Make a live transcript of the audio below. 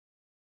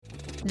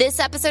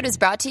This episode is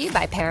brought to you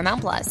by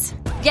Paramount Plus.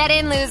 Get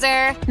in,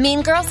 loser!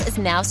 Mean Girls is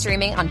now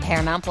streaming on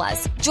Paramount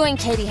Plus. Join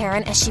Katie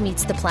Heron as she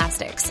meets the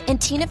plastics in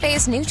Tina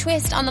Fey's new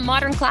twist on the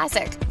modern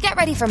classic. Get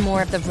ready for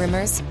more of the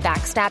rumors,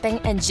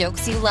 backstabbing, and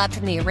jokes you loved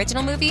from the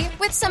original movie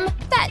with some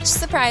fetch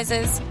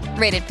surprises.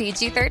 Rated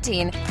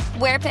PG-13.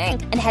 Wear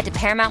pink and head to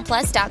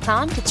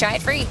ParamountPlus.com to try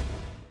it free.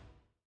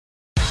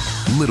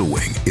 Little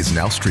Wing is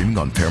now streaming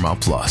on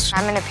Paramount Plus.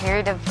 I'm in a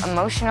period of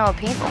emotional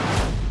upheaval.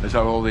 Is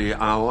that all the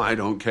I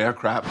don't care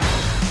crap?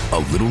 A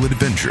little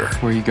adventure.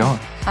 Where are you going?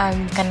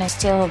 I'm gonna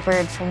steal a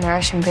bird from the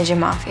Russian pigeon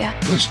mafia.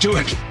 Let's do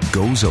it.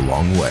 Goes a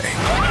long way.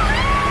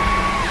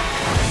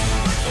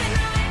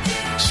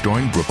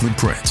 Starring Brooklyn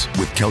Prince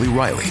with Kelly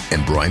Riley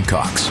and Brian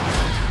Cox.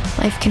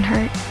 Life can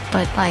hurt,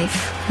 but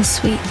life is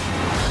sweet.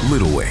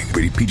 Little Wing,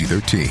 rated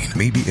PG-13,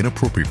 may be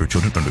inappropriate for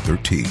children under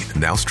 13.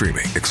 Now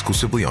streaming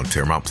exclusively on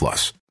Paramount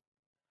Plus.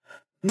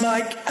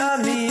 Mike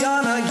and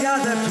Liana, yeah,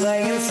 they're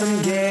playing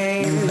some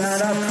game.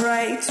 And I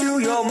pray to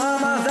your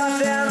mama that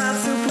they're not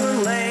super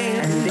lame.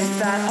 And if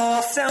that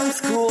all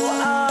sounds cool,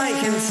 I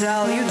can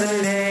tell you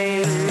the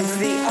name. It's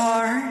the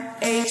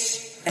RHAPBNB.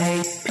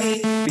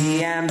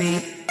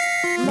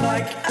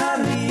 Mike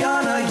and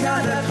Liana,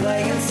 yeah, they're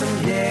playing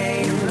some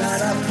game.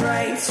 And I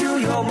pray to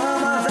your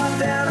mama that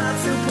they're not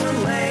super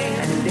lame.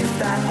 And if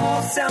that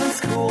all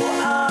sounds cool,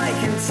 I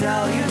can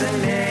tell you the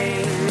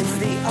name. It's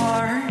the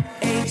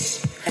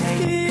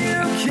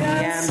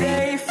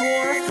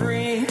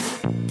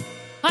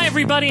Hi,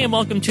 everybody, and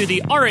welcome to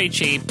the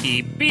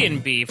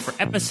RHAP for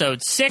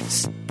episode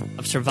 6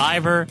 of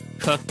Survivor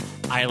Cook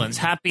Islands.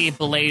 Happy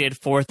belated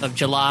 4th of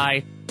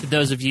July to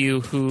those of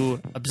you who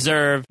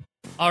observe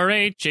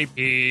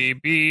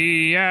RHAP.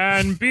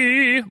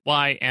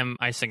 Why am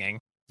I singing?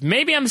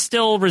 Maybe I'm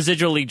still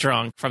residually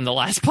drunk from the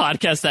last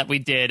podcast that we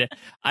did.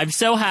 I'm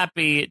so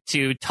happy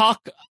to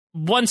talk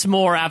once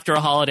more after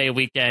a holiday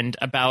weekend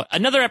about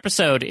another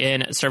episode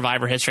in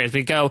Survivor history as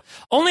we go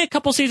only a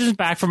couple seasons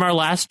back from our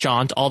last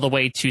jaunt all the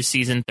way to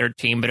season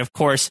 13. But of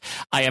course,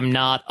 I am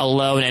not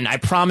alone, and I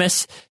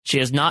promise she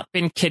has not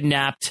been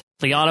kidnapped.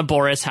 Liana,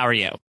 Boraas, how are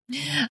you?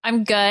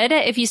 I'm good.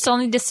 If you still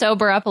need to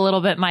sober up a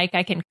little bit, Mike,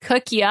 I can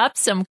cook you up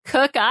some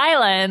Cook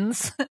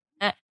Islands.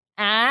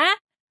 I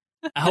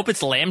hope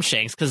it's lamb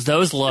shanks, because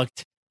those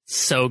looked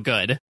so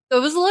good.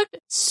 Those looked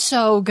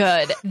so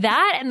good.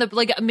 That and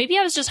maybe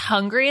I was just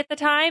hungry at the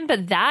time,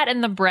 but that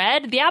and the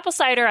bread, the apple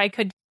cider I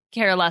could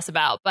care less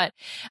about, but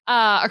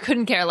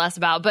couldn't care less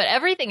about. But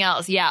everything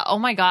else, yeah. Oh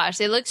my gosh,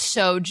 they look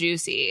so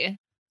juicy.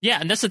 Yeah,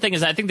 and that's the thing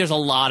is I think there's a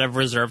lot of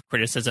reserved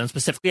criticism,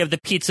 specifically of the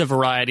pizza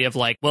variety of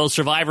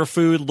Survivor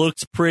food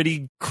looks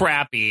pretty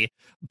crappy,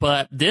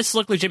 but this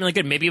looked legitimately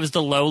good. Maybe it was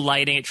the low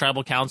lighting at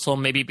Tribal Council,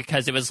 maybe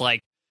because it was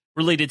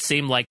really did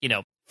seem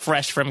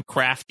fresh from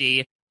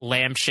crafty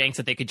lamb shanks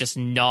that they could just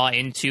gnaw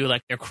into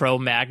like their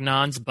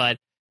Cro-Magnons, but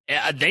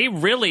they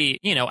really,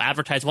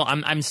 advertise well.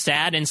 I'm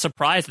sad and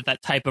surprised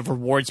that type of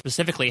reward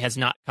specifically has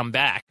not come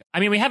back. I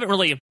mean, we haven't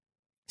really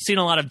seen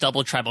a lot of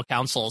double Tribal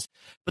Councils,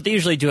 but they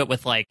usually do it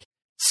with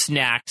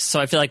snacks. So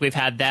I feel like we've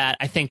had that.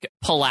 I think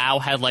Palau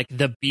had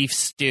the beef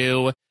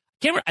stew.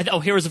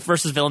 Heroes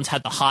versus Villains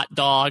had the hot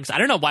dogs. I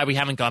don't know why we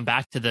haven't gone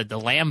back to the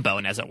lamb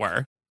bone, as it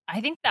were.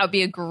 I think that would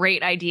be a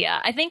great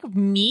idea. I think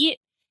meat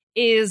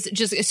is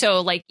just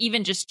so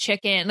even just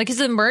chicken, it's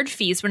a merge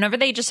feast. Whenever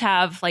they just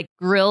have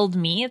grilled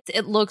meats,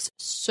 it looks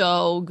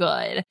so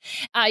good.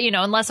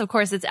 Unless of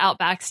course it's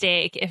Outback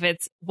steak if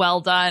it's well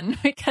done,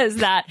 because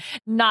that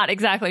not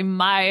exactly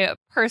my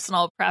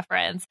personal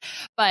preference,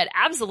 but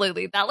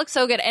absolutely that looks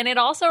so good. And it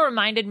also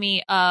reminded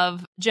me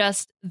of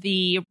just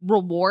the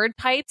reward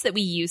types that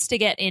we used to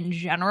get in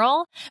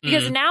general,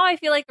 because now I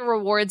feel like the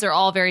rewards are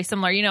all very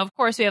similar. Of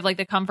course we have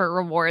the comfort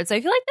rewards.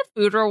 I feel like the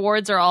food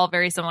rewards are all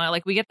very similar.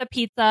 We get the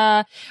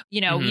pizza,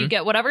 you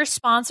get whatever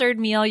sponsored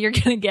meal you're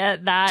gonna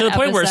get that to the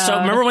point episode.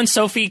 where remember when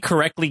Sophie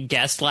correctly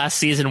guessed last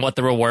season what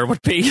the reward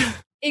would be?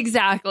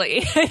 Exactly.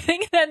 I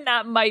think then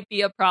that might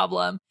be a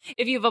problem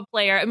if you have a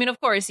player. I mean, of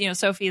course,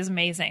 Sophie is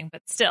amazing,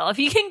 but still, if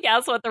you can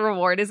guess what the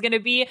reward is going to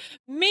be,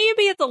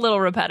 maybe it's a little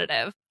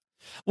repetitive.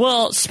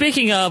 Well,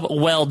 speaking of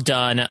well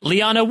done,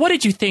 Liana, what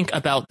did you think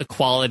about the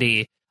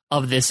quality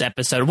of this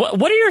episode?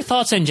 What are your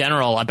thoughts in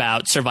general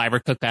about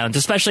Survivor Cook Islands,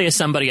 especially as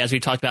somebody, as we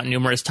talked about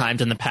numerous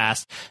times in the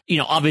past,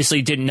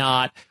 obviously did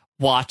not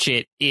watch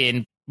it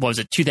in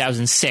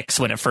 2006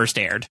 when it first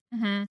aired?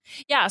 Mm-hmm.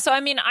 Yeah. So, I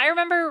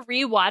remember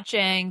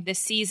rewatching this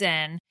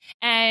season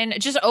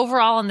and just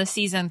overall in the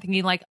season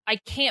thinking I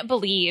can't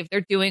believe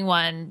they're doing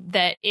one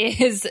that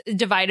is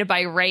divided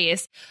by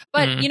race.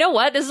 But you know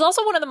what? This is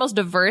also one of the most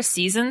diverse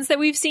seasons that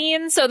we've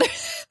seen. So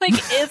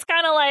it's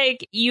kind of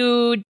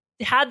you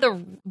had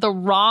the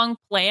wrong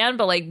plan,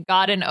 but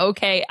got an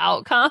okay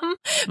outcome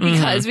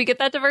because we get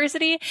that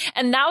diversity.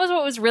 And that was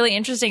what was really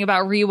interesting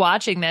about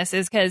rewatching this,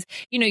 is because,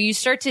 you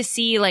start to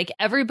see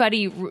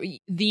everybody,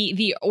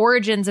 the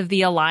origins of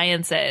the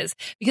alliances,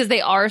 because they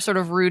are sort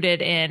of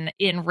rooted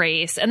in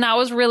race. And that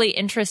was really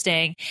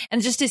interesting.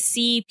 And just to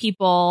see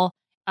people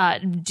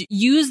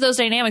use those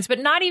dynamics, but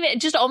not even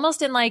just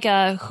almost in like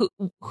a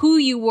who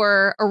you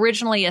were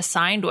originally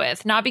assigned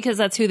with, not because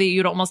that's who that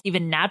you'd almost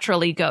even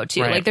naturally go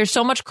to. Right. Like there's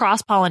so much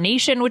cross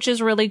pollination, which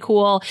is really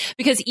cool,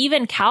 because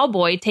even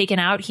Cowboy taken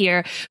out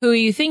here, who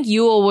you think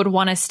Yule would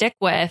want to stick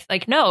with,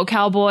 like, no,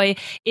 Cowboy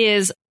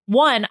is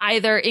one,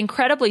 either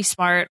incredibly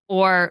smart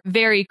or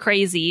very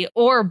crazy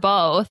or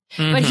both,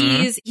 but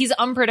he's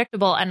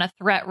unpredictable and a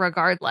threat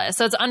regardless.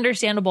 So it's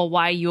understandable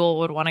why Yule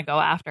would want to go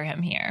after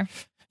him here.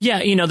 Yeah,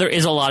 there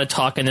is a lot of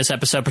talk in this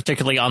episode,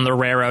 particularly on the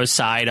Rero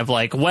side of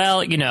like,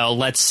 well,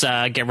 let's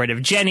get rid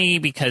of Jenny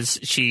because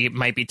she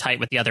might be tight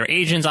with the other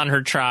agents on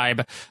her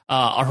tribe,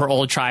 or her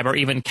old tribe, or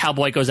even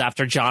Cowboy goes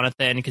after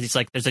Jonathan because he's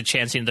like, there's a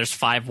chance there's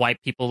 5 white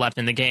people left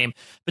in the game.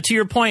 But to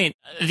your point,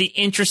 the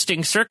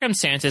interesting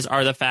circumstances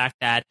are the fact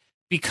that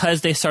because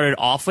they started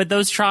off with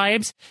those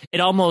tribes, it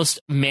almost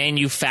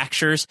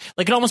manufactures,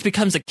 like it almost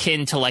becomes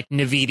akin to like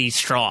Navidi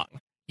Strong.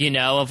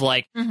 Of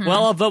like,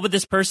 well, I'll vote with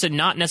this person,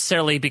 not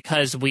necessarily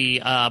because we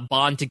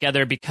bond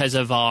together because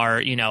of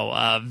our,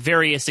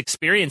 various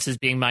experiences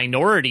being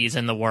minorities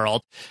in the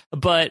world,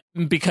 but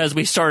because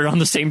we started on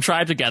the same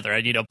tribe together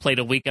and, played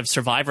a week of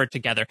Survivor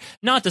together.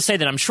 Not to say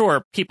that I'm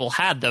sure people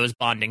had those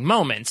bonding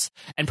moments,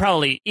 and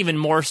probably even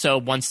more so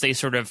once they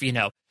sort of,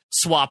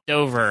 swapped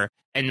over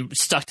and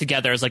stuck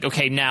together as like,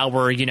 okay, now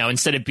we're,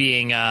 instead of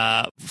being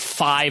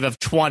 5 of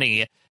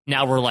 20,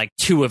 now we're like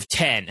 2 of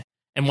 10.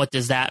 And what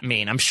does that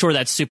mean? I'm sure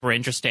that's super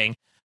interesting.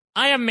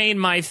 I have made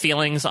my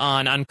feelings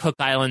on Cook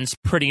Islands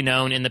pretty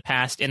known in the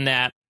past, in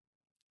that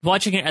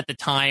watching it at the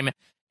time,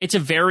 its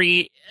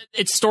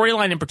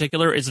storyline in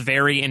particular is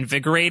very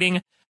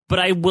invigorating. But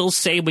I will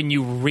say when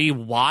you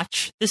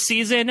rewatch the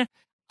season,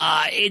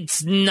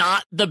 it's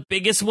not the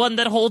biggest one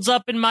that holds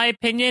up, in my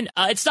opinion.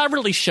 It's not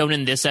really shown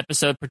in this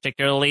episode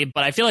particularly,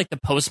 but I feel like the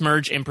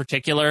post-merge in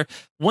particular,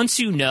 once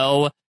you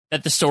know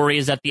that the story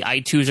is that the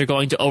I2s are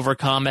going to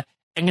overcome,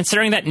 and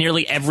considering that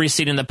nearly every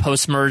scene in the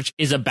post-merge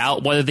is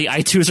about whether the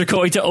I2s are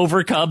going to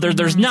overcome,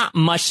 there's not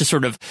much to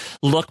sort of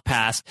look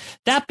past.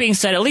 That being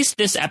said, at least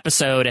this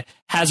episode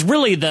has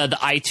really the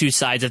I2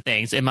 sides of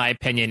things, in my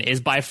opinion,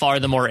 is by far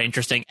the more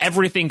interesting.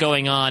 Everything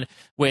going on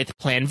with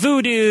Plan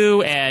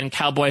Voodoo and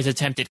Cowboy's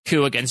attempted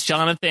coup against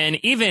Jonathan,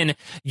 even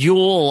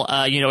Yule,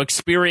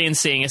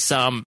 experiencing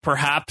some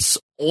perhaps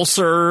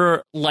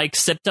ulcer-like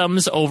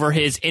symptoms over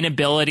his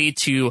inability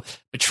to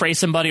betray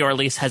somebody, or at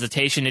least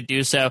hesitation to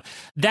do so.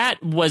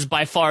 That was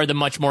by far the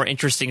much more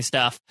interesting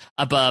stuff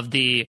above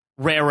the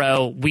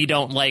Rero, we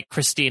don't like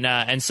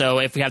Christina, and so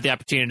if we have the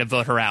opportunity to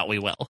vote her out, we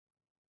will.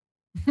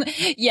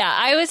 Yeah,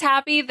 I was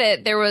happy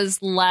that there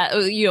was less,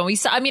 we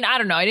saw, I mean, I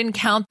don't know, I didn't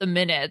count the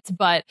minutes,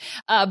 but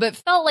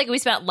felt like we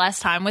spent less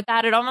time with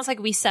that. It almost like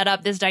we set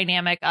up this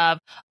dynamic of,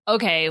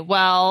 okay,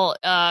 well,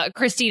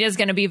 Christina's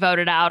going to be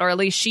voted out, or at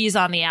least she's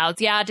on the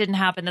outs. Yeah, it didn't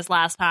happen this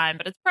last time,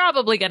 but it's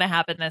probably going to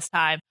happen this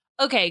time.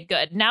 Okay,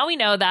 good. Now we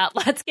know that.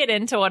 Let's get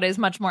into what is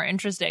much more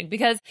interesting,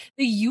 because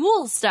the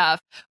Yule stuff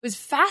was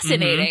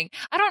fascinating.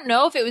 I don't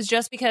know if it was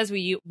just because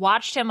we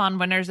watched him on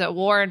Winners at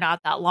War not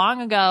that long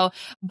ago,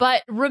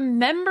 but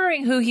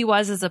remembering who he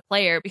was as a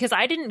player, because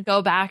I didn't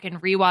go back and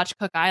rewatch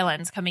Cook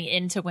Islands coming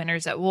into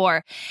Winners at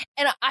War.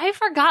 And I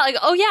forgot, like,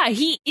 oh yeah,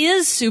 he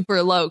is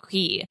super low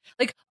key.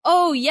 Like,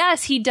 oh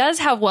yes, he does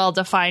have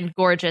well-defined,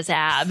 gorgeous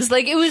abs.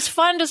 Like, it was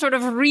fun to sort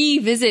of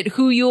revisit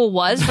who Yule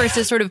was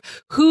versus sort of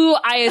who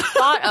I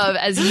thought of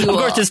as Yule. Of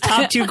course, his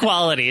top 2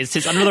 qualities,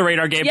 his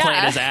under-the-radar gameplay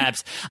and his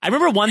abs. I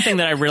remember one thing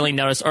that I really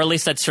noticed, or at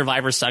least that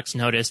Survivor Sucks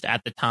noticed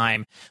at the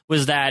time,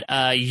 was that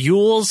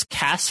Yule's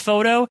cast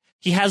photo,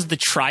 he has the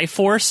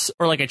Triforce,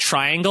 or like a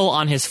triangle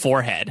on his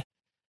forehead.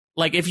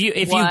 Like if you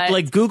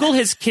like Google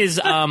his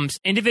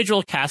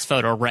individual cast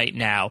photo right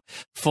now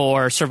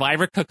for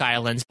Survivor Cook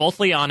Islands,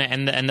 both Liana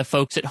and the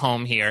folks at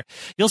home here,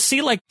 you'll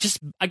see, like, just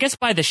I guess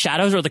by the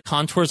shadows or the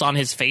contours on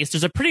his face,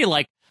 there's a pretty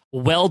like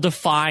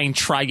well-defined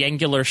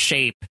triangular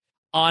shape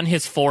on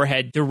his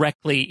forehead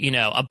directly,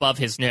 above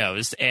his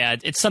nose,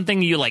 and it's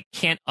something you like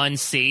can't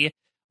unsee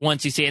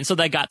once you see it. And so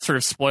that got sort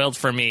of spoiled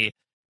for me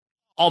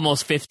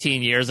almost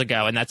 15 years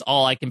ago, and that's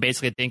all I can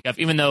basically think of.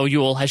 Even though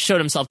Yule has showed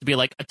himself to be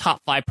like a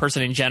top 5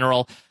 person in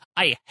general,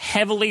 I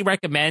heavily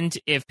recommend,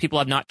 if people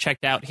have not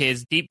checked out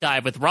his deep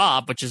dive with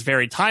Rob, which is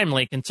very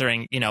timely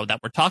considering, that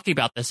we're talking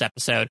about this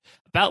episode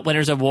about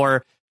Winners of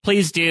War,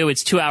 please do.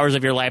 It's 2 hours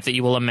of your life that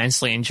you will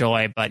immensely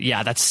enjoy. But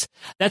yeah, that's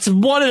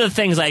one of the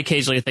things I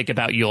occasionally think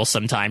about Yule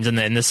sometimes in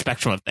the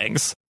spectrum of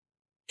things.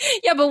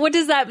 Yeah, but what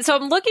does that... So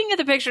I'm looking at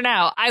the picture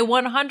now. I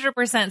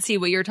 100% see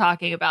what you're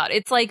talking about.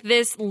 It's like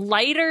this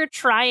lighter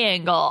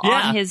triangle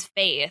on his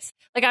face.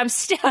 Like, I'm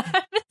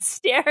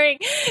staring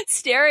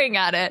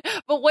at it.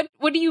 But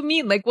what do you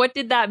mean? Like, what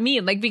did that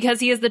mean? Like, because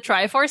he is the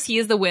Triforce, he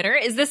is the winner?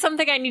 Is this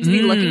something I need to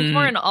be looking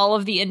for in all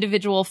of the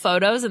individual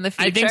photos in the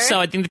future? I think so.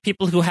 I think the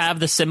people who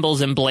have the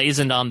symbols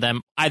emblazoned on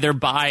them, either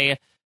by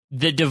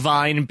the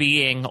divine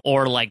being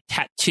or like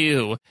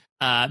tattoo,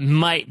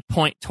 might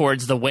point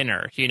towards the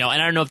winner, and I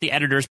don't know if the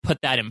editors put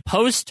that in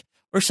post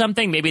or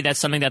something. Maybe that's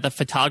something that the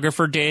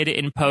photographer did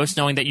in post,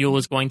 knowing that Yul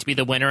was going to be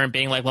the winner and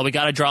being like, well, we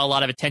got to draw a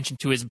lot of attention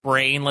to his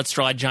brain. Let's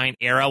draw a giant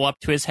arrow up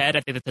to his head.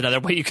 I think that's another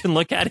way you can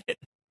look at it.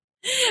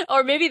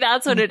 Or maybe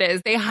that's what it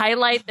is. They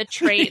highlight the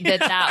trait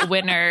that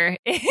winner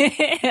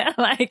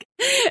like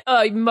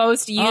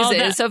most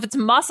uses. So if it's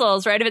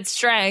muscles, right? If it's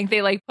strength,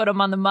 they like put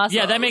them on the muscles.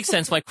 Yeah, that makes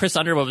sense. Like Chris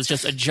Underwood was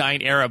just a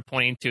giant arrow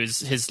pointing to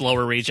his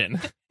lower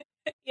region.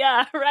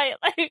 Yeah, right.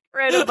 Like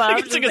right above.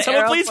 It's like,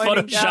 someone please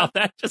Photoshop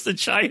that. Just a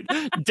giant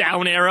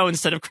down arrow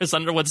instead of Chris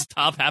Underwood's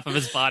top half of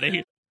his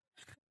body.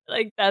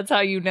 Like that's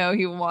how you know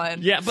he won.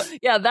 Yeah, but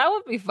yeah, that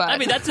would be fun. I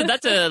mean, that's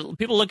a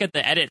people look at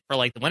the edit for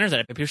like the winners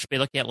edit, but people should be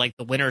looking at like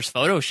the winner's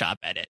Photoshop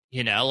edit.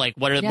 You know, like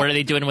what are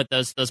they doing with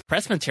those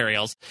press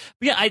materials?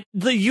 But yeah,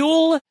 the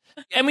Yul,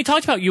 and we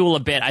talked about Yul a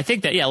bit. I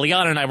think that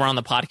Liana and I were on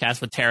the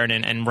podcast with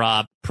Taryn and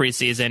Rob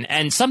preseason,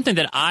 and something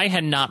that I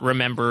had not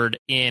remembered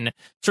in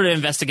sort of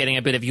investigating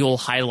a bit of Yul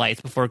highlights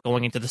before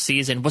going into the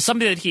season was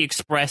something that he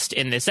expressed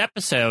in this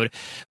episode,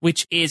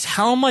 which is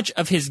how much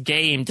of his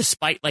game,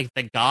 despite like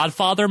the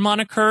Godfather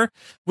moniker,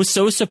 was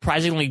so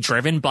surprisingly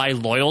driven by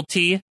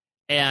loyalty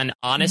and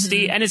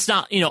honesty. And it's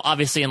not,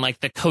 obviously in like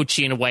the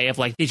coaching way of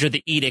like, these are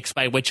the edicts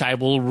by which I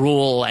will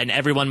rule and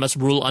everyone must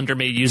rule under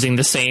me using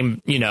the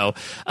same,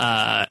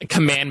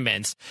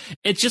 commandments.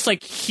 It's just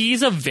like,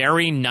 he's a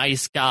very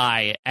nice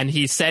guy and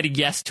he said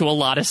yes to a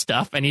lot of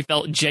stuff and he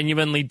felt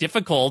genuinely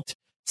difficult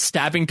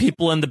stabbing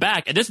people in the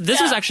back. And this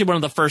was actually one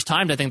of the first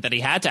times I think that he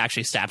had to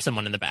actually stab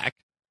someone in the back.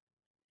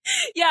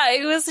 Yeah,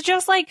 it was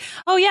just like,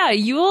 oh yeah,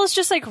 Yul's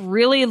just like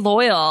really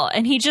loyal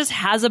and he just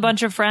has a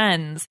bunch of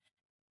friends.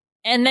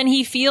 And then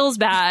he feels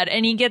bad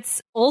and he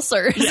gets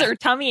ulcers or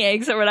tummy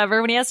aches or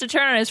whatever when he has to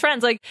turn on his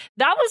friends. Like,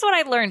 that was what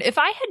I learned. If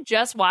I had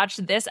just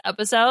watched this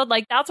episode,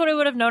 like, that's what I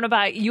would have known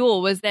about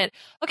Yul was that,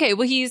 okay,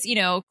 well, he's,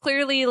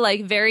 clearly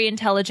like very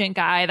intelligent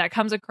guy that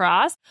comes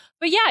across.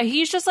 But yeah,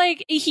 he's just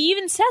like, he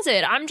even says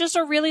it. I'm just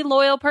a really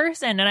loyal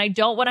person and I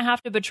don't want to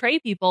have to betray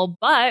people.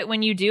 But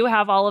when you do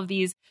have all of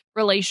these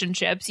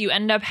relationships, you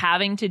end up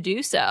having to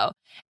do so.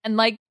 And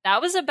like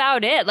that was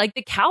about it. Like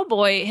the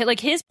cowboy, like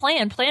his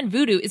plan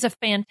Voodoo is a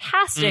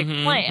fantastic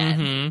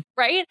plan,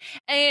 right?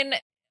 And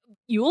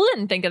Yul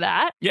didn't think of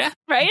that. Yeah.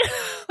 Right?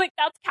 Like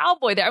that's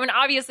cowboy there. I mean,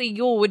 obviously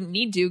Yul wouldn't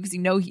need to because he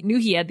knew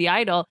he had the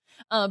idol.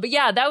 But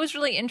yeah, that was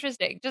really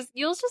interesting.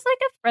 Yul's just like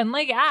a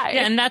friendly guy.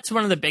 Yeah, and that's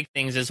one of the big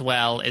things as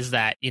well is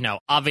that,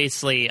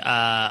 obviously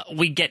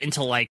we get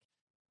into like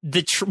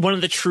one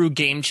of the true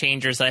game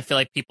changers that I feel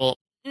like people,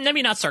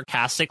 maybe not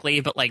sarcastically,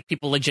 but like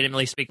people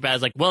legitimately speak about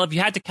is like, well, if you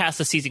had to cast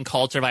a season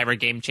called Survivor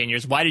Game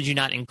Changers, why did you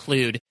not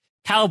include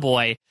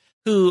Cowboy,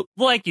 who,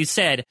 like you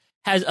said,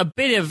 has a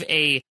bit of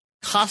a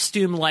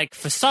costume-like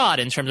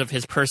facade in terms of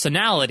his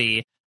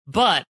personality,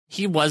 but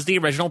he was the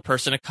original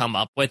person to come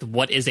up with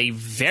what is a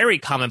very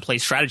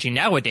commonplace strategy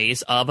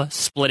nowadays of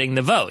splitting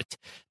the vote.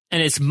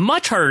 And it's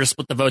much harder to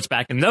split the votes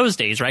back in those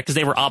days, right? Because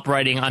they were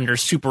operating under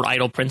super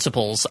idle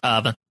principles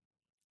of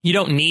you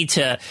don't need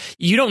to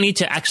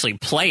actually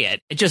play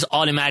it. It just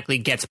automatically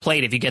gets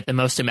played if you get the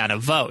most amount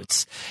of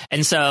votes.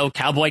 And so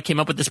Cowboy came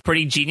up with this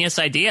pretty genius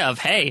idea of,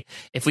 hey,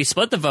 if we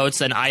split the votes,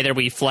 then either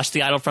we flush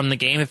the idol from the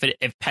game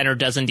if Penner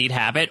does indeed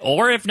have it,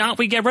 or if not,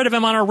 we get rid of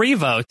him on a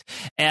revote.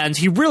 And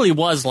he really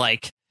was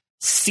like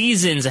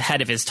seasons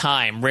ahead of his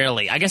time,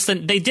 really. I guess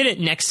they did it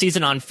next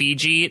season on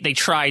Fiji. They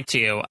tried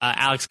to.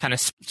 Alex kind of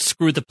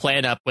screwed the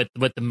plan up with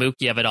the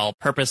Mookie of it all,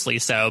 purposely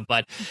so.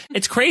 But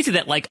it's crazy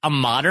that like a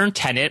modern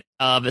tenet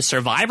of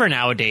Survivor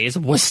nowadays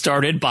was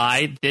started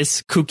by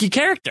this kooky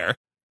character.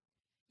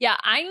 Yeah,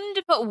 I need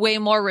to put way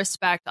more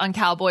respect on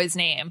Cowboy's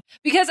name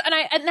because,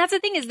 and that's the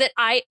thing is that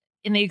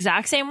in the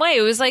exact same way,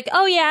 it was like,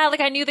 oh yeah, like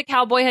I knew the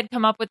Cowboy had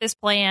come up with this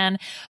plan,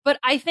 but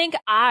I think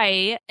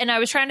I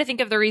was trying to think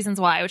of the reasons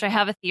why, which I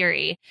have a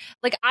theory.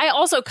 Like I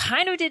also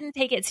kind of didn't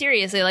take it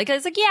seriously. Like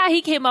it's like, yeah,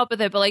 he came up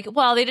with it, but like,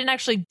 well, they didn't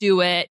actually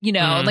do it,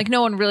 like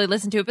no one really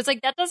listened to it. But it's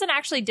like, that doesn't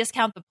actually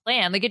discount the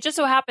plan. Like it just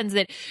so happens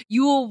that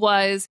Yul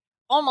was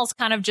almost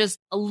kind of just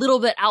a little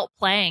bit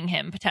outplaying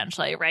him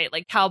potentially, right?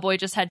 Like Cowboy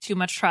just had too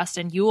much trust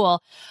in Yul,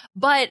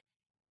 but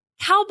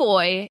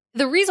Cowboy,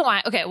 the reason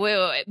why, okay,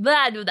 wait,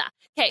 blah, blah, blah.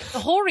 Okay, the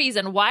whole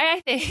reason why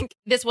I think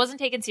this wasn't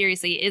taken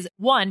seriously is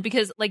one,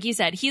 because like you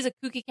said, he's a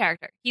kooky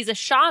character. He's a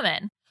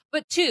shaman.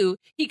 But two,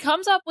 he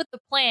comes up with the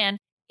plan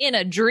in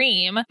a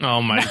dream.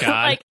 Oh my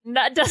God. Like,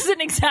 that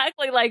doesn't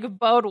exactly like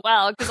bode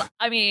well. Because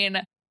I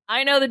mean,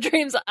 I know the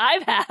dreams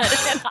I've had,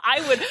 and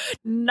I would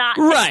not.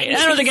 Right.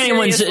 I don't think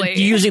anyone's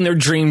using their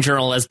dream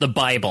journal as the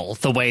Bible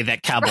the way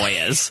that Cowboy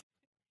is.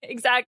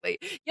 Exactly.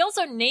 He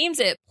also names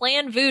it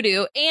Plan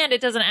Voodoo, and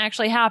it doesn't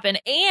actually happen,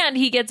 and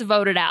he gets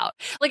voted out.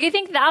 Like, I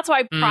think that's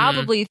why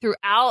probably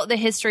throughout the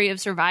history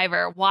of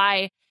Survivor,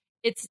 why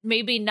it's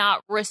maybe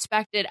not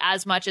respected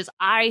as much as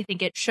I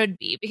think it should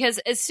be. Because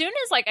as soon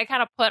as, like, I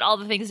kind of put all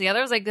the things together,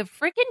 I was like, the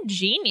freaking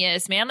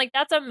genius, man. Like,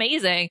 that's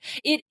amazing.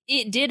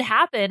 It did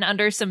happen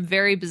under some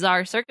very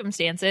bizarre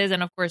circumstances,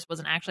 and of course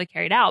wasn't actually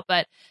carried out.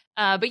 But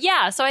But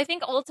yeah, so I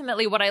think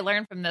ultimately what I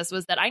learned from this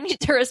was that I need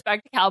to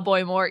respect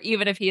Cowboy more,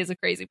 even if he is a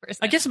crazy person.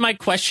 I guess my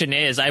question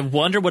is, I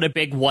wonder what a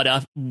big what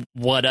up,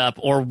 what up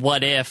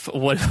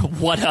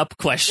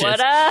question. What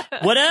up?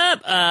 What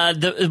up?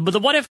 The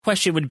what if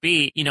question would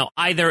be,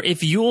 either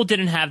if Yule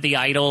didn't have the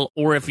idol,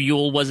 or if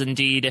Yule was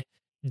indeed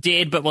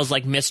did, but was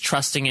like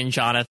mistrusting in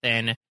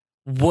Jonathan,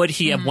 would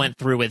he have went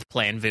through with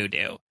Plan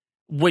Voodoo?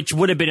 Which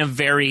would have been a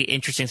very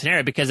interesting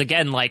scenario, because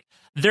again, like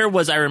there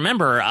was, I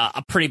remember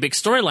a pretty big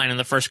storyline in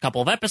the first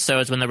couple of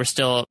episodes when there was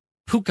still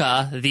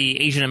Puka, the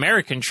Asian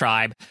American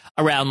tribe,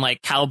 around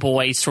like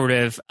Cowboy sort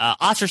of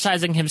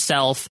ostracizing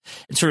himself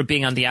and sort of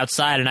being on the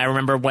outside. And I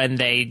remember when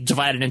they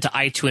divided into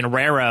Aitu and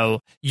Rero,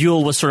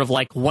 Yule was sort of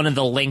like one of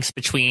the links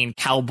between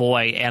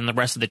Cowboy and the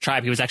rest of the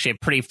tribe. He was actually a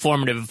pretty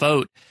formative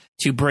vote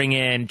to bring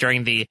in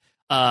during the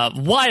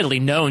widely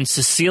known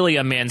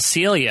Cecilia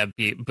Mancelia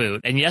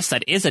boot. And yes,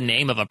 that is a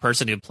name of a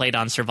person who played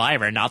on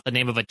Survivor, not the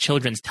name of a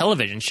children's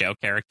television show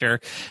character.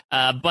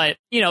 But,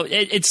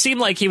 it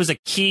seemed like he was a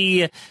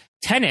key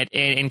tenet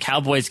in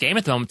Cowboy's game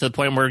at the moment, to the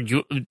point where,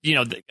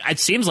 it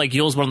seems like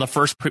Yule's one of the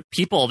first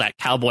people that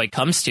Cowboy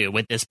comes to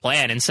with this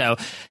plan. And so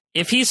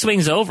if he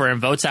swings over and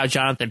votes out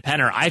Jonathan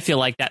Penner, I feel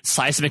like that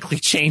seismically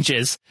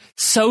changes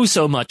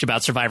so much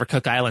about Survivor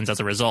Cook Islands as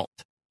a result.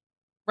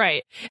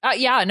 Right.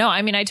 Yeah, no,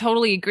 I mean, I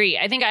totally agree.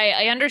 I think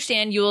I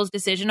understand Yule's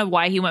decision of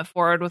why he went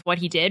forward with what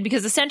he did,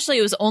 because essentially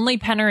it was only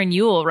Penner and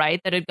Yule, right,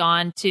 that had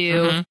gone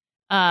to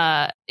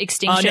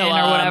extinction or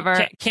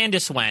whatever.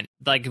 Candace went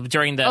like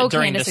during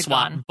the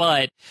swap,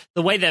 but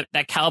the way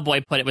that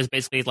Cowboy put it was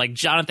basically like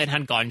Jonathan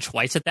had gone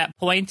twice at that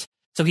point.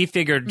 So he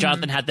figured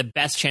Jonathan had the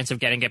best chance of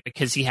getting it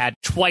because he had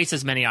twice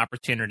as many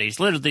opportunities.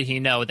 Little did he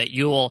know that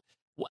Yule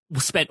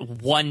spent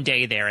one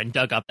day there and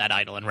dug up that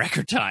idol in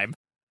record time.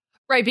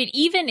 Right, but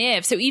even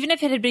if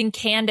it had been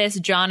Candace,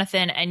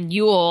 Jonathan, and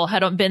Yule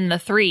had been the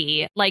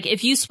three, like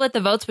if you split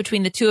the votes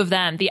between the two of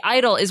them, the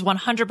idol is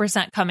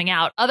 100% coming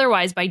out.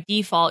 Otherwise, by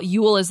default,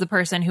 Yule is the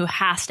person who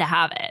has to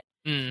have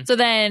it. So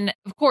then,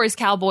 of course,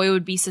 Cowboy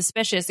would be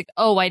suspicious, like,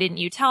 oh, why didn't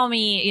you tell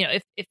me?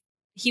 If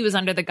he was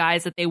under the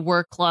guise that they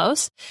were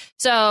close.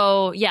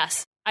 So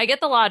yes, I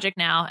get the logic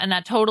now, and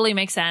that totally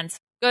makes sense.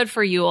 Good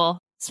for Yule.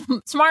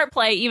 Smart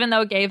play, even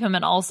though it gave him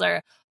an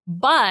ulcer.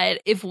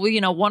 But if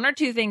one or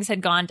two things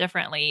had gone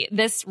differently,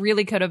 this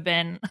really could have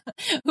been,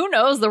 who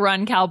knows the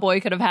run Cowboy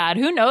could have had?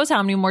 Who knows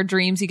how many more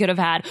dreams he could have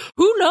had?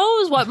 Who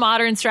knows what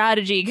modern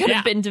strategy could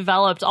have been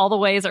developed all the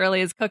way as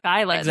early as Cook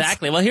Islands?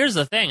 Exactly. Well, here's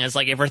the thing. It's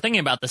like, if we're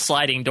thinking about the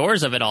sliding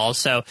doors of it all,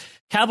 so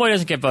Cowboy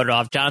doesn't get voted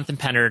off. Jonathan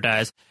Penner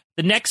does.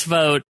 The next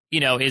vote,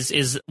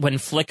 is when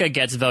Flicka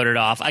gets voted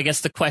off. I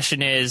guess the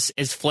question is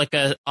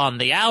Flicka on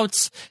the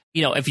outs?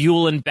 If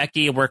Yule and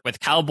Becky work with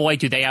Cowboy,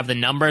 do they have the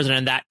numbers? And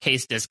in that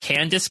case, does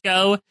Candace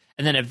go?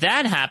 And then if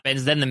that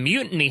happens, then the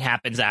mutiny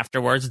happens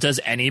afterwards. Does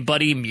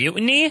anybody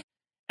mutiny?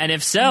 And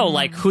if so,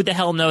 like, who the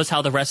hell knows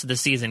how the rest of the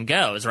season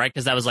goes, right?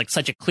 Because that was like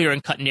such a clear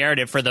and cut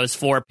narrative for those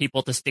four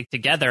people to stick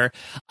together.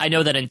 I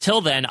know that until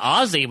then,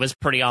 Ozzy was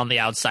pretty on the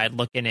outside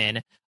looking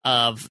in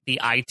of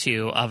the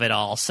I2 of it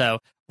all. So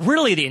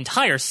really, the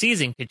entire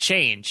season could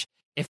change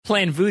if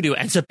Plan Voodoo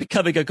ends up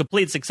becoming a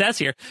complete success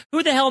here.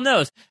 Who the hell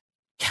knows?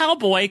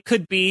 Cowboy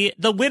could be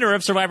the winner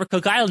of Survivor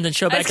Cook Island and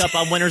show back up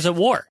on Winners at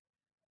War.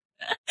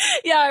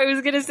 Yeah, I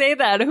was going to say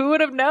that. Who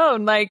would have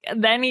known? Like,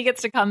 then he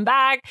gets to come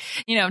back,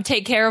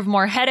 take care of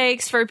more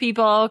headaches for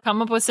people,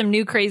 come up with some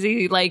new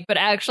crazy, but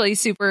actually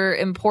super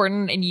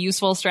important and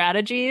useful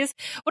strategies.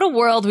 What a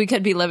world we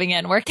could be living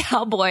in where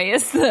Cowboy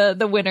is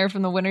the winner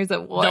from the Winners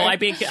at War. No,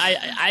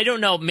 I don't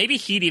know. Maybe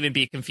he'd even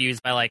be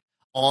confused by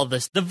all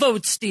this, the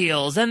vote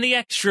steals and the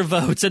extra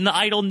votes and the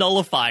idol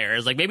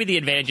nullifiers. Like, maybe the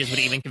advantages would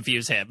even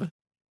confuse him.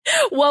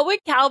 What would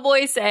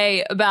Cowboy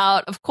say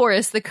about, of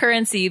course, the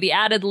currency, the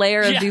added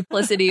layer of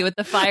duplicity with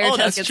the fire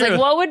tokens? True. Like,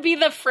 what would be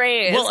the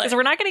phrase? Because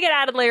we're not going to get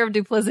added layer of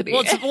duplicity.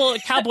 Well,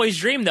 Cowboy's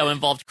dream, though,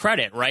 involved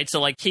credit, right?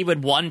 So, he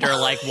would wonder,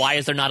 why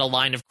is there not a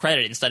line of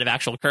credit instead of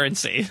actual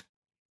currency?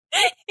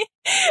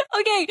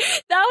 Okay,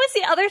 that was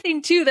the other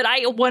thing, too, that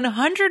I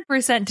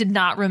 100% did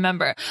not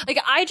remember.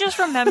 I just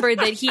remembered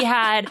that he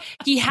had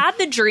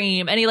the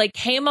dream, and he,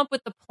 came up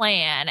with the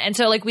plan, and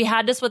so, we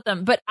had to split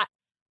them, but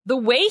the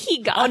way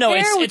he got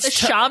there with the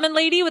shaman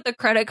lady with the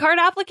credit card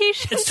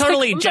application. It's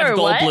totally Jeff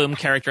Goldblum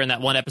character in that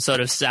one episode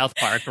of South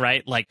Park,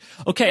 right? We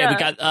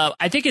got,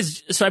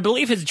 I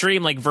believe his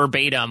dream,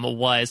 verbatim,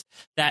 was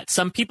that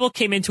some people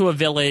came into a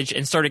village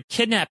and started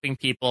kidnapping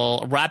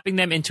people, wrapping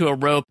them into a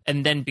rope,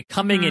 and then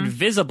becoming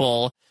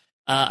invisible.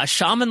 A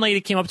shaman lady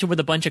came up to him with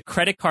a bunch of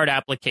credit card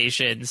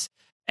applications,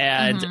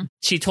 and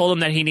she told him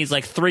that he needs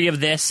 3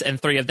 of this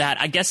and 3 of that.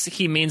 I guess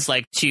he means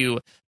to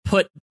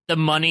put the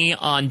money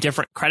on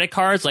different credit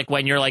cards, like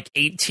when you're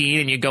 18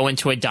 and you go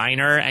into a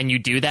diner and you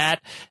do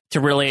that to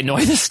really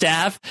annoy the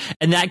staff.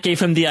 And that gave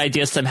him the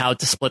idea somehow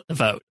to split the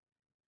vote.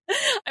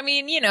 I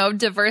mean,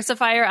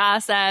 diversify your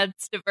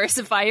assets,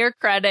 diversify your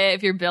credit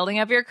if you're building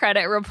up your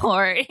credit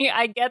report.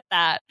 I get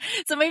that.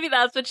 So maybe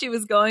that's what she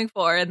was going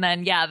for. And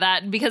then,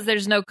 that because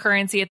there's no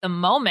currency at the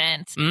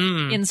moment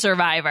in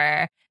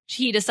Survivor,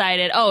 he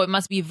decided, oh, it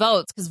must be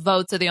votes because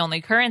votes are the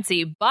only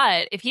currency.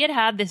 But if he had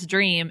had this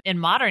dream in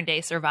modern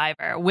day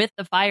Survivor with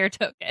the fire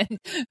token,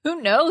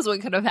 who knows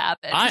what could have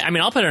happened? I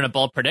mean, I'll put in a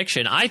bold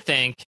prediction. I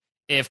think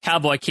if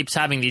Cowboy keeps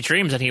having these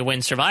dreams and he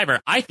wins Survivor,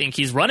 I think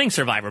he's running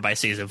Survivor by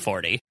season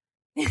 40.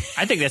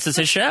 I think this is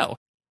his show.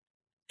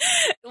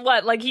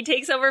 What, like he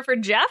takes over for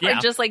Jeff, Yeah.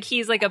 or just like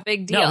he's like a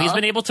big deal? No, he's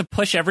been able to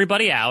push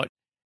everybody out,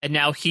 and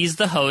now he's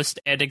the host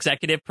and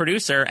executive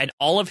producer, and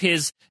all of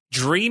his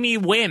dreamy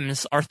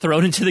whims are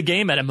thrown into the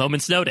game at a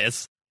moment's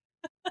notice.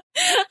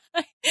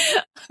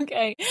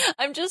 Okay,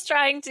 I'm just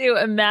trying to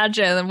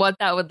imagine what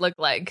that would look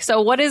like.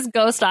 So what is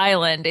Ghost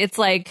Island? It's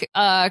like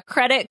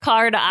Credit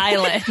Card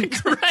Island.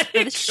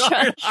 Credit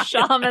Card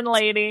Shaman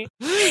lady.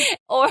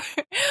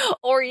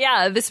 Or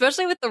yeah,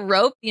 especially with the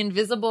rope, the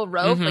invisible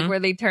rope, like where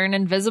they turn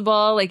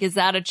invisible. Like, is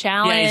that a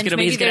challenge? Yeah,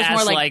 he's gonna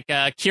ask like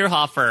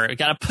Kierhofer,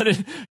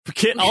 gotta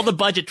get all the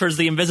budget towards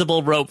the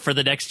invisible rope for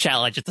the next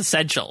challenge. It's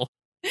essential.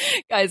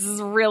 Guys, this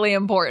is really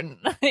important.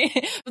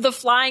 The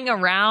flying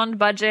around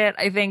budget,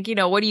 I think,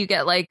 what do you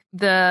get? Like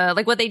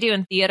what they do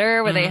in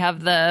theater where they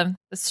have the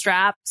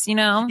straps,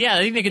 Yeah,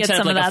 I think they could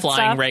set up like a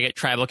flying stuff. rig at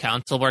Tribal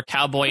Council where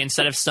Cowboy,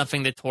 instead of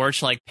stuffing the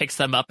torch, like picks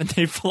them up and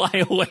they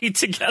fly away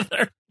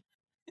together.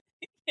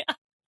 Yeah.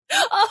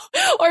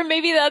 Oh, or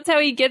maybe that's how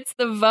he gets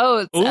the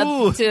votes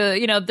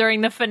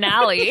during the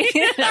finale.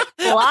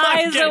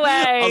 Flies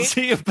away. I'll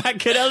see you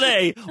back in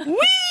LA.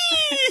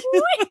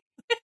 Whee!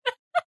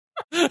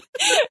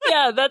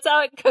 Yeah, that's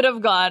how it could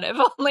have gone if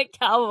only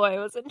Cowboy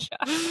was in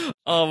charge.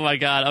 Oh my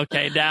god.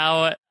 Okay,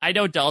 now I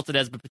know Dalton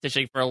has been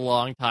petitioning for a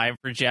long time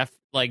for Jeff,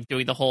 like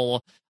doing the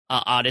whole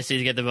Odyssey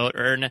to get the vote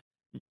earn,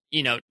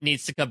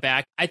 needs to come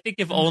back. I think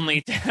if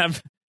only to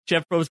have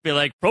Jeff Probst be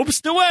like,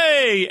 Probst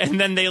away! And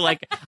then they they'll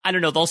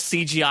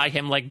CGI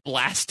him like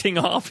blasting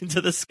off into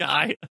the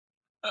sky.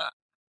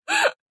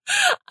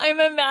 I'm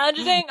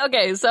imagining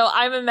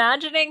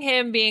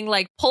him being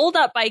like pulled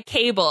up by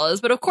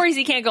cables, but of course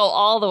he can't go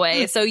all the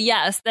way. So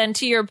yes, then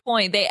to your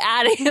point, they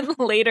add in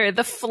later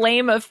the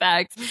flame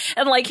effect,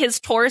 and like his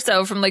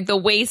torso from like the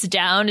waist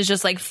down is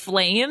just like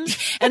flames,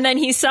 and then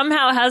he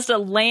somehow has to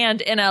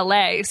land in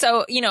LA.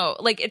 So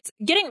like it's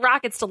getting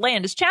rockets to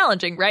land is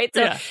challenging, right?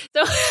 So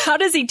so how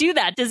does he do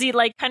that? Does he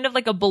like kind of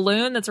like a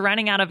balloon that's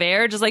running out of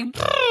air, just like?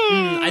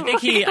 I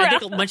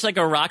think much like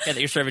a rocket that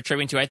you're sort of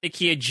attributing to, I think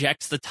he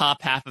ejects the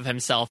top half of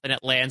himself and it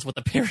lands with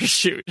a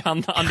parachute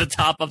on the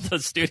top of the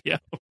studio.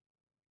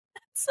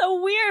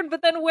 So weird,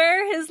 but then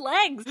where are his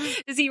legs?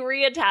 Does he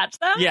reattach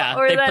them? Yeah,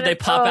 or they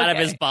pop out of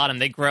his bottom.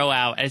 They grow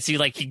out, and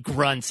he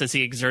grunts as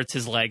he exerts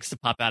his legs to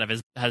pop out of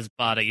his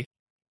body.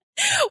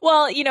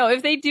 Well,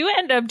 if they do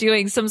end up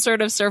doing some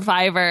sort of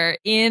Survivor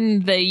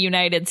in the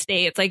United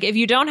States, like if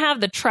you don't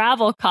have the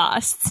travel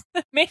costs,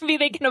 maybe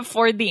they can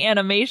afford the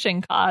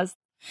animation costs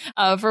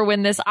for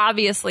when this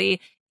obviously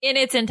in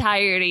its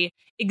entirety,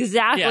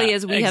 exactly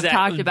as we have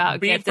talked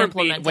about, gets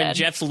implemented. When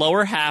Jeff's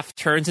lower half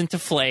turns into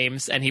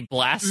flames and he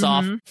blasts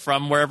off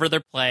from wherever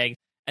they're playing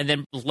and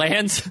then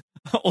lands,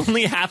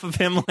 only half of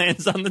him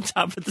lands on the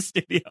top of the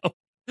studio.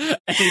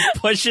 And he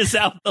pushes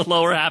out the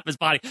lower half of his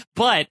body.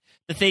 But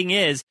the thing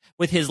is,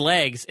 with his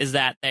legs, is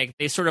that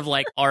they sort of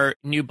like are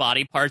new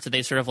body parts that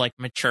they sort of like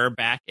mature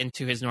back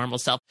into his normal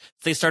self.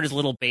 So they start as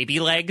little baby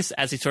legs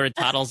as he sort of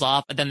toddles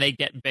off, and then they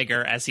get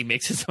bigger as he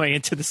makes his way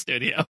into the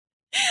studio.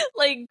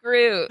 Like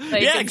Groot.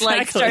 Like yeah, his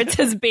leg starts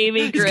as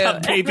baby Groot. He's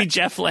got baby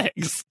Jeff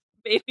legs.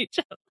 Baby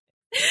Jeff.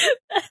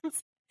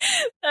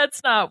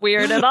 That's not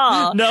weird at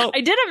all. No.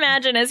 I did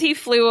imagine as he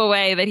flew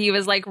away that he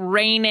was like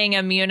raining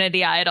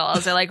immunity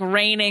idols or like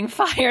raining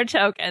fire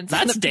tokens.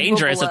 That's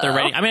dangerous if they're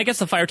raining. I mean, I guess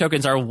the fire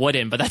tokens are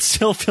wooden, but that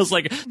still feels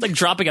like it's like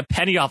dropping a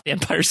penny off the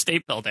Empire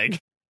State Building.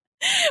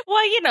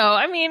 Well,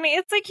 I mean,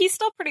 it's like he's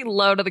still pretty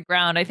low to the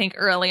ground, I think,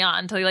 early on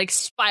until he like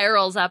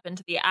spirals up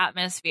into the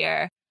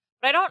atmosphere.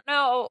 But I don't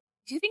know.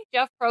 Do you think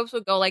Jeff Probst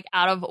would go like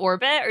out of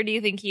orbit, or do you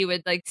think he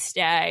would like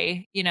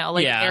stay,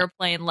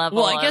 airplane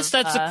level? Well, I guess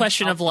that's a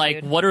question of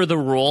like, what are the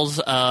rules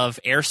of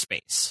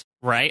airspace,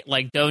 right?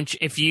 Like,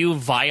 if you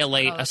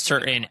violate a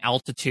certain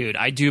altitude,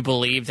 I do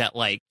believe that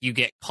like you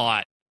get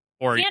caught.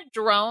 Or can't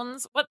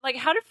drones?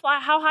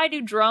 How high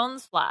do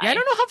drones fly? Yeah, I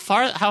don't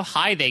know how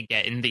high they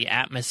get in the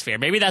atmosphere.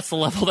 Maybe that's the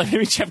level that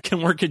maybe Jeff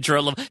can work at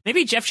drone level.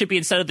 Maybe Jeff should be,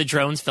 instead of the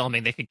drones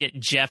filming, they could get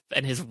Jeff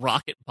and his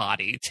rocket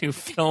body to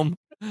film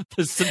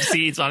some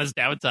scenes on his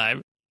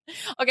downtime.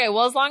 Okay,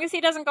 well, as long as he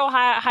doesn't go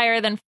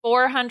higher than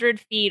 400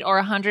 feet or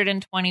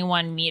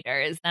 121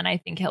 meters, then I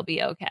think he'll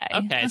be okay.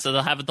 Okay, so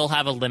they'll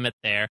have a limit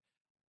there.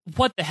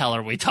 What the hell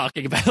are we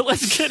talking about?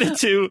 Let's get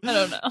into. I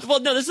don't know.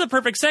 Well, no, this is a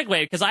perfect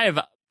segue because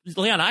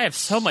Liana, I have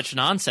so much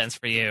nonsense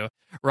for you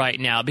right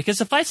now, because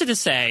suffice it to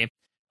say,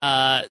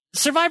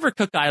 Survivor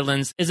Cook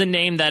Islands is a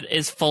name that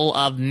is full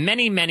of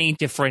many, many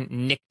different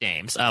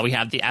nicknames. We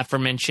have the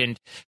aforementioned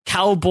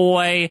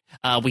Cowboy,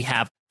 we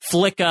have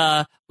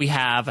Flicka, we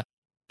have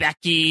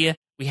Becky,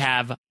 we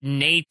have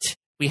Nate,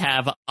 We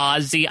have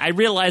Ozzy. I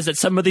realize that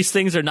some of these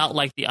things are not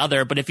like the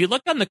other, but if you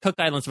look on the Cook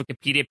Islands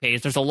Wikipedia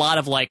page, there's a lot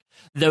of like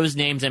those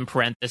names in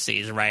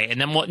parentheses, right?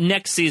 And then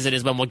next season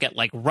is when we'll get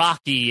like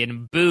Rocky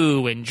and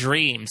Boo and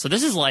Dream. So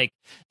this is like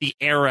the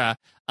era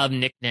of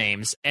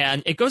nicknames,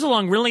 and it goes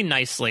along really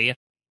nicely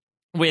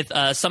with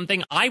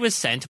something I was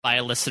sent by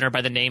a listener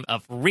by the name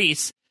of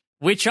Reese,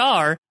 which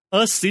are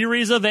a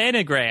series of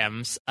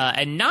anagrams.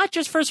 And not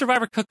just for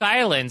Survivor Cook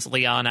Islands,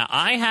 Liana.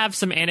 I have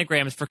some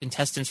anagrams for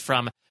contestants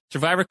from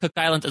Survivor Cook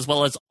Islands, as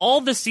well as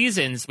all the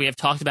seasons we have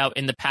talked about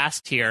in the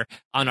past here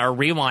on our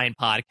Rewind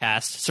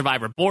podcast.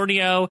 Survivor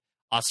Borneo,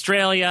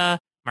 Australia,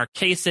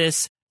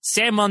 Marquesas,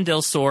 San Juan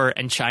del Sur,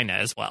 and China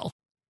as well.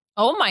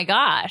 Oh my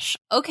gosh.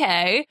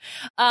 Okay.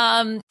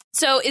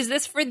 So is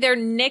this for their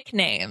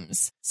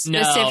nicknames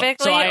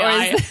specifically?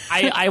 No. So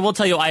I will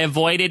tell you, I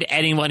avoided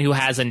anyone who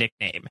has a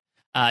nickname.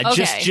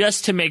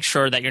 Just to make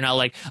sure that you're not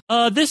like,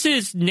 this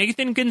is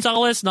Nathan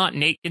Gonzalez, not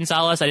Nate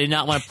Gonzalez. I did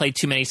not want to play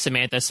too many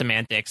Samantha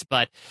semantics,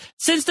 but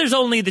since there's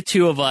only the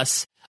two of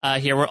us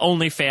here, we're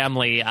only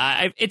family.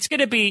 It's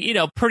going to be,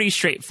 pretty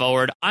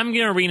straightforward. I'm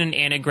going to read an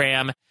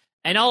anagram,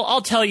 and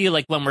I'll tell you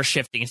like when we're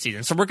shifting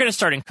seasons. So we're going to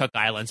start in Cook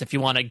Islands if you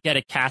want to get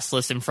a cast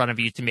list in front of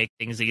you to make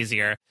things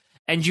easier,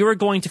 and you are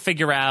going to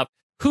figure out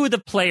who the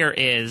player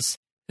is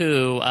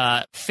who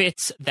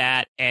fits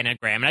that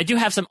anagram. And I do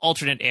have some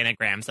alternate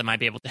anagrams that might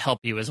be able to help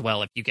you as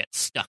well if you get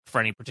stuck for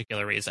any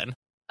particular reason.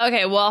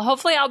 Okay, well,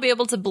 hopefully I'll be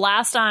able to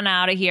blast on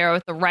out of here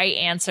with the right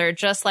answer,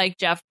 just like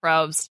Jeff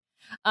Probst.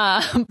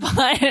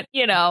 But,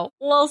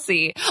 we'll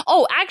see.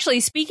 Oh,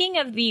 actually, speaking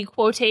of the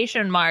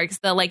quotation marks,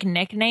 the like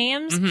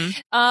nicknames,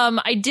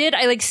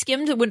 I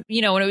skimmed when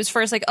it was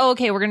first like, oh,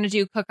 okay, we're going to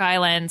do Cook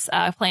Islands,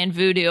 playing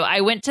Voodoo. I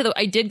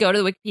did go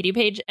to the Wikipedia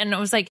page, and it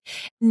was like,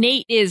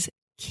 Nate is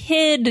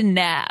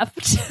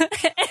kidnapped.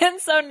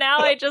 And so now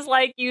I just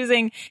like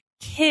using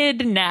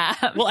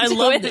kidnapped. Well, I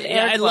love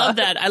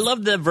that. I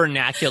love the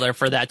vernacular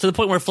for that, to the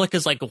point where Flick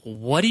is like,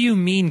 what do you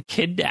mean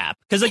kidnap?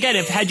 Because again,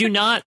 had you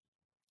not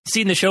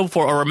seen the show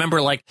before or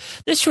remember, like,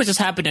 this choice has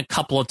happened a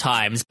couple of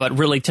times, but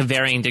really to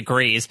varying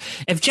degrees.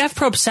 If Jeff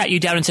Probst sat you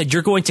down and said,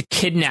 you're going to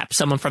kidnap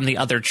someone from the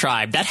other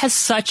tribe, that has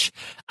such,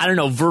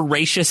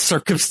 voracious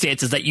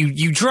circumstances that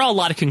you draw a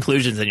lot of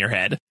conclusions in your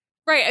head.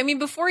 Right. I mean,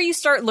 before you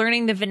start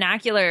learning the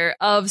vernacular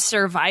of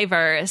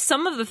Survivor,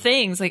 some of the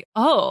things like,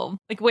 oh,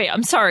 like, wait,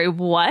 I'm sorry,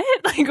 what?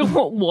 Like,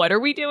 what are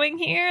we doing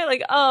here?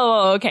 Like,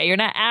 oh, okay, you're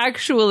not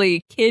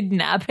actually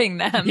kidnapping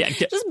them. Yeah,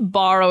 just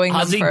borrowing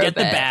them for a bit.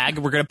 The bag.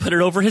 We're going to put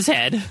it over his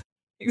head.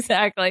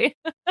 Exactly.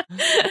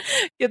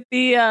 Get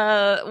the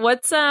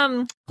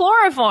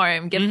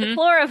chloroform. Get the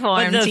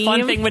chloroform. But the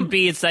fun thing would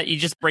be is that you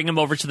just bring him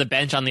over to the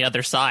bench on the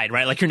other side,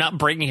 right? Like, you're not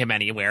bringing him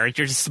anywhere.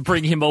 You're just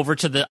bringing him over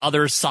to the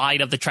other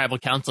side of the tribal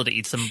council to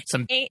eat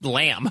some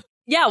lamb.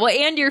 Yeah, well,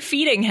 and you're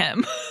feeding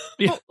him,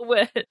 yeah.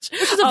 which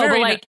is a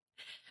very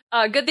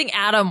good thing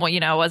Adam,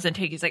 wasn't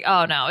taking. He's like,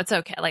 oh no, it's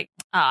okay. Like,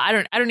 I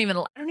don't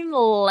even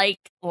like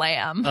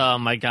lamb. Oh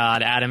my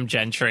God, Adam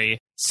Gentry.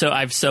 So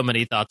I have so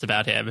many thoughts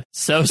about him.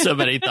 So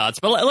many thoughts.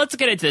 But let's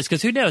get into this,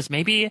 because who knows?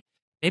 Maybe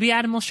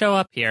Adam will show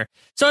up here.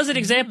 So as an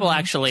example,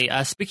 actually,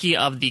 speaking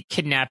of the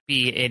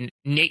kidnappee in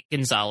Nate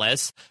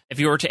Gonzalez, if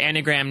you were to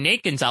anagram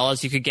Nate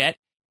Gonzalez, you could get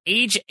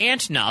age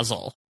ant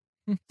nozzle.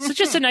 So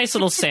just a nice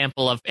little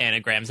sample of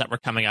anagrams that we're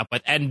coming up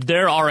with. And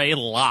there are a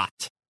lot.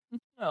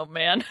 Oh,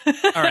 man.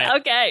 All right.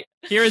 Okay.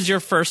 Here is your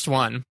first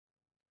one.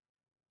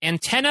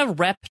 Antenna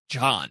Rep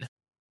John.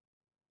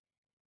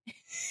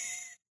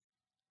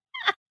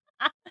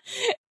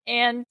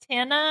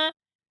 Antenna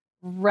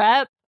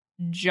Rep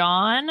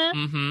John.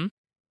 Mm-hmm.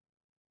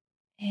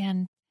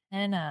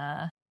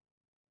 Antenna.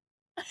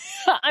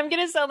 I'm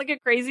gonna sound like a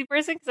crazy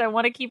person because I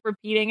want to keep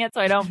repeating it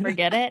so I don't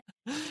forget it.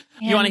 Do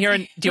you want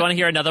to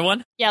hear another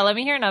one? Yeah, let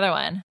me hear another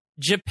one.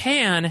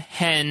 Japan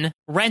hen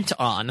rent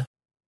on.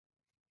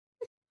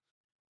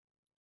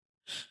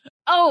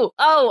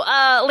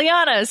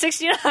 Liana,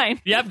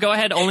 69. Yep, go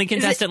ahead. Only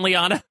contestant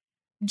Liana.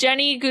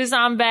 Jenny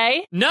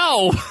Guzambe.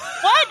 No.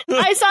 What?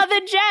 I saw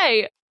the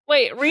J.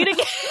 Wait, read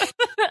again.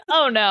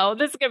 Oh no,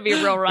 this is gonna be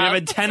real rough. We have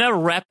Antenna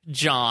Rep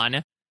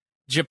John.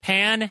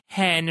 Japan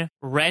hen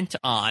rent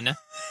on.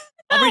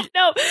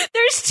 No,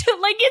 there's two,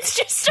 it's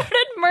just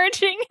started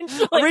merging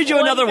into I'll read you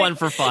another one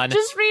for fun.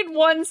 Just read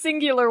one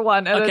singular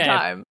one at a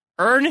time.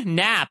 Earn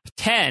nap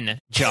 10,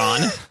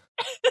 John.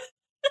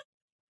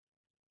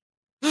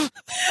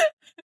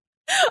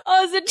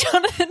 Oh, is it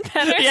Jonathan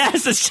Penner?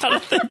 Yes, it's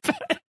Jonathan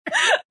Penner.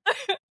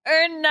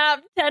 Earn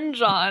nap 10,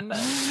 John.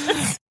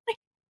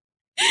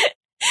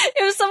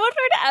 If someone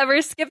were to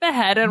ever skip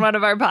ahead in one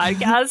of our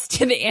podcasts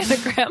to the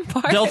anagram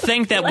part, they'll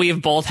think that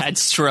we've both had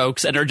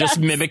strokes and are just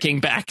mimicking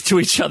back to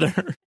each other.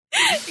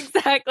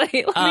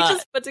 Exactly. Let me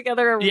just put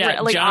together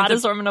odd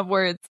assortment of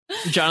words.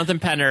 Jonathan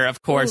Penner,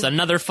 of course. Ooh.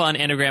 Another fun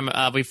anagram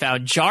we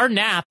found. Jar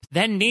nap,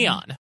 then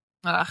neon.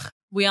 Ugh,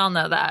 we all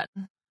know that.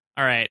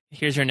 All right,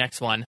 here's your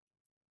next one.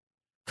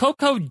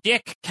 Coco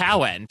Dick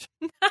Cowend.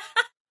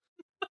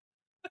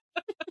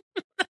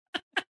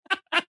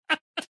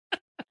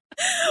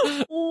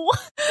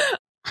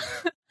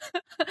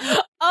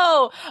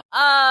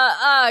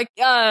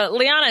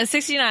 Liana,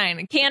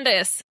 69.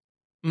 Candace.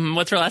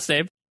 What's her last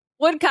name?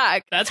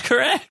 Woodcock. That's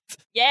correct.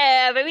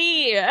 Yeah,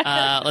 baby.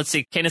 Let's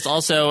see. Candace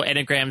also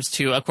anagrams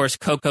to, of course,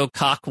 Coco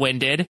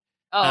Cock-Winded.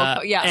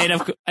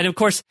 Yeah. And of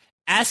course,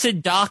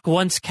 Acid Doc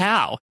Wants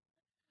Cow.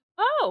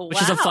 Oh,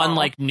 which is a fun,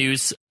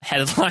 news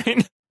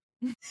headline.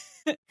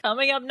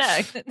 Coming up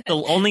next. The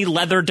only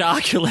leather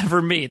doc you'll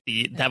ever meet.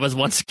 That was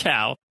once a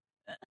cow.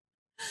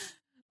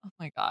 Oh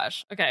my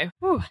gosh. Okay.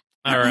 Whew.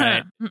 All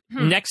right.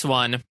 Next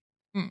one.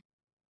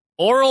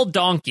 Oral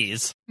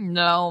donkeys.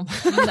 No.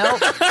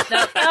 Nope.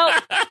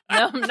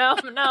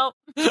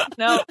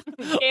 No.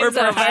 Or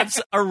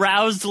perhaps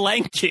aroused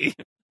lanky.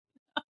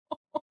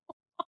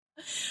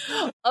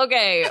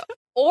 Okay.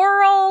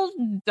 Oral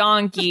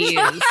donkeys.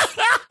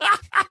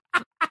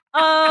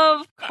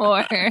 Of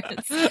course.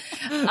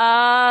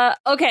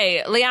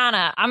 Okay,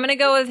 Liana, I'm going to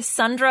go with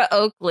Sandra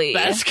Oakley.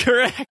 That's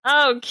correct.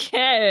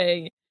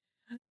 Okay.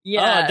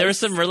 Yeah. There's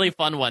some really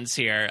fun ones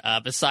here.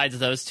 Besides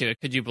those two,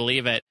 could you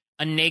believe it?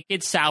 A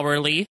Naked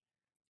Sourly,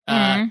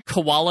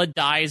 Koala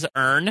Dyes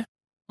Urn,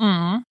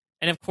 and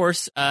of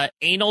course,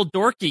 Anal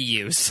Dorky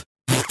Use.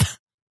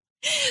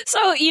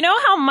 So, you know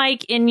how,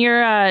 Mike, in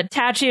your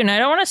tattoo, and I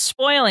don't want to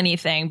spoil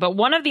anything, but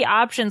one of the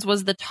options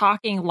was the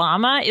talking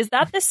llama. Is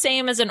that the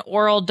same as an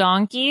oral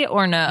donkey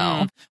or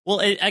no?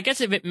 Well, I guess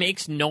if it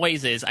makes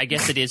noises, I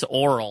guess it is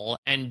oral.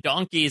 And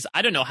donkeys,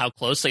 I don't know how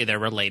closely they're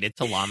related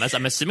to llamas.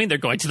 I'm assuming they're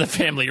going to the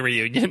family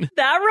reunion.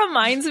 That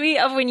reminds me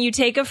of when you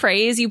take a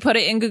phrase, you put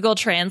it in Google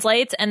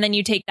Translate, and then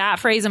you take that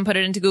phrase and put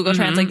it into Google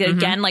Translate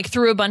again, like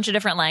through a bunch of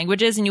different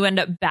languages, and you end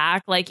up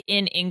back like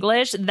in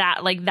English.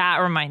 That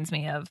reminds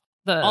me of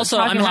also,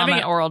 I'm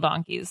having oral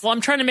donkeys. Well,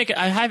 I'm trying to make it.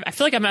 I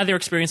feel like I'm either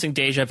experiencing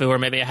deja vu, or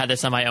maybe I had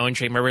this on my own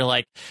dream, where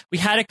we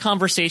had a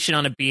conversation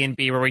on a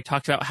B&B where we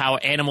talked about how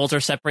animals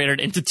are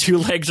separated into 2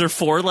 legs or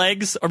 4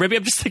 legs, or maybe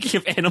I'm just thinking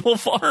of Animal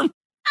Farm.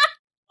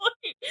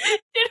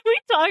 Did we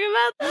talk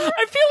about that?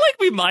 I feel like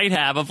we might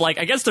have. I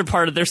guess they're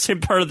part of this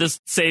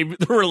same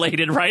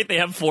related, right? They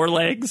have 4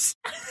 legs.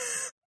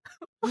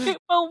 Well,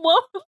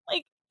 what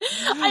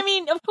I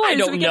mean, of course,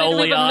 we get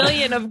into a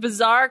million of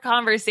bizarre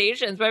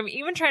conversations, but I'm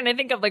even trying to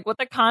think of what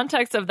the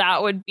context of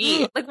that would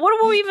be. What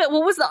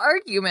was the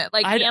argument?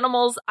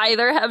 Animals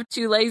either have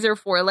 2 legs or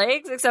 4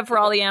 legs, except for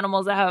all the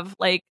animals that have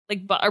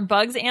are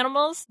bugs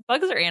animals?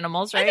 Bugs are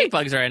animals, right? I think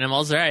bugs are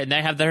animals, right? And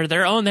they have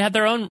their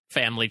own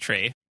family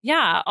tree.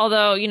 Yeah,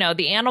 although,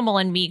 the animal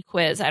and meat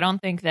quiz, I don't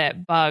think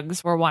that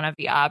bugs were one of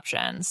the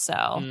options,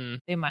 so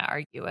they might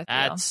argue with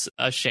That's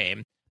a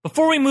shame.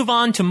 Before we move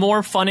on to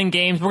more fun and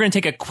games, we're going to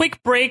take a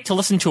quick break to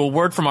listen to a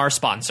word from our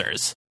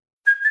sponsors.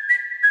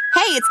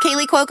 Hey, it's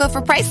Kaylee Cuoco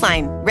for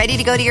Priceline. Ready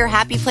to go to your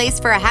happy place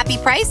for a happy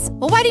price?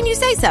 Well, why didn't you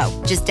say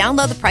so? Just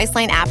download the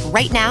Priceline app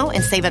right now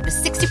and save up to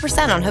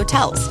 60% on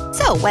hotels.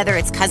 So whether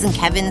it's Cousin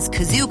Kevin's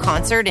Kazoo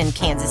Concert in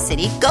Kansas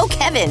City, go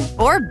Kevin,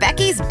 or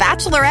Becky's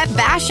Bachelorette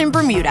Bash in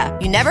Bermuda,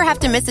 you never have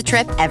to miss a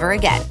trip ever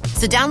again.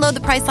 So download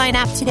the Priceline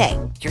app today.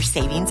 Your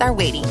savings are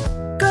waiting.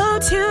 Go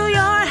to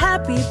your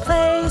happy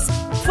place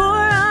for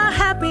a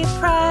happy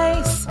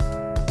price.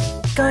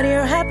 Go to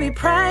your happy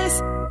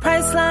price,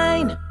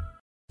 Priceline.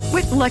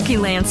 With Lucky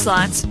Land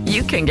Slots,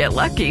 you can get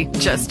lucky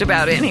just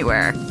about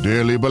anywhere.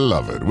 Dearly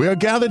beloved, we are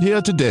gathered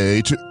here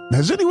today to...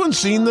 Has anyone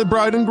seen the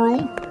bride and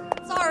groom?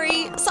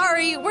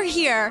 Sorry, we're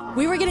here.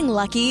 We were getting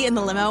lucky in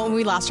the limo and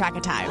we lost track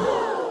of time.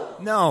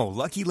 No,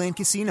 Lucky Land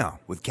Casino,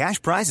 with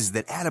cash prizes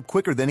that add up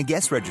quicker than a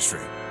guest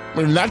registry.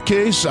 In that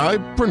case, I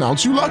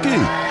pronounce you lucky.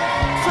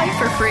 Play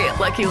for free at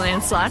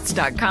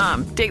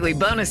LuckyLandSlots.com. Daily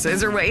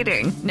bonuses are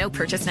waiting. No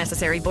purchase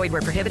necessary. Void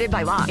where prohibited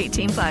by law.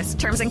 18+.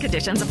 Terms and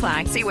conditions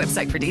apply. See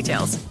website for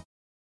details.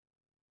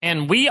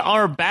 And we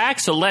are back,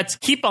 so let's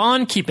keep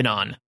on keeping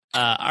on.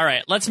 All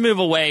right, let's move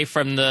away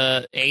from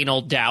the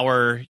anal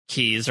dower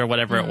keys or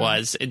whatever it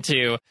was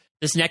into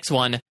this next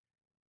one,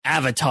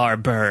 Avatar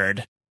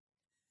Bird.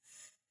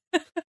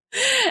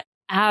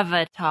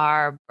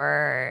 Avatar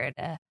Bird.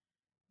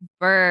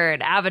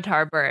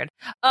 Avatar Bird.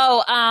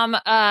 Oh,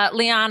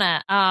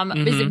 Liana.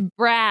 Is it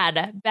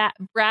Brad?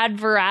 Brad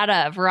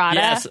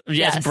Verada?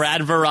 Yes,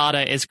 Brad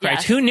Verada is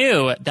correct. Yes. Who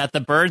knew that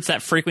the birds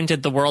that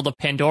frequented the world of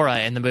Pandora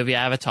in the movie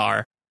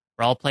Avatar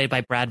were all played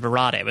by Brad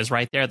Verada? It was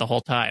right there the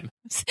whole time.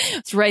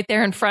 It's right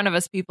there in front of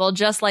us, people.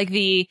 Just like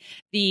the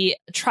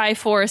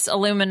Triforce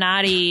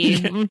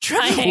Illuminati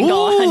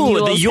triangle.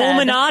 Ooh, the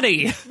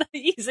Yulminati.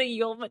 He's a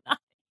Yulminati.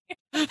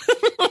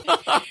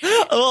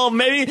 Well,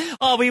 maybe.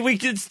 Oh, we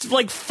it's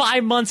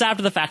 5 months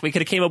after the fact, we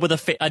could have came up with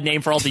a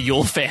name for all the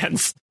Yule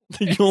fans.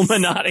 The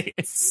Yulminati.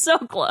 So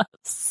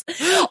close.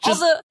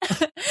 Also,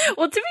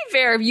 well, to be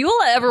fair, if Yule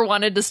ever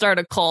wanted to start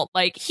a cult,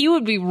 he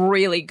would be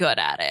really good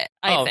at it.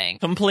 I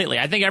think completely.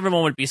 I think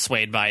everyone would be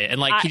swayed by it,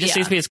 and he just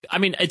seems to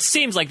be. It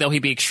seems like though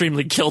he'd be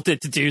extremely guilted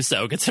to do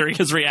so, considering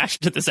his reaction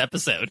to this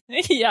episode.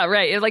 Yeah,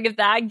 right. If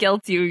that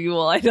guilts you,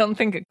 Yule, I don't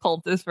think a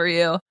cult is for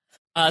you.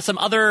 Some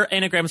other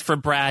anagrams for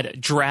Brad: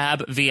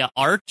 drab via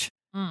art,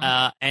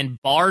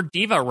 and bar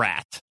diva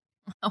rat.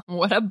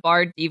 What a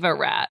bar diva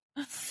rat.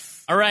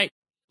 All right,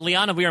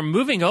 Liana, we are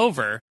moving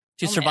over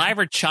to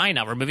Survivor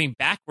China. We're moving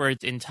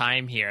backwards in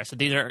time here. So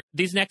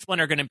these next one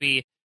are going to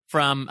be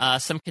from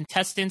some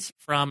contestants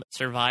from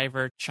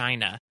Survivor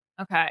China.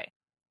 Okay.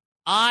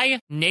 I,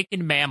 naked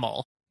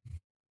mammal.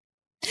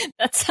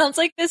 That sounds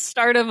like the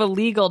start of a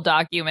legal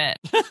document.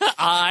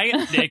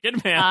 I,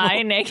 naked mammal.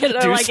 I, naked, or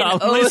do like an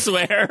solemnly oath.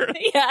 swear.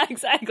 Yeah,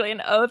 exactly.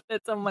 An oath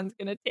that someone's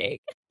going to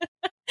take.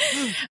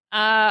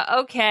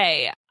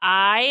 Okay.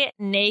 I,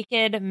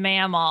 naked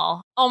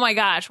mammal. Oh my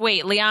gosh.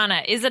 Wait,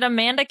 Liana, is it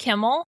Amanda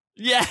Kimmel?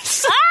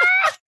 Yes.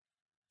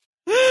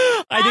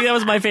 I think that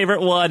was my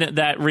favorite one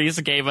that Reese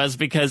gave us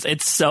because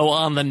it's so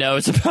on the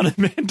nose about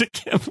Amanda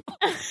Kimmel.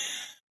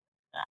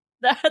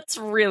 That's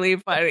really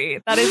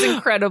funny. That is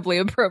incredibly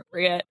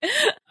appropriate.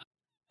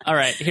 All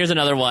right, here's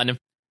another one.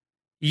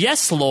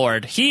 Yes,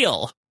 Lord,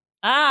 heal.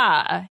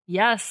 Ah,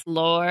 yes,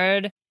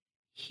 Lord,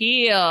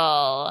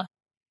 heal.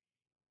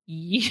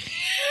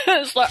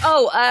 Yes, Lord.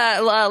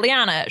 Oh,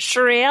 Liana,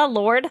 Sharia,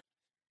 Lord.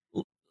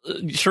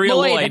 Sharia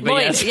Lloyd, but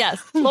Lloyd,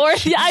 yes.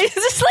 Lord. Yeah, I was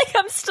just like,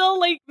 I'm still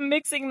like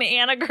mixing the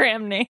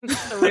anagram names,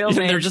 the real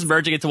names. They're just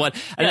merging into one.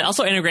 And then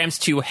also anagrams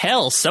to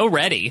Hell, so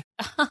ready.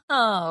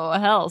 Oh,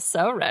 hell,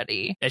 so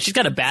ready. Yeah, she's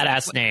got a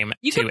badass name.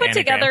 You to could put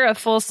anagram. together a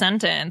full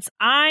sentence.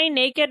 I,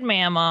 naked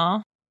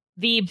mammal,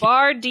 the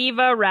bar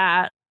diva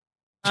rat.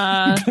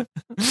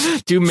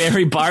 Do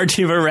marry Bar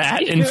Diva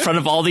Rat in front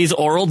of all these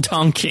oral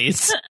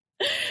donkeys.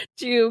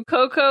 To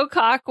Coco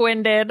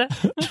Cock-winded.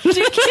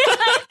 To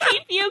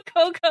keep you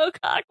Coco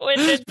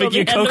Cock-winded till the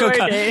end of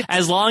our days.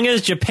 As long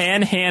as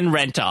Japan hand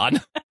rent on.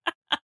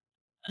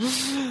 All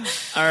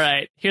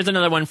right, here's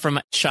another one from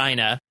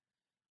China.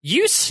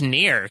 You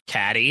sneer,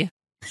 catty.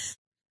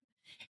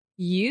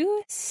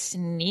 You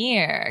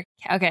sneer.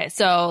 Okay,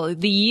 so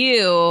the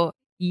you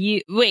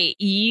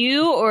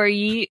or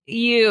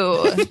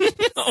you?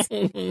 Oh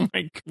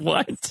my,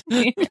 what?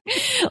 Like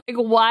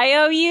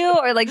Y-O-U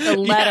or like the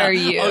letter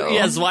U? Oh,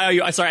 yes,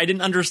 Y-O-U. Sorry, I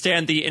didn't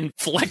understand the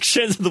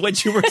inflections of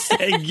which you were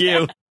saying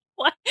you.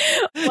 Why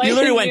You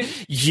literally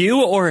went,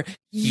 you or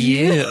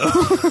you?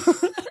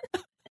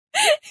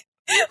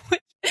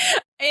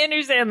 I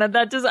understand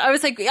that just, I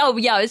was like, oh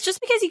yeah, it's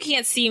just because you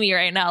can't see me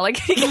right now.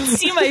 Like, you can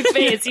see my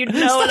face, you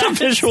know what I'm a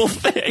visual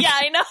thing. Yeah,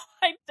 I know.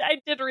 I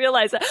did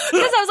realize that.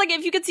 Because I was like,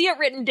 if you could see it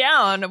written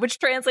down, which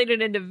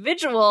translated into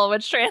visual,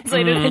 which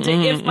translated into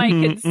if Mike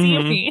could see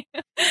me.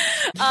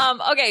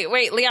 Okay,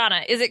 wait,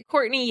 Liana, is it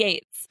Courtney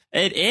Yates?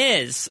 It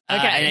is.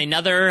 Okay. And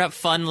another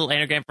fun little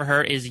anagram for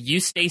her is You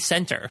Stay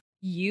Center.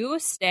 You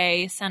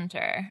Stay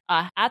Center.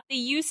 At the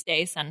You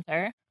Stay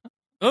Center.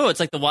 Oh,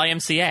 it's like the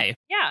YMCA.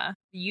 Yeah.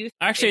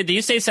 Actually, the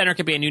You Stay Center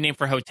could be a new name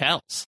for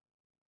hotels.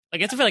 I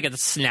guess I feel like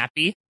it's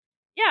snappy.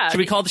 Yeah. Should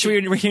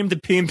we rename the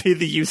B&B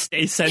the You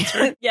Stay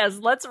Center? Yes,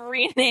 let's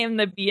rename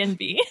the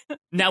B&B.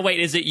 Now, wait,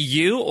 is it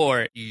you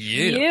or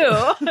you?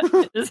 You.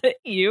 Is it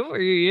you or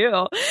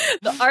you?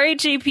 The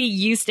RHAP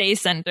You Stay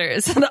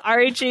Centers. The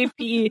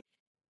RHAP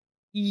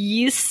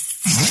You...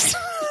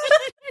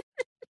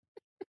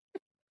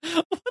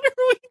 What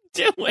are we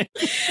doing?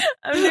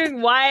 I'm doing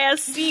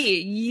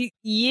YSC.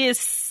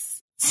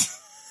 Yes.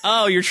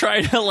 Oh, you're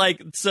trying to the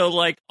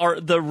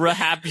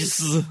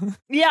Rahaps.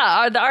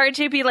 Yeah, the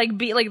RHAP like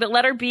B, like the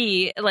letter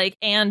B, like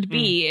and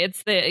B.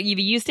 It's the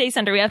You Stay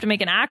Center. We have to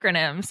make an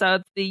acronym, so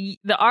it's the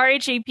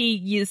RHAP.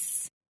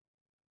 Yes.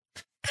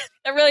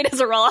 That really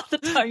doesn't roll off the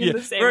tongue in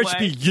the same RHAP,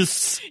 way.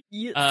 yes.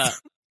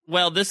 Yes.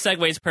 Well, this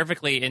segues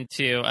perfectly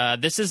into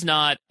this is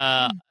not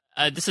a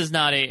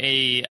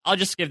I'll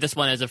just give this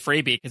one as a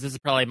freebie because this is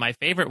probably my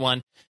favorite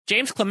one.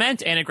 James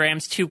Clement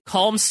anagrams to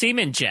Calm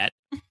Seaman Jet.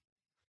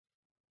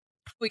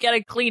 We got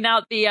to clean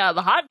out the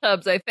hot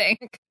tubs, I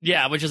think.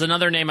 Yeah, which is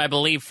another name I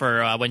believe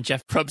for when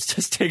Jeff Probst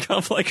does take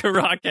off like a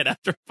rocket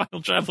after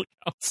Final Travel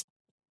Council.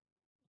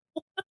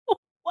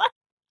 What?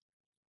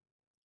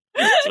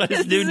 That's what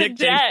his new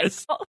nickname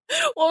is. What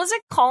was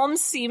it? Calm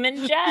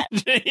Seaman Jet?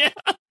 Yeah.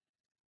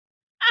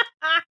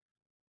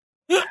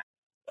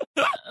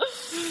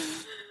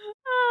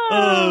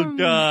 Oh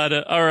God!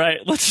 All right,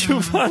 let's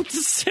move on to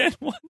San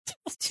Juan.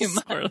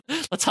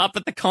 Let's hop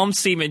at the Calm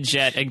Seaman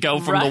Jet and go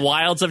from the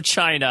wilds of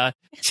China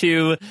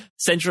to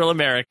Central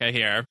America.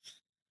 Here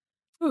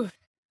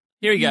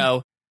we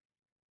go.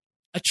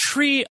 A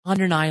tree on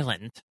an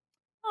island.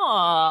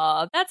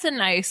 Aw, that's a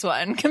nice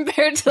one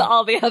compared to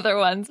all the other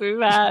ones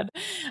we've had.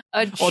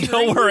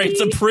 Don't worry,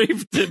 it's a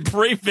brief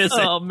visit.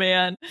 Oh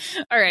man!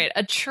 All right,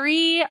 a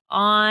tree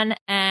on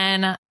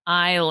an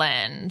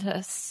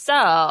island.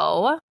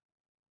 So.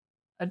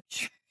 A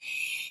tree.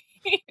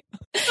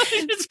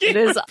 It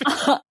is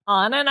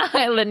on an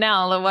island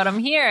now. What I'm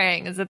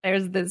hearing is that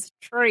there's this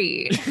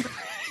tree.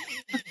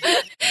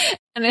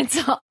 And it's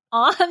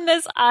on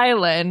this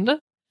island.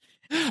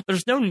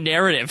 There's no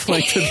narrative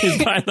like to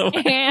these, by the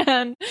way.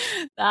 And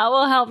that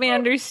will help me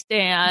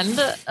understand.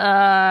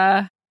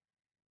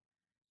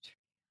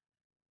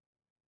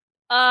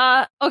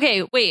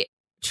 Okay, wait.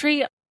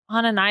 Tree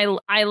on an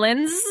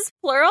islands,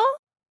 plural?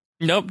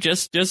 Nope,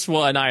 just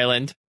one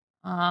island.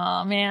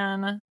 Oh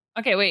man.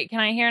 Okay, wait. Can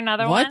I hear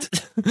another one?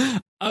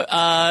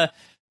 What?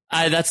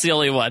 That's the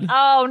only one.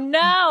 Oh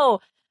no.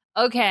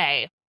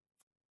 Okay.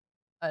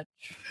 A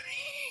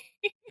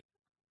tree.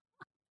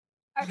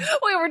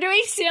 Wait, we're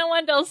doing San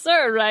Juan del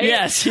Sur, right?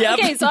 Yes, yep.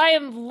 Okay, so I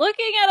am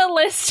looking at a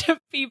list of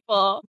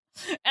people,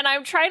 and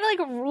I'm trying to like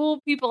rule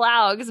people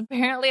out because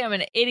apparently I'm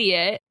an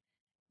idiot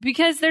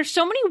because there's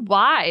so many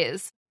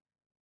Ys.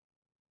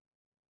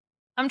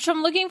 I'm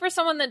looking for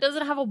someone that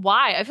doesn't have a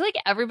Y. I feel like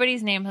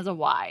everybody's name has a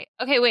Y.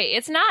 Okay, wait,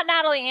 it's not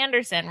Natalie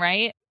Anderson,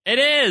 right? It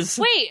is.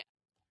 Wait.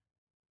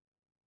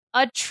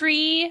 A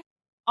tree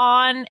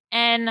on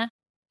an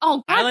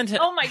island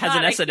oh my has God,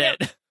 an S in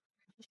it.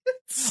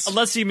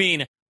 Unless you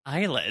mean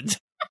island.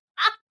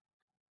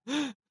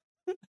 I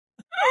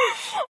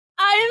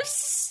am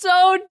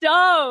so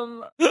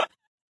dumb.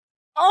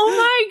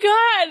 Oh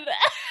my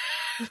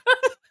God.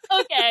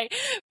 Okay.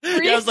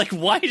 Yeah, I was like,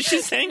 why is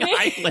she saying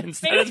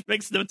islands? That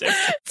makes no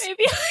difference.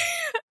 Maybe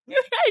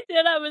I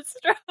did have a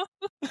stroke.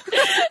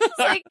 It's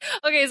like,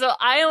 okay, so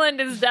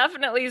island is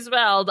definitely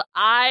spelled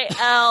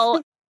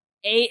ILAND.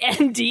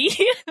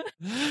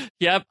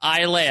 Yep,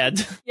 I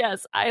land.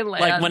 Yes, I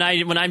land.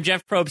 Like when I'm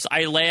Jeff Probst,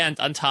 I land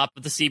on top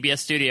of the CBS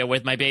studio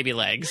with my baby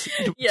legs,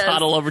 Yes.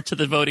 toddle over to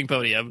the voting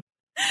podium.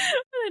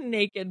 A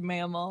naked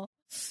mammal.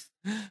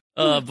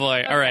 Oh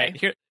boy! All right,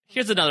 Okay.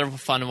 here's another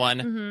fun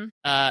one.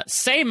 Mhm.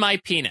 Say my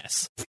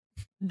penis.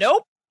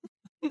 Nope.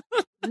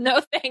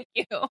 No, thank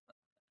you.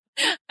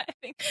 I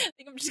think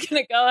I'm just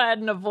gonna go ahead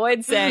and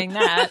avoid saying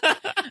that.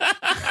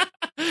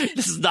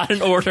 This is not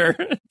an order;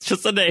 it's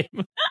just a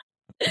name.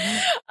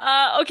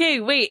 Okay,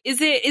 wait. Is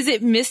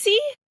it Missy?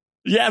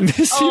 Yeah,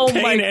 Missy Oh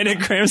my Payne God.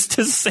 anagrams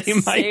to say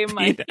my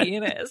penis.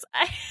 penis.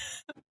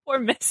 Poor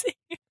Missy.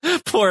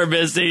 Poor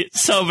Missy.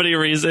 So many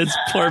reasons.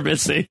 Poor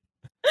Missy.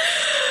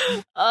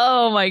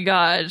 Oh my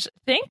gosh.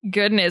 Thank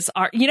goodness.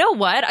 You know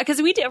what?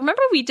 Because we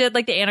did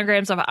like the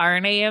anagrams of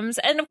our names.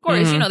 And of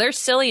course, Mhm. they're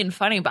silly and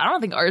funny, but I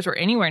don't think ours were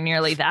anywhere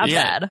nearly that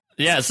bad.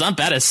 Yeah, it's not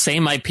bad as say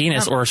my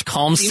penis or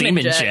calm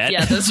semen jet.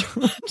 Yeah, this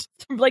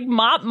like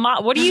mop.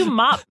 What do you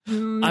mop?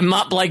 I'm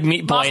Mop Like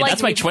Meat Boy. Mop Like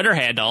That's my Meat Boy. Twitter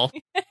handle.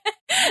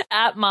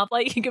 At Mop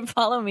Like. You can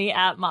follow me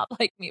at Mop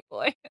Like Meat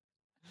Boy.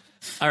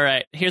 All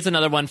right, here's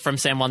another one from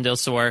San Juan del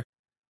Sur.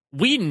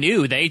 We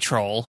knew they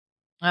troll.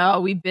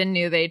 Oh, we been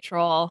knew they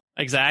troll.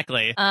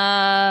 Exactly.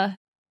 They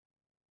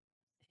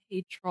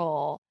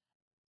troll.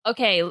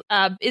 Okay.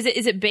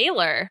 Is it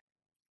Baylor?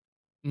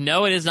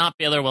 No, it is not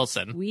Baylor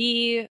Wilson.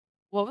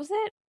 What was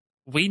it?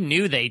 We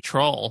knew they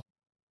troll.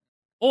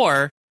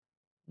 Or,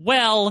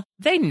 well,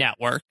 they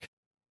network.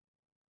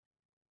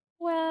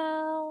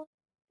 Well,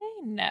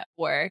 they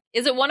network.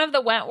 Is it one of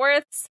the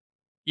Wentworths?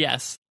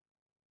 Yes.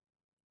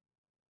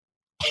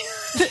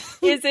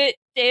 Is it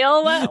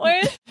Dale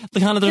Wentworth?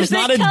 Liana, there's Is it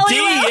not a Kelly D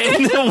Wentworth?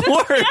 in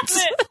the words.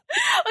 Damn it.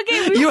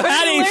 Okay, we You already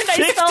had a learned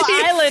I spell 50,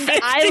 island.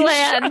 50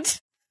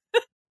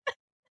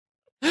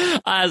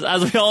 Island.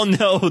 As we all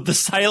know, the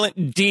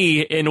silent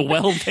D in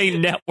Well They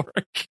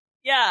Network.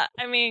 Yeah,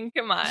 I mean,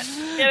 come on,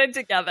 get it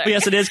together. But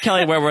yes, it is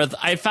Kelly Wentworth.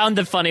 I found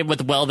it funny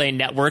with Well They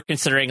Network,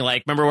 considering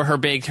like, remember what her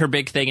big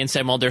thing in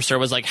San Juan del Sur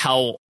was like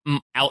how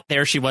out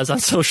there she was on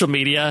social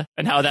media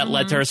and how that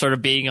led to her sort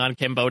of being on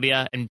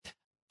Cambodia and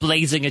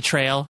blazing a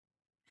trail.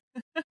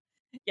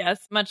 Yes,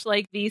 much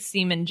like the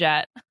semen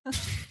jet.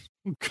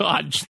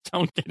 God, just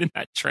don't get in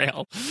that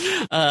trail.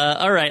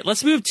 All right,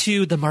 let's move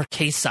to the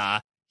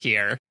Marquesa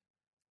here.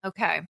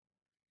 Okay.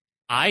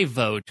 I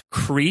vote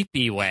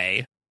creepy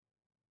way.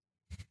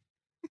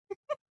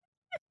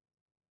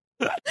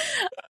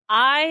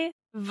 I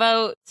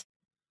vote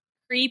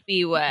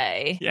creepy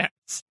way. Yes.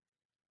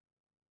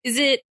 Is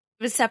it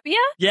Vesepia?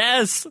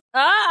 Yes.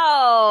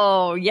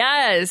 Oh,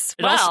 yes.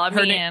 It Well, also, I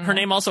her, mean, her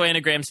name also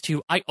anagrams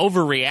to I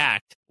overreact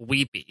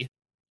weepy.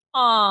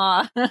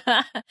 aw.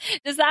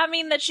 Does that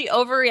mean that she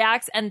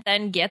overreacts and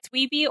then gets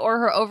weepy, or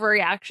her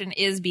overreaction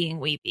is being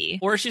weepy?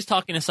 Or she's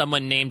talking to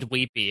someone named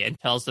Weepy and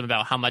tells them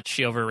about how much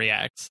she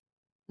overreacts.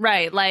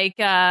 Right, like,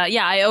 yeah,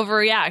 I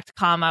overreact,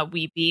 comma,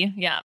 weepy.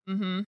 Yeah,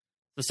 mm-hmm.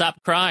 So stop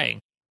crying.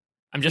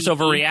 I'm just Weepy.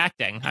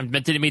 overreacting. I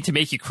didn't mean to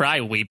make you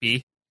cry,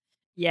 Weepy.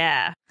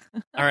 Yeah.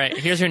 All right,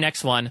 here's your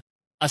next one.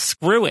 A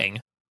screwing.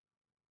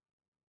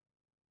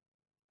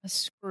 A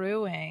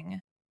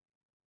screwing.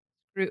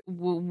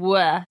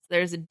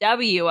 There's a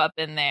W up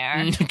in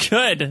there.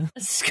 Good.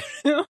 A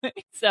screwing.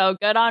 So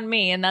good on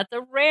me. And that's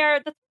a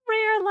rare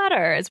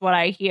letter is what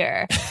I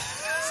hear.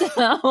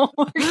 So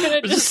we're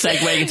going to Just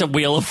segueing into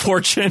Wheel of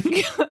Fortune.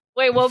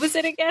 Wait, what was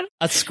it again?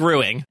 A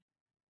screwing.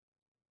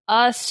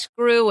 A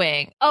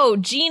screwing. Oh,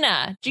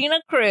 Gina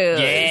Cruz.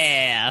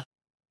 Yeah.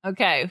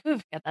 Okay. Whew,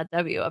 got that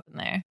W up in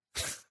there.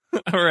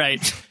 All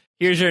right.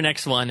 Here's your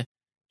next one.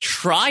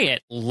 Try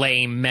it,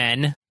 lame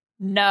men.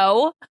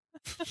 No.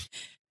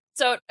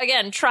 So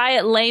again, try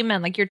it,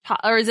 layman. Like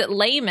or is it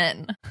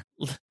layman?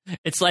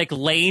 It's like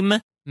lame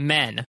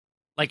men.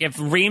 Like if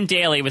Reem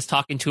Daly was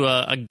talking to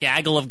a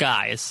gaggle of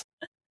guys.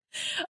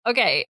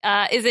 Okay.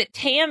 Is it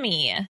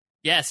Tammy?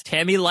 Yes,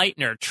 Tammy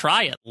Leitner.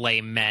 Try it,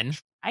 lame men.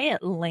 Try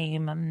it,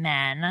 lame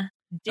men.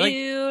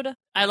 Dude.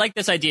 I like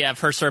this idea of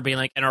her sort of being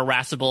like an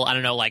irascible, I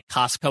don't know, like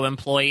Costco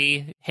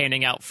employee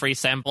handing out free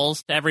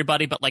samples to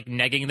everybody, but like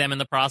negging them in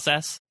the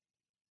process.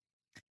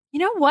 You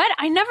know what?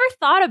 I never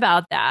thought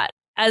about that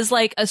as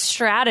like a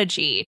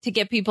strategy to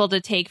get people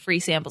to take free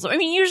samples. I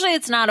mean, usually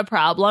it's not a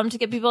problem to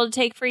get people to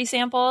take free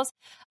samples.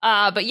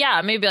 But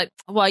yeah, maybe like,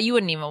 well, you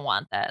wouldn't even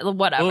want that.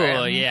 Whatever.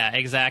 Oh, yeah,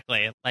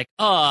 exactly. Like,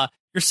 oh,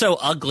 you're so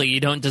ugly. You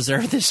don't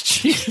deserve this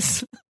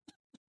cheese.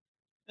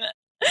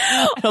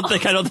 I don't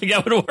think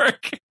that would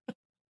work.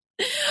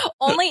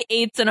 Only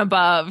 8s and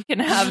above can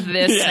have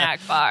this snack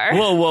bar.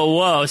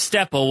 Whoa.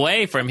 Step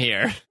away from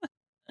here.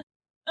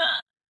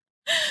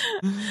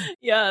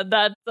 Yeah,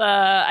 that's,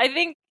 I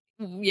think,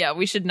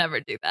 we should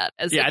never do that.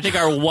 I think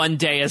our one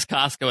day as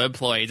Costco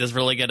employees is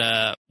really going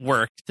to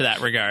work to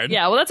that regard.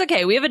 Yeah, well, that's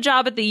okay. We have a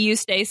job at the U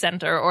Stay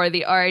Center or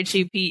the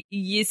RHEP.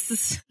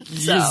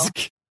 So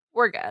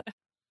we're good.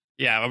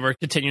 Yeah, we're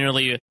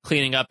continually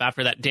cleaning up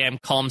after that damn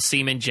calm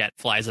seaman jet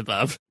flies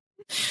above.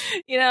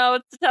 You know,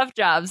 it's a tough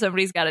job.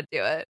 Somebody's got to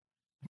do it.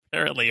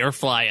 Apparently, or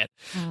fly it.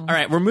 All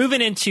right, we're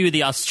moving into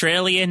the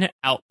Australian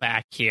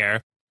outback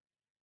here.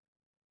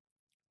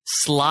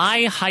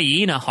 Sly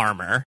hyena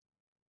harmer.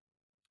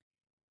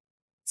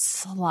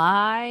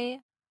 Sly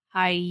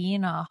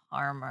hyena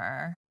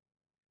harmer.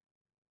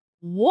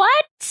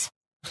 What?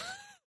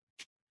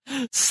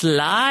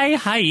 Sly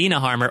hyena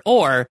harmer,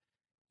 or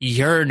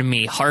yearn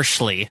me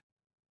harshly.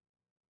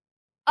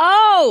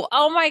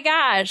 Oh my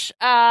gosh.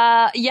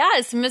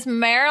 Yes, Miss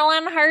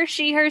Marilyn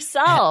Hershey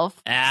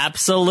herself.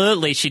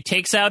 Absolutely. She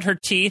takes out her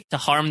teeth to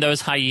harm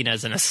those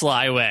hyenas in a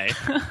sly way.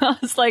 I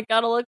was like,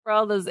 gotta look for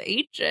all those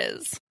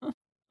H's.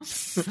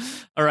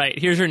 All right,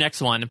 here's your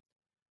next one.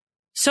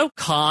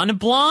 SoCon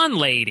blonde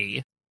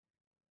lady.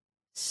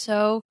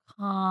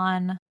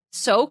 SoCon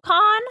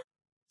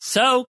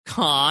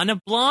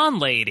blonde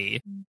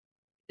lady.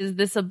 Is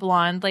this a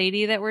blonde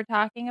lady that we're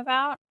talking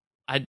about?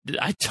 I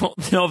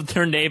don't know if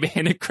their name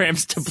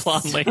anagrams to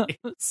blonde lady.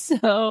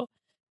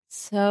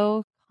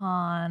 SoCon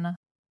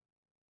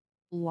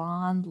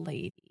blonde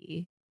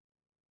lady.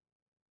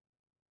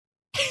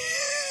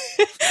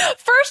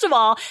 First of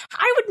all,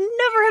 I would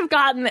never have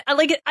gotten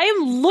like I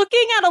am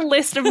looking at a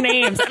list of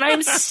names and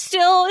I'm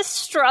still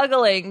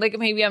struggling. Like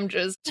maybe I'm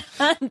just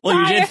well,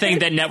 you did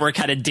think that network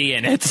had a D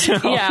in it. So.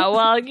 Yeah,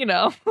 well, you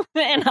know,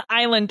 and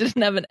Island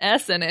didn't have an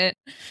S in it.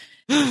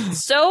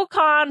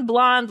 SoCon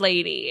blonde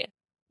lady.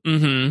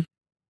 Mm-hmm.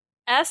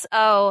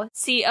 SOCON.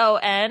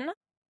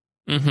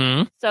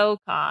 Mm-hmm.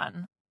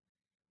 SoCon.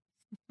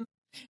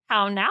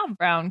 How now,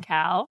 brown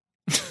cow?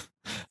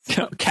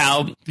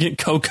 Cow,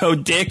 Coco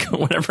Dick,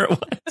 whatever it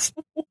was.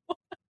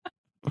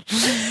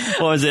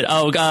 What was it?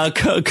 Oh,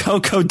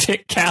 Coco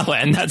Dick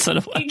Cowan. That's what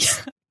it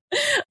was.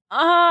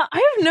 I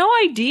have no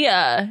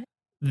idea.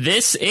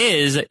 This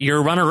is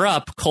your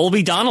runner-up,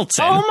 Colby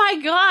Donaldson. Oh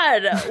my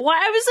God! Why?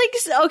 I was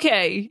like,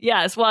 okay,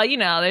 yes. Well, you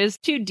know, there's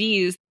 2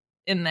 D's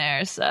in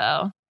there,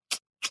 so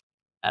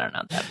I don't know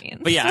what that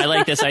means. But yeah, I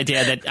like this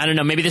idea that, I don't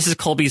know, maybe this is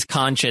Colby's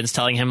conscience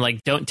telling him,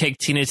 like, don't take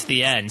Tina to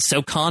the end.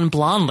 SoCon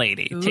blonde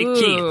lady. Take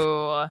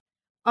Keith.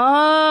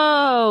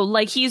 Oh,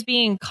 like he's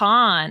being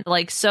conned,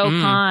 like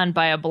conned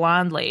by a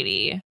blonde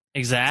lady.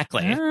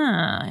 Exactly.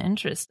 Ah,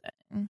 interesting.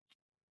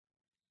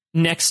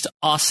 Next,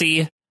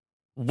 Aussie.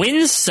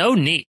 Win so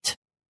neat.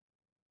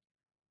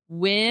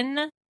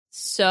 Win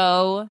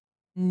so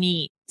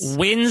neat.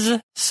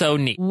 Wins so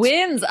neat.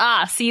 Wins.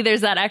 See,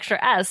 there's that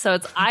extra S, so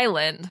it's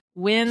Island.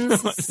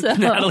 Wins so.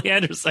 Natalie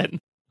Anderson.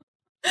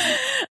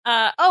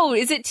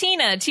 Is it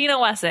Tina? Tina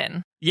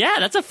Wesson. Yeah,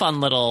 that's a fun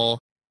little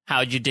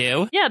how'd you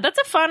do. Yeah, that's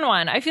a fun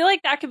one. I feel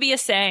like that could be a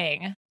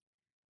saying.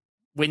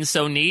 Win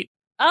so neat.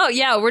 Oh,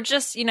 yeah, we're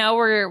just, you know,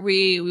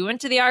 we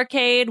went to the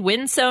arcade,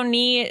 win so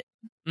neat.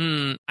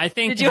 I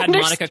think had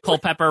Monica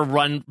Culpepper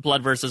run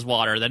Blood versus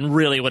Water, then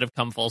really would have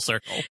come full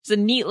circle. It's a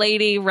neat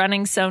lady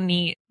running so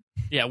neat.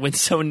 Yeah, win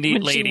so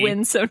neat lady. She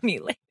wins so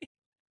neat lady.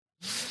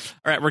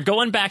 All right, we're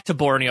going back to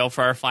Borneo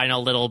for our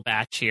final little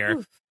batch here.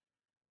 Oof.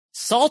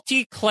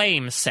 Salty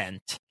claim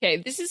scent. Okay,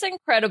 this is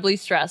incredibly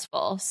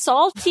stressful.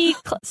 Salty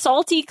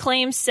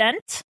claim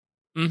scent?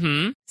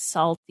 Mm-hmm.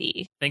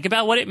 Salty. Think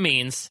about what it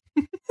means.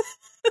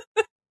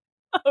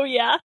 Oh,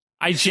 yeah?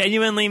 I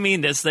genuinely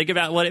mean this. Think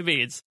about what it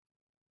means.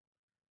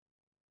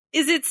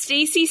 Is it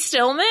Stacey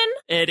Stillman?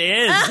 It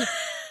is.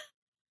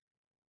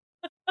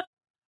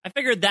 I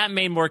figured that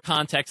made more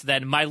context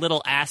than my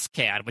little ass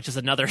can, which is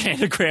another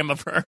anagram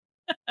of her.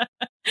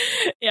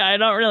 Yeah, I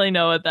don't really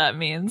know what that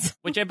means.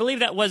 Which I believe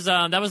that was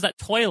that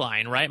toy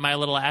line, right? My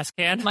little ass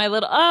can.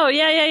 Oh,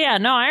 yeah.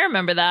 No, I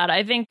remember that.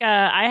 I think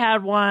I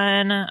had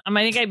one. I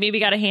think I maybe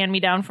got a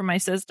hand-me-down from my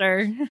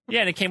sister.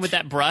 Yeah, and it came with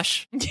that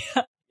brush.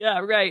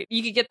 Yeah, right.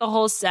 You could get the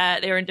whole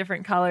set. They were in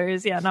different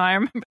colors. Yeah, no, I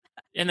remember.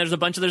 And there's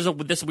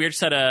this weird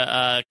set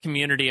of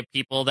community of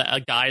people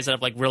that guys that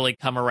have like really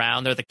come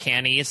around. They're the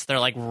cannies.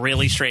 They're like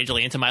really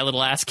strangely into My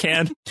Little Ass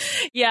Can.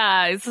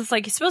 Yeah, it's just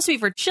like it's supposed to be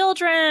for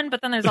children,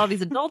 but then there's all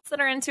these adults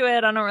that are into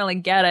it. I don't really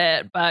get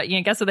it, but you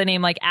know, guess with a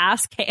name like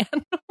Ass Can.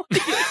 What do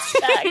you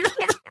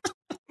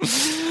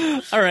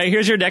expect? All right,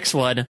 here's your next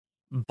one.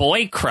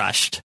 Boy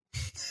crushed.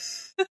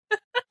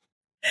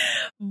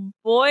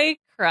 Boy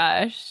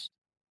crushed.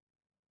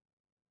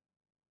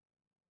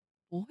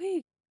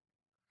 Boy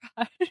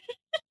crushed.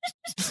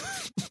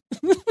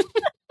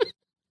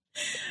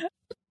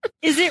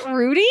 Is it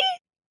Rudy?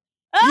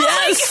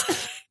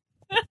 Yes.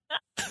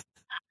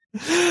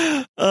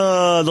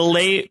 The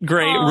late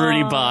great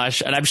Rudy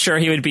Bosch, and I'm sure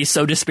he would be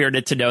so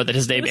dispirited to know that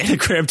his name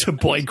anagrammed to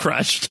Boy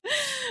Crushed.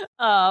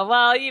 Oh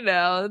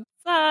well,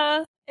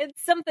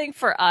 it's something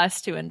for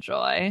us to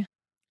enjoy.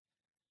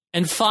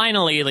 And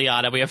finally,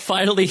 Liana, we have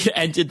finally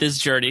ended this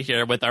journey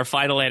here with our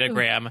final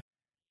anagram: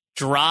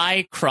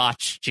 dry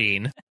crotch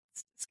gene.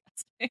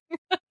 That's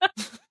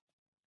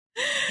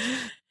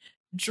disgusting.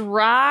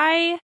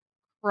 Dry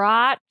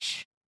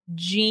crotch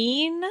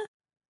gene.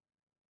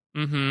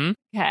 Mm-hmm.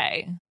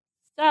 Okay.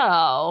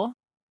 So,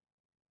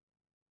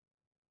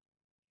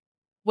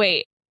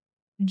 wait,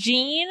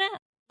 Gene,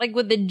 like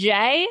with the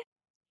J?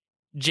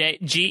 Gene.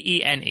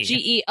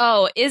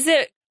 Geo. Is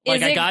it?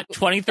 I got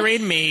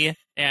 23andMe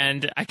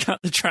and I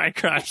got the dry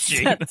crotch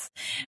gene.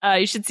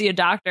 You should see a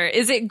doctor.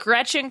 Is it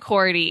Gretchen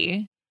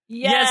Cordy?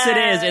 Yes, it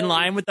is. In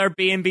line with our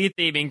B&B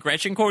theming,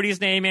 Gretchen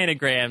Cordy's name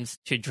anagrams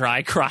to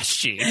dry crotch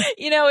gene.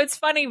 It's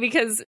funny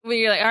because when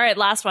you're like, all right,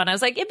 last one. I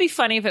was like, it'd be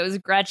funny if it was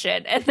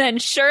Gretchen. And then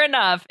sure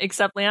enough,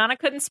 except Liana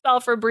couldn't spell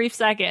for a brief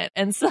second.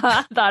 And so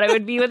I thought it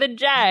would be with a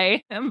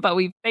J, but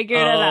we figured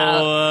it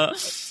out. Oh,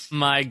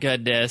 my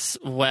goodness.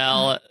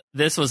 Well,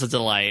 this was a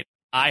delight.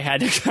 I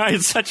had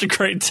such a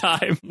great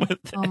time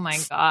with this. Oh my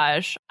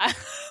gosh.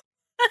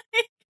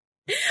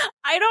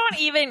 I don't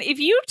even, if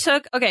you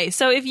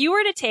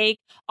were to take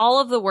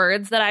all of the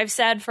words that I've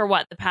said for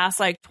the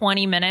past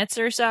 20 minutes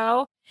or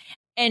so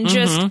and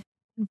just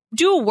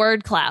do a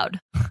word cloud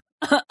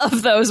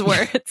of those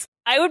words,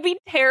 I would be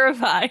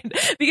terrified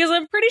because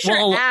I'm pretty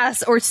sure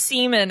ass or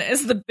semen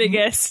is the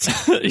biggest.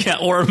 Yeah,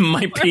 or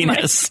my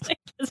penis.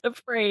 As a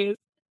phrase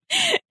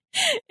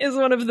is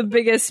one of the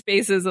biggest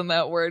spaces in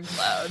that word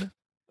cloud.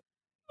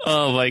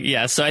 Oh my,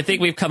 yeah. So I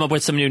think we've come up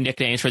with some new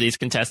nicknames for these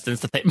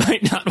contestants that they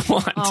might not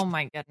want. Oh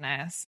my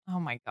goodness. Oh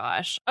my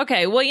gosh.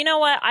 Okay. Well, you know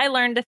what? I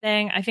learned a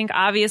thing. I think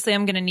obviously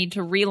I'm going to need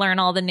to relearn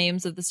all the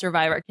names of the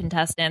Survivor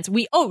contestants.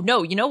 You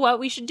know what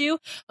we should do?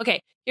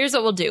 Okay. Here's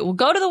what we'll do. We'll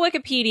go to the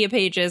Wikipedia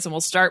pages and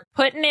we'll start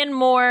putting in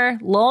more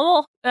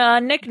little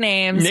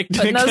nicknames,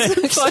 putting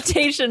those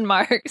quotation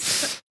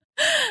marks.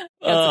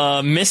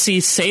 Missy,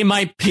 say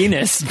my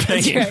penis.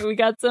 That's right. We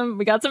got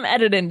some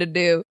editing to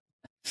do.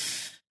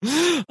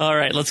 All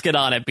right, let's get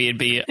on it,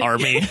 B&B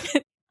Army,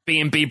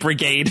 B&B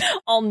Brigade.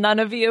 All none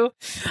of you.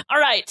 All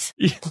right,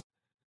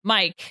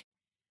 Mike,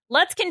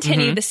 let's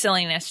continue the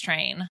silliness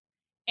train,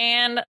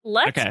 and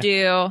let's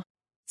do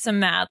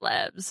some Mad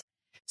Libs.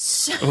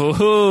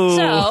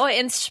 So,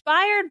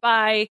 inspired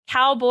by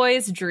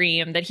Cowboy's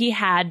dream that he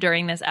had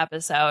during this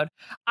episode,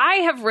 I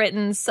have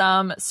written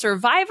some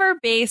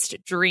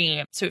Survivor-based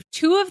dreams. So, we have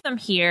two of them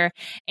here.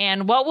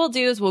 And what we'll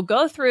do is we'll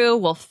go through,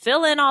 we'll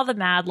fill in all the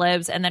Mad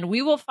Libs, and then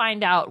we will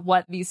find out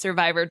what these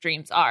Survivor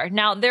dreams are.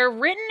 Now, they're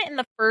written in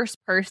the first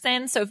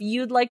person. So, if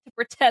you'd like to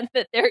pretend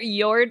that they're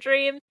your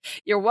dreams,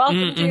 you're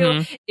welcome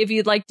to. If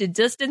you'd like to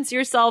distance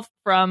yourself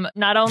from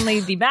not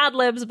only the Mad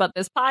Libs, but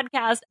this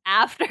podcast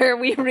after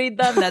we read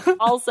them, that's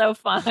also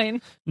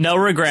fine. No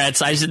regrets.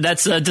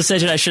 That's a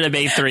decision I should have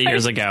made 3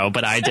 years ago,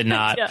 but I did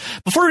not. Yeah.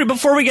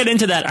 Before we get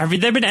into that, have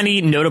there been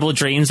any notable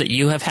dreams that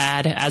you have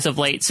had as of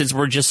late, since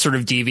we're just sort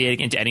of deviating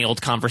into any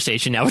old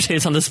conversation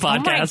nowadays on this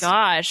podcast? Oh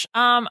my gosh.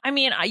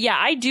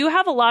 I do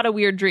have a lot of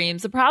weird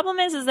dreams. The problem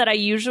is that I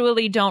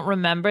usually don't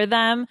remember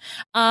them.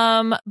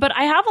 But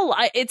I have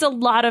it's a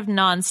lot of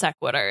non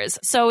sequiturs.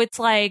 So it's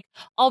like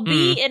I'll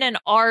be in an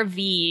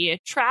RV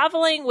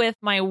traveling with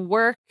my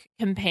work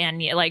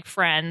companion, like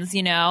friends,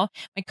 my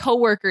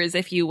coworkers,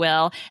 if you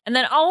will. And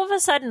then all of a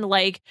sudden,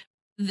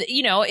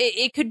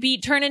 it could be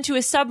turned into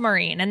a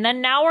submarine. And then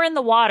now we're in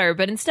the water,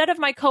 but instead of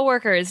my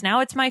coworkers,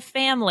 now it's my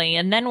family.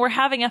 And then we're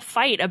having a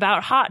fight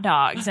about hot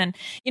dogs. And,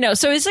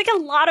 so it's like a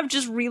lot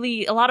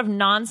of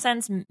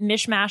nonsense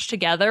mishmash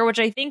together, which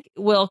I think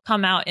will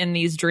come out in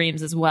these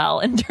dreams as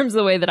well, in terms of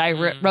the way that I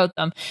wrote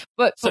them.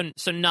 But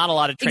so not a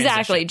lot of transition.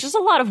 Exactly. Just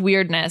a lot of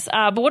weirdness.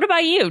 But what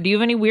about you? Do you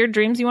have any weird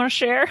dreams you want to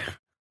share?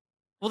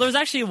 Well, there was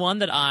actually one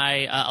that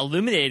I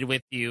illuminated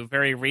with you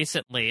very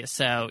recently.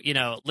 So,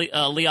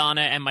 Liana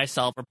and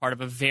myself were part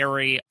of a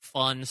very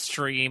fun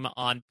stream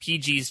on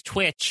PG's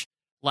Twitch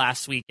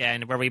last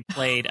weekend where we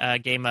played a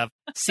game of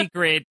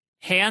Secret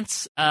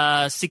Hans,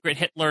 Secret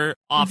Hitler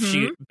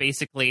offshoot,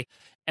 basically.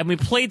 And we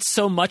played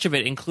so much of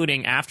it,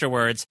 including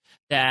afterwards,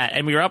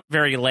 and we were up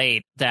very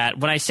late, that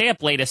when I stay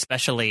up late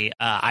especially,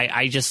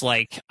 I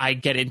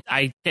get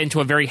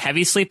into a very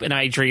heavy sleep and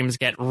my dreams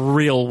get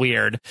real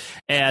weird.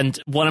 And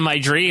one of my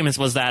dreams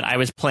was that I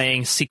was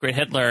playing Secret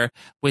Hitler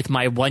with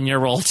my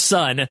 1-year-old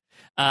son,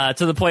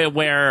 to the point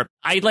where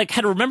I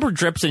had remembered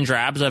drips and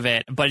drabs of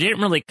it, but it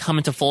didn't really come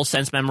into full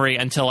sense memory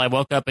until I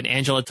woke up and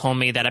Angela told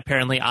me that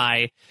apparently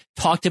I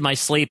talked in my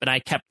sleep and I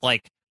kept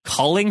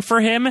calling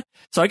for him.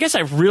 So I guess I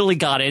really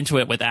got into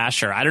it with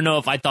Asher. I don't know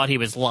if I thought he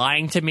was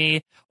lying to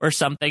me or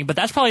something, but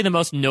that's probably the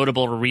most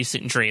notable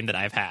recent dream that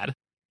I've had.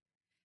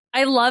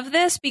 I love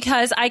this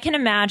because I can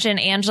imagine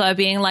Angela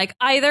being like,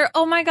 either,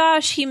 oh my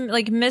gosh, he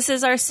like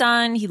misses our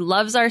son, he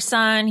loves our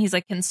son, he's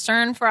like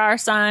concerned for our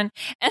son,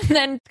 and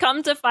then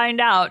come to find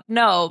out,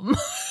 no,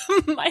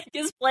 Mike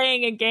is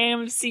playing a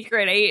game of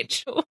Secret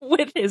H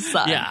with his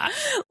son. Yeah.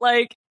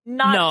 Like,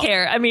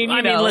 care. I mean,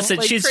 listen,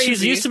 like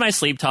she's used to my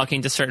sleep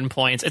talking to certain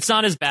points. It's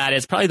not as bad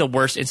as probably the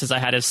worst instance I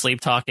had of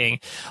sleep talking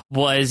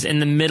was in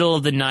the middle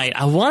of the night.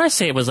 I want to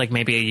say it was like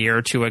maybe a year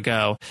or two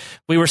ago.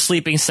 We were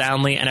sleeping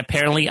soundly, and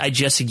apparently I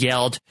just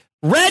yelled,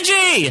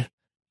 "Reggie!"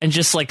 and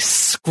just like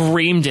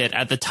screamed it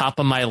at the top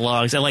of my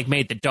lungs. and like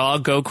made the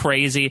dog go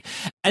crazy.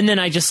 And then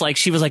I just like,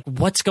 she was like,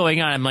 "What's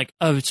going on?" I'm like,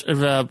 "Oh, it's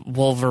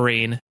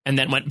Wolverine," and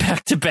then went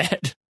back to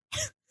bed.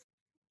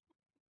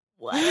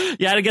 What?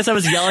 Yeah, I guess I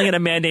was yelling at a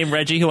man named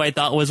Reggie who I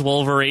thought was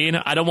Wolverine.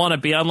 I don't want to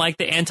be on like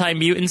the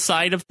anti-mutant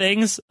side of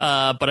things,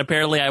 but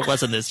apparently I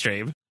was in this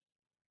dream.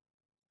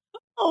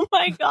 Oh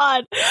my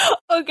God.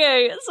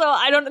 Okay, so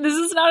this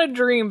is not a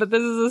dream, but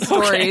this is a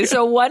story. Okay.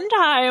 So one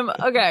time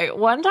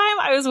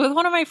I was with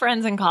one of my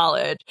friends in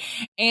college,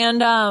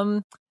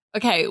 and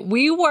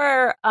we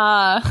were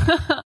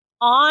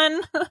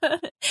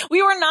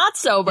we were not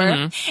sober.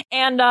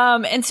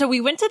 Mm-hmm. And so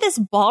we went to this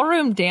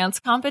ballroom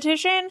dance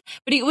competition,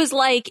 but it was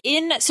like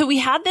so we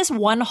had this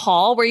one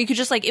hall where you could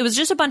just like, it was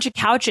just a bunch of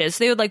couches.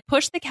 They would like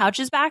push the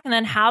couches back and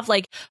then have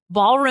like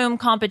ballroom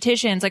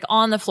competitions like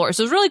on the floor.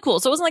 So it was really cool.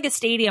 So it wasn't like a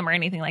stadium or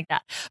anything like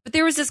that. But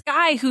there was this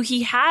guy who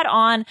he had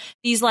on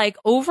these like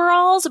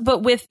overalls,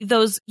 but with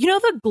those,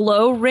 the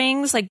glow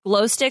rings, like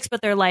glow sticks,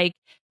 but they're like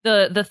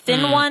the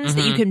thin ones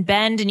that you can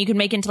bend and you can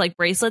make into like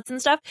bracelets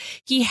and stuff.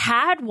 He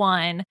had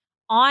one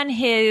on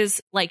his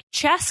like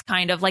chest,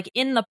 kind of like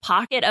in the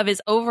pocket of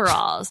his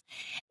overalls.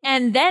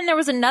 And then there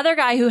was another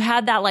guy who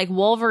had that like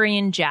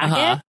Wolverine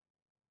jacket.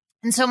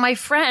 And so my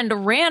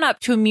friend ran up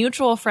to a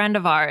mutual friend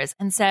of ours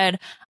and said,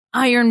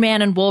 Iron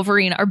Man and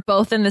Wolverine are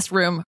both in this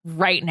room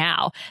right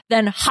now.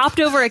 Then hopped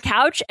over a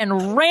couch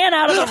and ran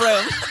out of the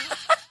room.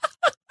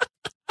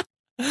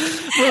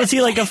 Was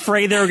he like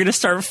afraid they were going to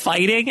start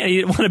fighting and he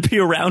didn't want to be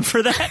around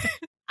for that?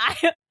 I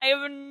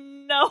have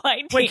no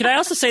idea. Wait, can I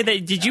also say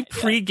that did you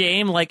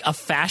pregame like a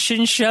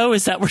fashion show?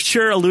 Is that what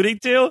you're alluding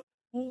to?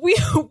 We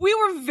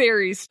were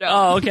very stoned.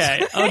 Oh,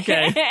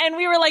 okay. And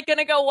we were like going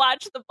to go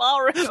watch the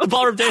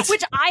ballroom dance,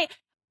 which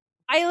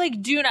I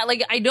like do not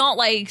like. I don't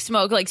like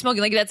smoking.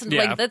 Like that's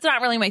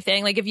not really my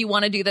thing. Like if you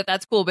want to do that,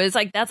 that's cool. But it's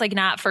like that's like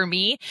not for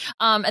me.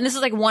 And this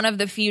is like one of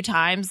the few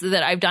times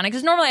that I've done it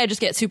because normally I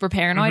just get super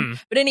paranoid. Mm-hmm.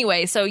 But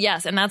anyway, so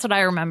yes, and that's what I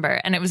remember.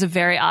 And it was a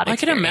very odd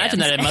experience. I can imagine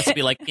that it must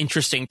be like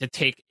interesting to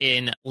take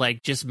in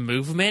like just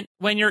movement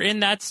when you're in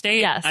that state.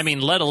 Yes. I mean,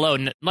 let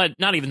alone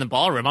not even the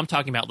ballroom. I'm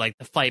talking about like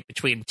the fight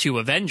between two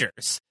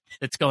Avengers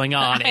that's going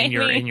on in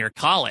your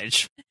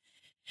college.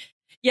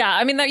 Yeah,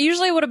 I mean, that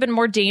usually would have been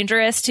more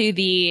dangerous to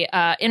the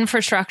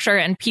infrastructure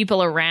and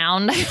people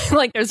around.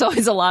 Like, there's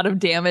always a lot of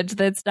damage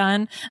that's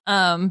done.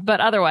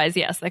 But otherwise,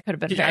 yes, that could have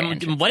been very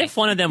interesting. What if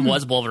one of them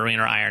was Wolverine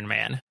or Iron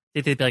Man?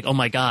 They'd be like, oh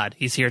my God,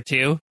 he's here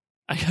too?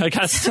 I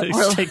got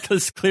to take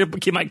this clear,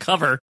 keep my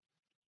cover.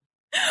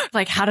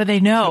 Like, how do they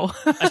know?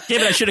 Damn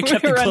it, I should have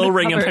kept the glow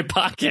ring in my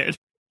pocket.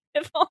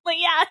 If only,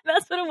 yeah,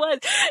 that's what it was.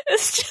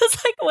 It's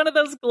just like one of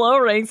those glow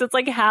rings. It's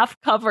like half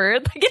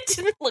covered. Like it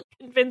didn't look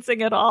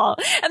convincing at all.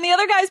 And the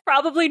other guy's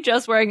probably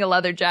just wearing a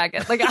leather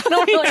jacket. Like I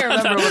don't really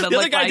remember what it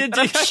looked like.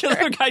 The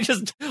other guy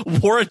just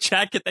wore a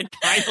jacket that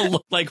kind of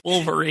looked like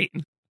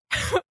Wolverine.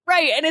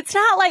 Right, and it's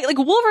not like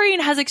Wolverine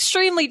has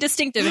extremely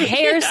distinctive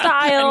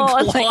hairstyle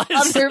and like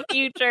other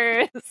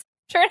features.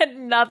 Sure had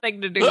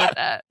nothing to do with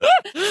that.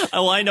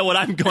 Oh, I know what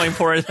I'm going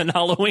for in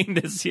Halloween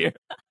this year.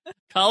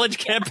 College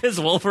campus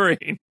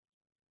Wolverine.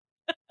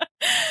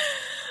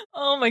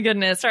 Oh my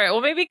goodness. All right.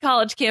 Well, maybe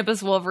college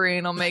campus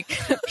Wolverine will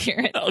make an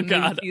appearance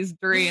in these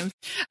dreams.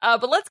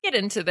 But let's get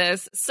into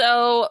this.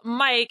 So,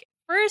 Mike,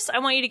 first, I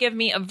want you to give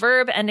me a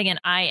verb ending in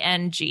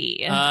ing.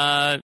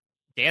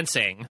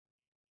 Dancing.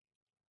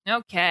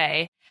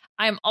 Okay.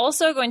 I'm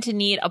also going to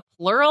need a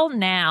plural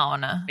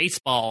noun.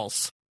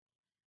 Baseballs.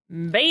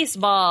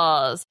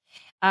 Baseballs.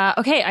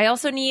 Okay. I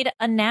also need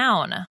a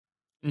noun.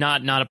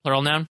 Not a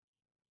plural noun?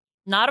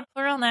 Not a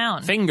plural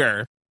noun.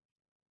 Finger.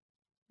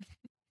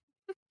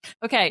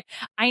 Okay.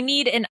 I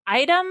need an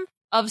item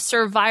of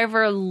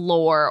Survivor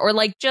lore, or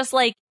like just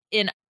like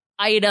an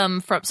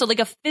item from, so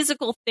like a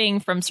physical thing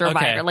from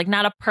Survivor, like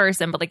not a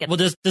person, but like a. Well,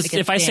 does like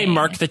if I say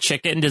Mark the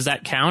chicken, does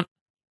that count?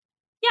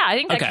 Yeah, I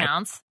think that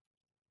counts.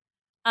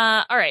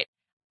 All right.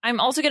 I'm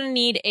also going to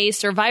need a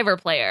Survivor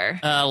player.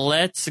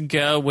 Let's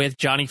go with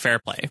Johnny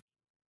Fairplay.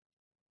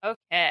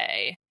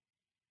 Okay.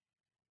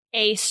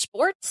 A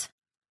sport.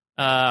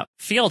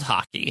 Field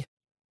hockey.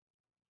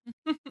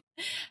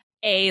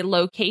 A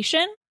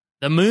location.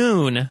 The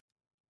moon.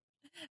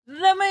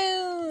 The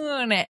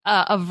moon.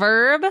 A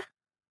verb.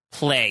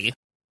 Play.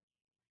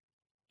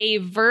 A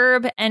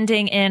verb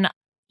ending in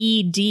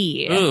ed.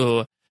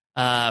 Ooh.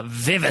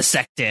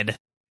 Vivisected.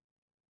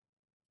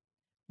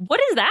 What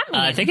does that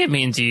mean? I think it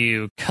means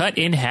you cut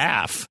in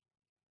half.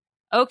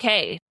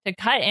 Okay. To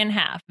cut in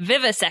half.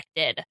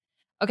 Vivisected.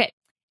 Okay.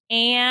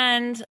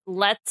 And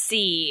let's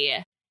see.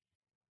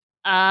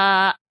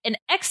 An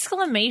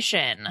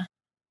exclamation.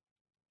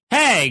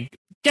 Hey,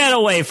 get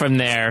away from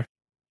there.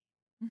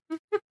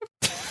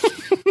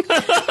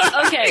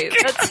 Okay,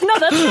 that's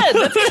good.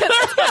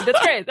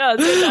 That's great. No,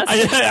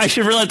 that's I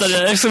should realize that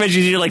an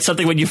exclamation is like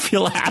something when you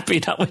feel happy,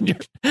 not when you're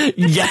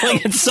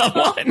yelling at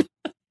someone.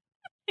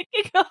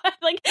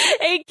 Like,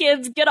 hey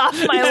kids, get off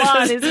my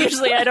lawn is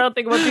usually, I don't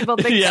think, what people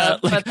think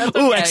of. Like, but that's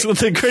okay. Ooh,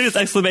 the greatest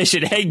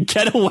exclamation. Hey,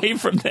 get away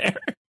from there.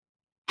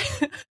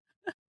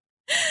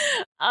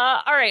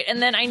 All right,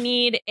 and then I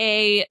need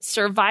a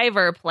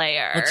Survivor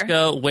player. Let's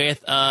go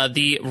with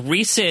the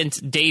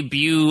recent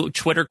debut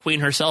Twitter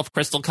queen herself,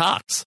 Crystal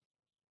Cox.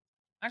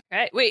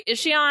 Okay, wait, is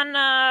she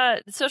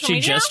on social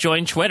media? She just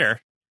joined Twitter.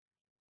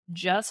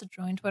 Just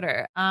joined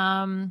Twitter.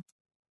 And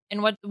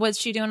what was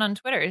she doing on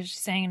Twitter? Is she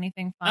saying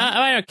anything fun?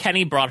 I know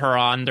Kenny brought her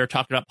on. They're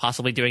talking about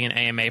possibly doing an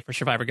AMA for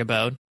Survivor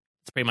Gabon.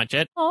 That's pretty much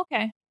it. Oh,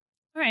 okay.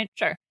 All right,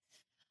 sure.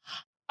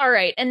 All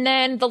right, and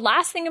then the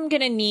last thing I'm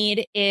going to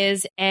need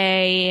is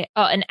an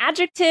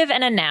adjective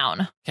and a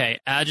noun. Okay,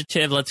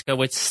 adjective, let's go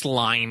with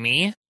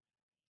slimy.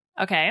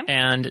 Okay.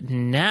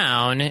 And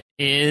noun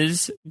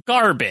is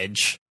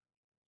garbage.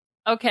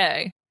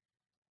 Okay.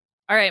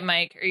 All right,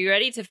 Mike, are you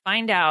ready to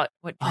find out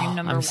what dream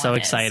number 1 is? I'm so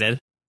excited.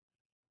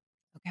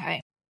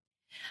 Okay.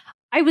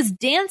 I was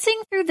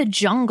dancing through the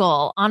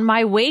jungle on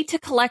my way to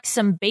collect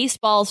some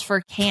baseballs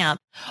for camp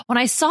when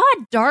I saw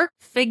a dark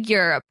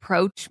figure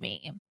approach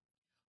me.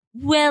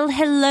 Well,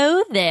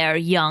 hello there,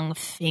 young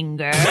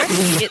finger,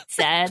 it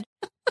said.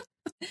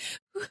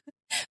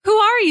 Who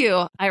are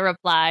you? I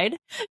replied.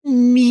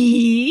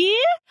 Me?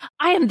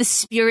 I am the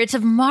spirit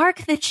of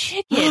Mark the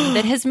chicken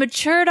that has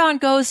matured on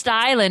Ghost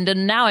Island,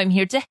 and now I'm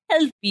here to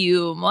help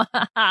you.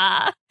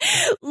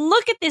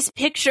 Look at this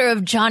picture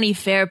of Johnny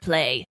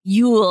Fairplay,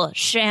 Yule,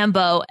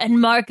 Shambo,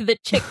 and Mark the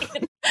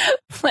chicken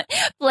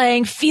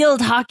playing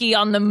field hockey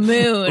on the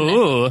moon.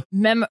 Ooh.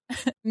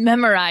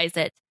 Memorize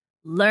it,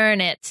 learn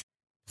it,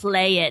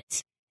 play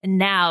it, and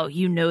now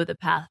you know the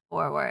path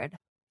forward.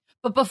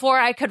 But before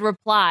I could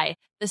reply,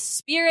 the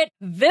spirit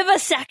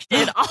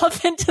vivisected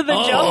off into the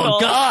jungle. Oh,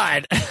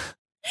 God.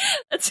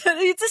 It's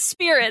a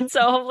spirit,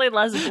 so hopefully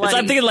less bloody.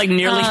 I'm thinking like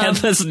nearly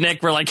headless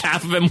Nick, where like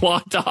half of him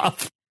walked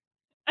off.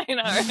 I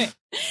know, right?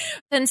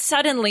 Then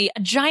suddenly,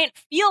 a giant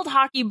field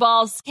hockey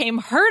ball came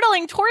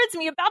hurtling towards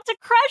me, about to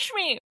crush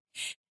me.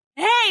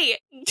 Hey,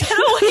 get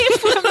away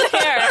from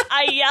there,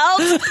 I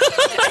yelled.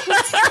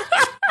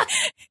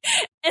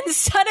 And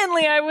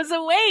suddenly I was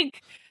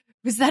awake.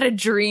 Was that a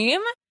dream?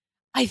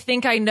 I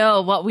think I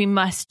know what we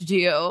must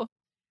do.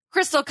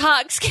 Crystal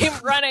Cox came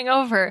running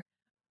over.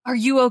 Are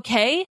you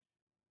okay?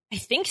 I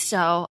think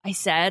so, I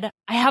said.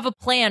 I have a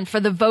plan for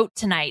the vote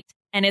tonight,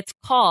 and it's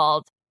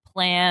called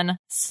Plan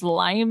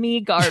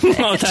Slimy Garbage.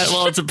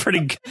 Well, it's a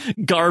pretty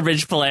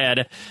garbage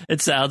plan, it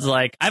sounds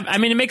like. I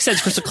mean, it makes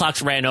sense. Crystal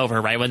Cox ran over,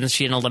 right? Wasn't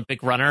she an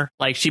Olympic runner?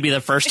 Like, she'd be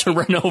the first to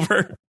run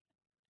over.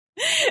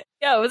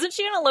 Yeah, wasn't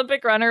she an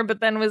Olympic runner, but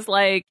then was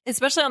like,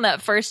 especially on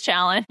that first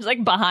challenge,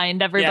 like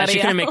behind everybody Yeah, she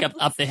couldn't else. make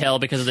up the hill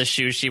because of the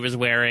shoes she was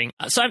wearing.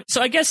 So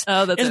I guess,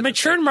 that's is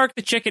matured Mark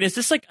the chicken, is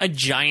this like a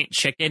giant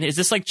chicken? Is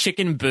this like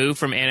Chicken Boo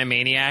from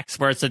Animaniacs,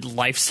 where it's a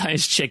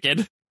life-size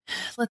chicken?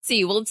 Let's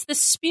see. Well, it's the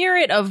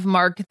spirit of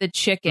Mark the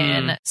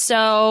chicken.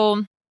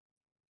 So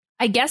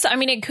I guess, I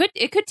mean, it could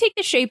take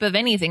the shape of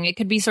anything. It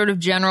could be sort of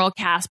General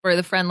Casper,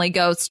 the friendly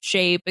ghost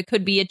shape. It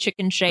could be a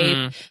chicken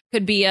shape.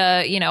 Could be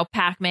a,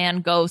 Pac-Man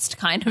ghost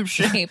kind of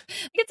shape. I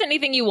think it's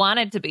anything you want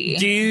it to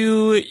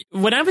be.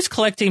 When I was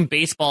collecting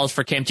baseballs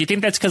for camp, do you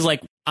think that's because,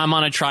 like, I'm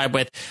on a tribe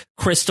with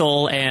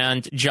Crystal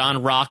and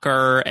John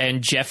Rocker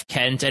and Jeff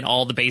Kent and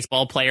all the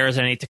baseball players,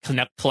 and I need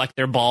to collect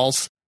their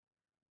balls?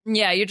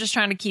 Yeah, you're just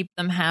trying to keep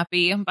them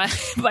happy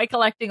by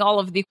collecting all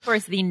of the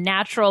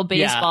natural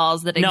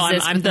baseballs that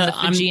exist within the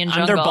Fijian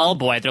jungle. I'm their ball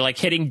boy. They're like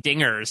hitting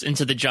dingers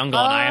into the jungle,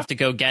 and I have to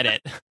go get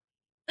it.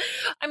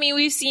 I mean,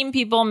 we've seen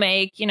people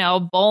make,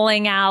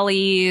 bowling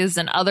alleys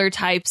and other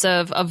types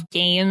of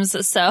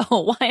games. So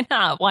why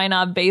not? Why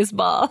not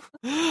baseball?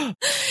 At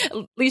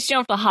least you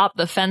don't have to hop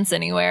the fence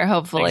anywhere,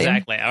 hopefully.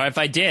 Exactly. Or if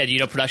I did,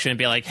 production would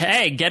be like,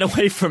 hey, get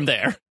away from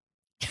there.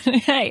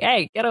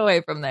 Hey, get away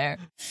from there.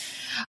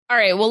 All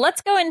right, well,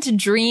 let's go into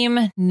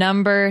dream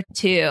number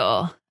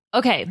 2.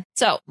 Okay,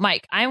 so,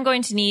 Mike, I'm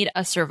going to need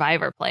a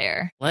Survivor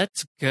player.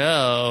 Let's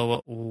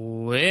go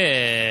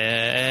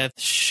with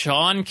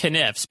Sean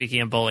Kniff,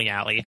 speaking of bowling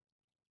alley.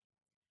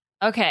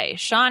 Okay,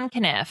 Sean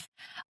Kniff.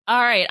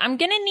 All right, I'm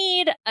going to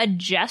need a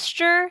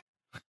gesture.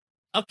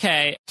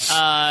 Okay.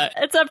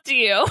 It's up to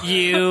you.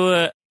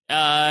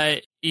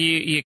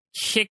 You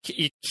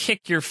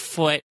kick your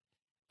foot,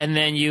 and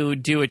then you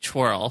do a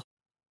twirl.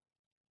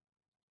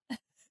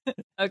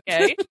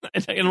 Okay.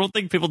 I don't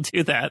think people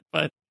do that,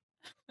 but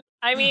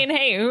I mean,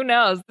 hey, who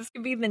knows? This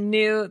could be the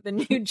new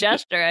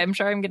gesture. I'm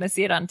sure I'm going to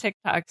see it on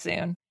TikTok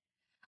soon.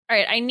 All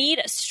right, I need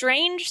a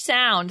strange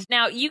sound.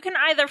 Now, you can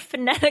either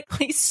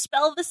phonetically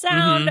spell the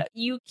sound,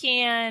 you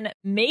can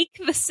make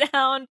the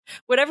sound,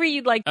 whatever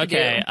you'd like to do.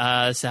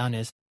 Okay, sound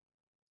is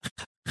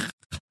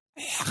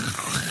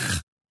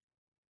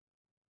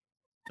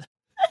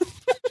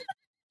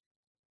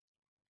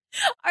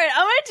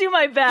do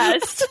my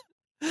best.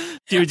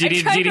 Dude, do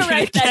you need to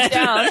write that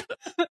down.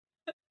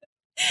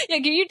 Yeah,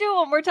 can you do it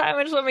one more time?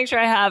 I just want to make sure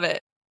I have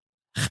it.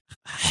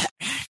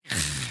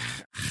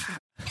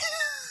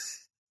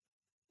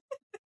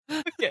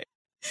 Okay.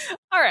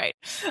 All right.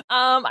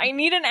 I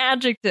need an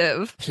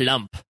adjective.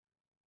 Plump.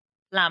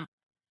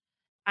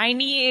 I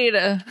need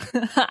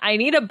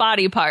a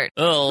body part.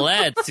 Oh,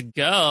 let's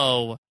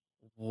go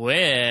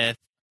with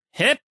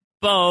hip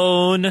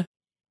bone.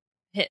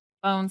 Hip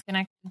bone's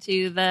connected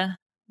to the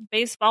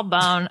baseball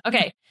bone.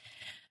 Okay.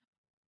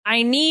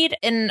 I need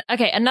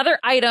another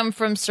item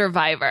from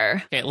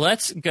Survivor. Okay,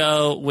 let's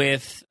go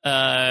with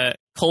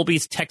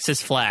Colby's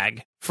Texas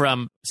flag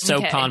from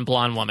SoCon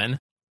Blonde Woman.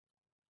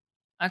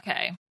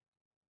 Okay.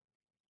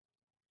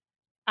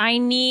 I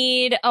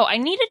need a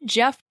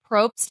Jeff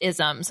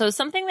Probst-ism. So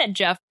something that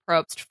Jeff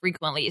Probst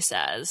frequently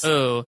says.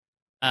 Oh.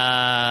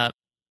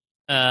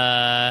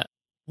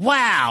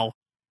 Wow.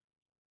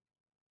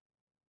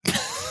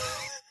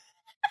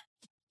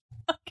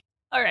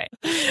 All right.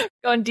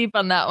 Going deep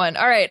on that one.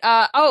 All right.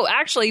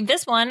 Actually,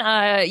 this one,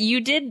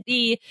 you did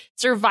the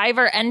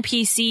Survivor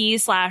NPC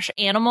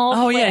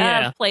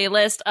 /animal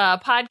playlist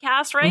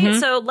podcast, right? Mm-hmm.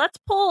 So let's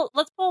pull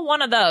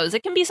one of those.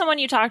 It can be someone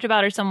you talked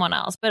about or someone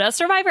else, but a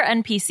Survivor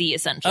NPC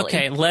essentially.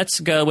 Okay, let's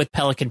go with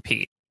Pelican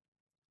Pete.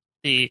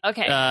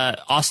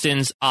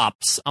 Austin's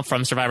ops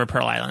from Survivor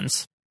Pearl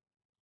Islands.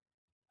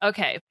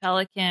 Okay,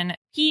 Pelican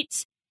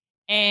Pete.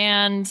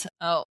 And,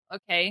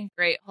 okay,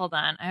 great. Hold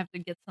on. I have to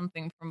get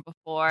something from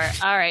before.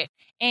 All right.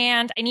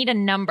 And I need a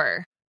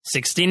number.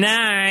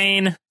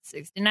 69.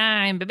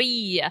 69,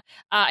 baby.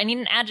 I need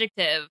an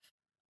adjective.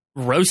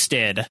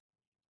 Roasted.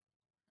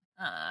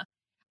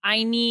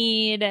 I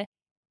need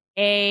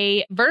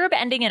a verb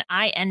ending in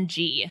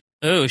ing.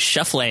 Oh,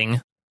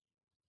 shuffling.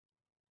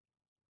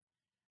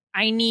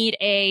 I need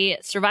a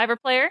Survivor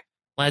player.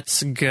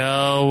 Let's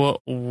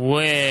go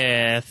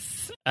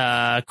with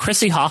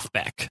Chrissy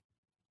Hoffbeck.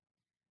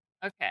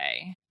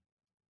 Okay.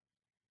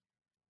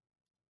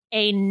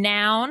 A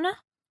noun.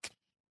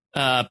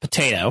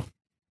 Potato.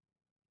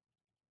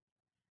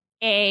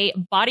 A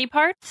body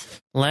part.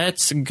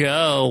 Let's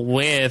go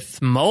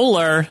with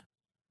molar.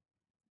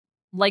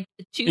 Like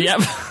the tooth? Yep.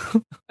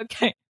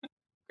 Okay.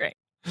 Great.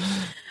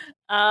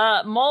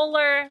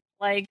 Molar,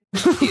 like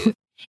the tooth.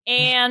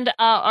 And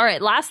all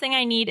right, last thing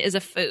I need is a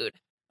food.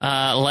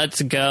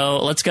 Let's go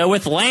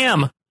with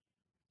lamb.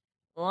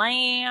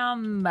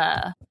 Lamb.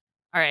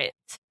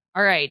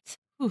 All right.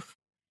 Oof.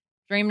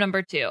 Dream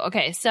number 2.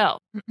 Okay, so.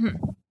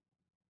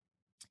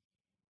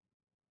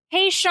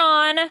 Hey,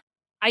 Sean,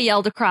 I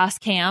yelled across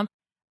camp.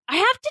 I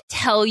have to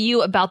tell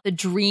you about the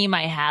dream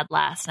I had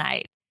last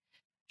night.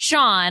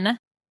 Sean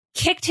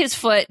kicked his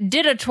foot,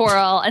 did a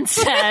twirl, and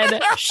said,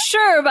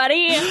 sure,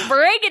 buddy,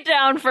 break it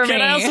down for me.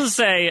 Can I also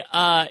say,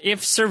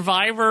 if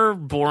Survivor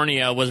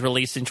Borneo was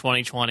released in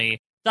 2020,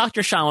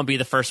 Dr. Sean would be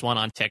the first one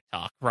on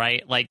TikTok,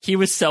 right? Like, he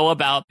was so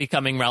about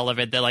becoming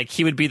relevant that, like,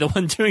 he would be the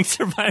one doing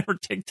Survivor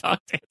TikTok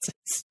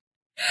dances.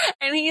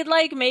 And he'd,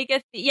 like, make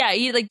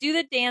he'd, like, do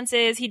the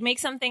dances. He'd make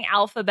something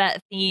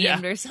alphabet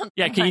themed or something.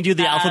 Yeah, can you do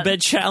the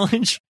alphabet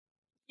challenge?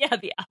 Yeah,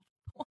 the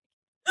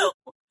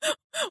alphabet.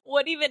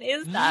 What even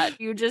is that?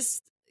 You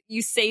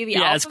say the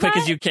alphabet? Yeah, as quick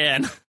as you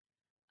can.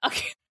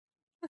 Okay.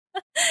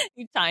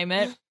 You time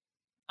it.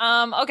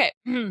 Okay.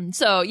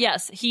 So,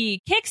 yes,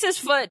 he kicks his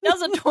foot,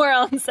 does a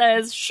twirl, and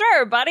says,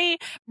 sure, buddy,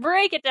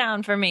 break it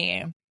down for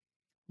me.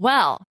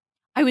 Well,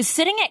 I was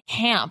sitting at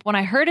camp when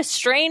I heard a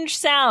strange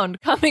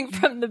sound coming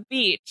from the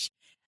beach.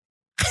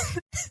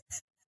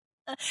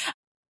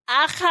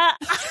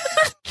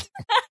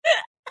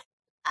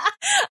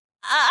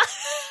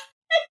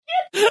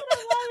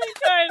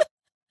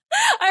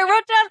 I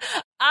wrote down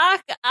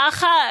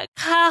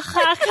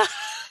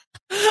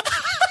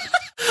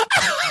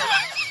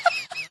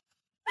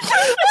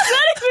It's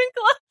not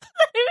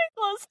even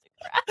close to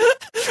crap.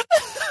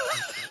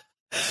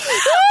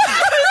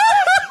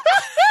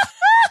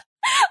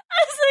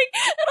 I was like,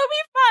 it'll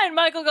be fine.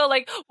 Michael go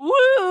like,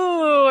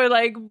 woo, or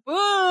like,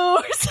 boo,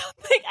 or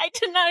something. I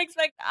did not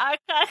expect Ow.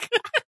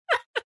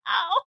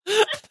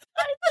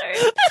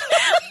 Oh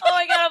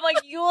my god, I'm like,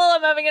 Yule,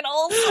 I'm having an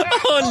ulcer.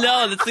 Oh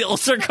no, that's the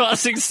ulcer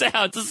causing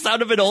sound. It's the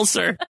sound of an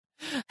ulcer.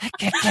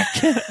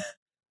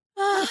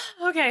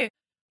 Okay.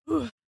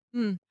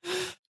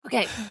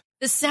 Okay.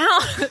 The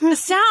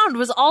sound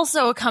was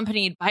also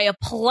accompanied by a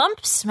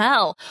plump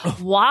smell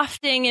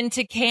wafting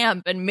into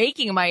camp and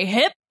making my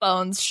hip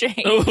bones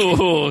shake.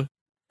 Ooh.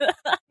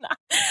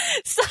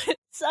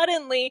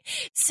 Suddenly,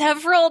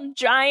 several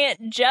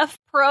giant Jeff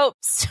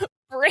Probst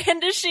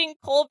brandishing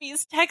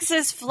Colby's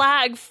Texas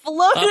flag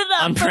floated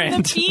up from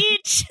the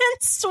beach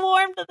and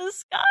swarmed to the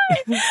sky.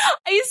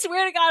 I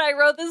swear to God, I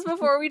wrote this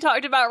before we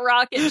talked about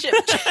rocket ship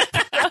Jeff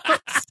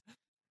Probst.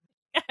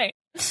 Okay.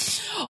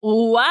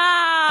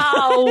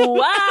 Wow,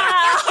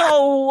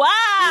 wow,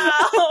 wow,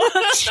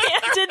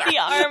 chanted the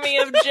army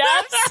of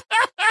Jeffs.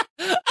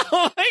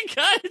 Oh my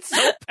god, it's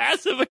so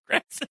passive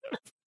aggressive.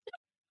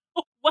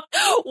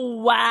 Wow.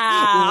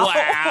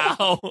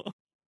 Wow.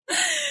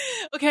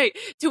 Okay,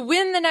 to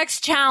win the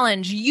next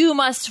challenge, you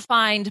must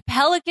find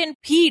Pelican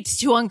Pete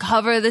to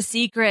uncover the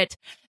secret.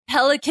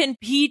 Pelican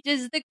Pete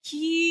is the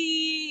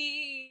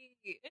key.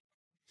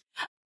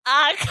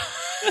 I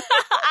can't.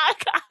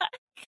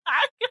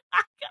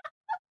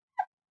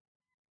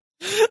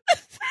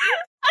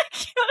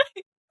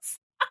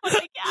 Oh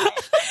my God.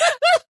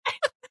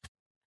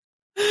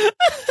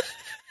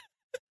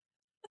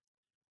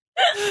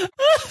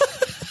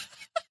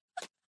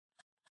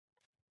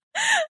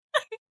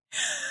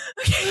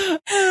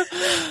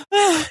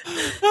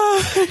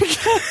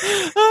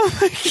 Oh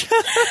my God.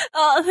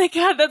 Oh thank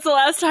God, that's the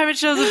last time it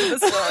shows up in the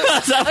story.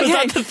 That was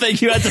not the thing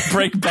you had to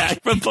break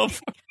back from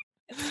before.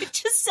 It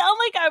just sounds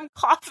like I'm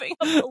coughing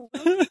a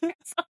balloon or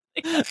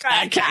something.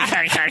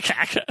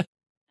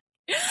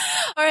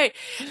 All right.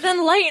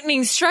 Then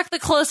lightning struck the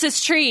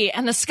closest tree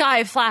and the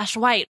sky flashed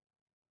white.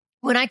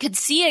 When I could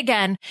see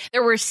again,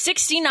 there were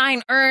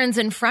 69 urns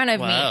in front of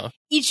me,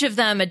 each of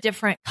them a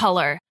different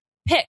color.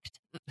 Pick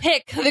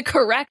the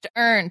correct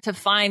urn to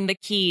find the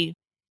key.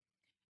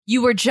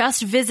 You were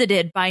just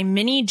visited by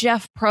mini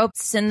Jeff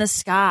Probst in the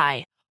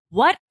sky.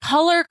 What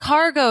color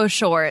cargo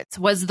shorts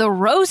was the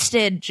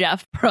roasted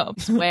Jeff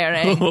Probst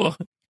wearing?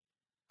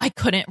 I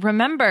couldn't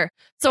remember.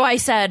 So I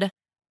said,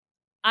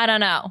 I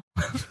don't know.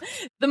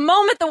 The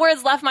moment the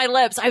words left my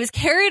lips, I was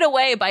carried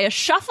away by a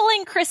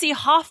shuffling Chrissy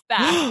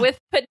Hoffback with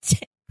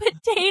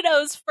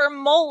potatoes for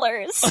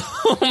molars.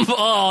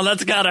 Oh,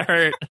 that's gotta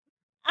hurt.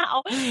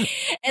 Ow.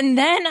 And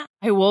then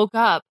I woke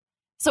up.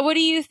 So what do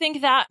you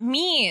think that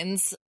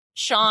means,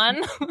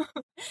 Sean?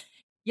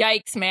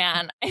 Yikes,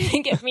 man. I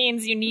think it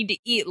means you need to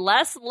eat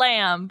less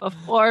lamb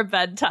before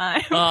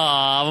bedtime.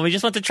 Oh, we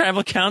just went to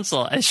tribal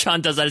council. And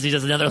Sean does that as he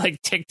does another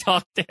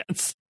TikTok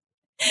dance.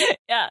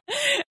 Yeah,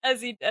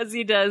 as he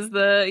does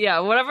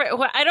whatever.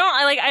 I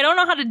don't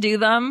know how to do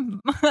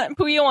them.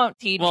 You won't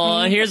teach me.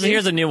 Well, here's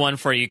a new one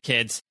for you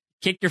kids.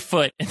 Kick your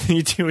foot and then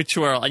you do a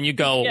twirl and you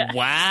go,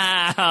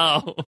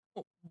 wow.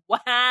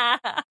 Wow.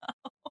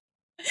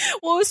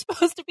 Well, it was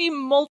supposed to be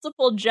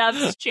multiple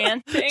Jeffs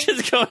chanting.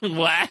 Just going,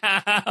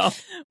 wow.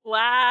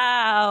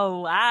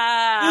 Wow.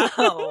 Wow.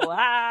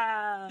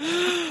 Wow.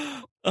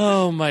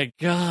 Oh, my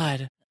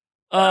God.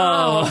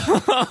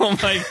 Oh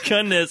my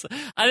goodness.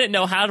 I didn't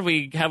know how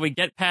we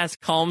get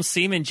past calm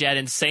semen jet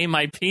and say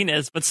my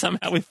penis, but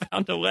somehow we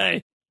found a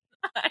way.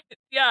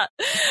 Yeah,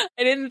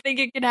 I didn't think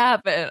it could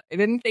happen. I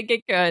didn't think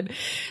it could.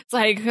 It's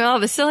like, oh,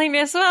 the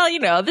silliness.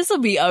 Well, this will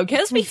be okay.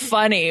 This will be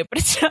funny, but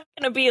it's not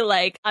going to be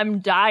like I'm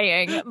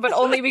dying, but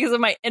only because of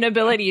my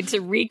inability to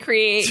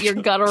recreate your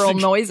guttural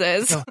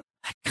noises.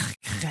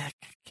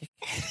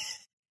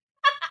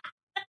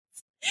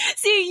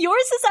 See,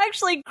 yours is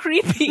actually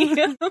creepy.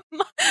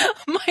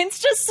 Mine's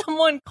just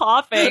someone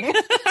coughing.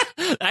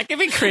 That can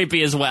be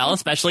creepy as well,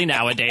 especially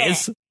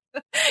nowadays.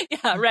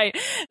 Yeah, right.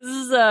 This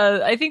is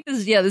I think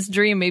this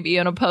dream may be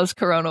in a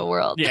post-corona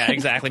world. Yeah,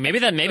 exactly. Maybe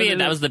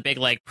that was the big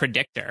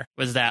predictor.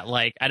 Was that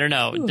I don't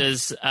know,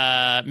 does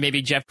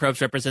maybe Jeff Probst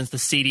represents the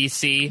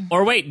CDC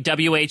or wait,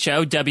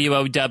 WHO,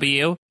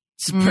 WOW?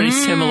 It's pretty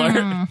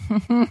similar.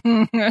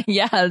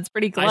 Yeah, it's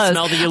pretty close. I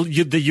smell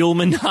the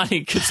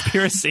Illuminati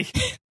conspiracy.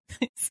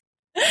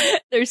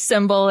 Their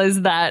symbol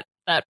is that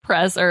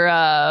press or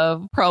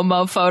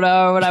promo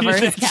photo or whatever,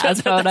 his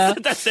cast photo.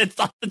 That's it. It's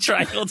not the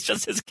triangle. It's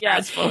just his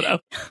cast photo.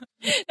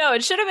 No,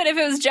 it should have been if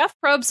it was Jeff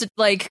Probst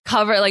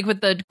cover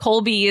with the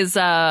Colby's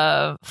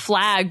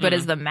flag, but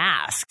as the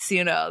masks.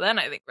 Then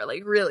I think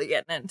we're really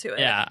getting into it.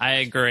 Yeah, I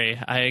agree.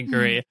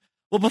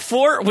 Well,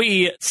 before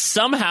we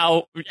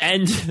somehow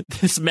end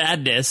this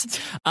madness,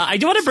 I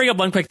do want to bring up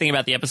one quick thing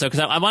about the episode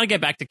because I want to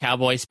get back to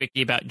Cowboy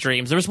speaking about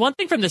dreams. There was one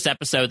thing from this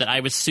episode that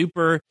I was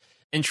super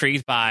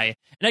intrigued by,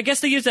 and I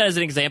guess they use that as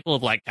an example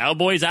of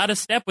Cowboy's out of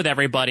step with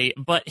everybody,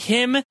 but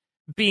him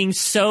being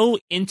so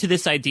into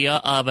this idea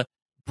of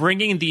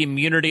bringing the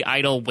immunity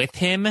idol with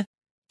him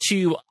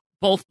to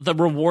both the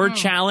reward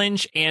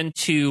challenge and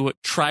to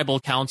tribal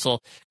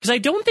council, because I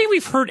don't think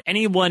we've heard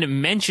anyone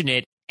mention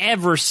it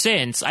ever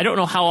since. I don't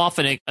know how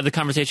often the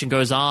conversation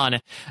goes on.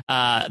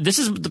 This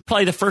is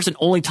probably the first and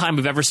only time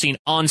we've ever seen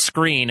on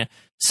screen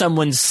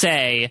someone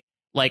say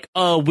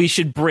oh, we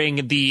should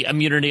bring the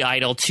immunity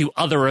idol to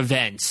other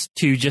events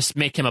to just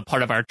make him a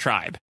part of our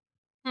tribe.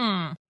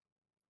 Yeah,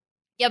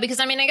 because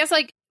I guess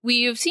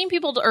we've seen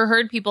people or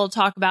heard people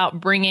talk about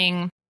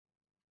bringing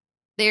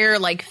their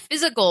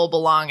physical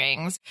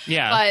belongings.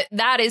 Yeah. But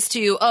that is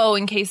to,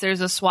 in case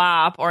there's a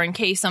swap or in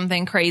case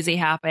something crazy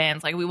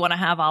happens, we want to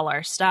have all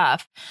our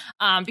stuff.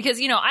 Because,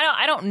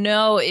 I don't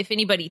know if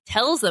anybody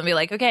tells them, be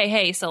okay,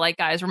 hey, so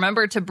guys,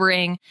 remember to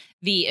bring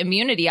the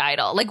immunity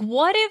idol.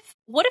 What if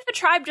a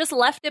tribe just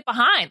left it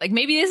behind?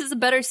 Maybe this is a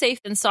better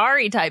safe than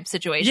sorry type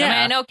situation.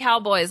 Yeah. I know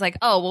Cowboy's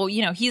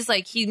he's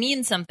he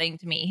means something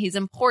to me. He's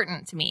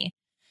important to me.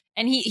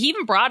 And he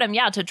even brought him,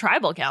 to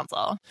tribal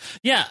council.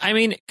 Yeah,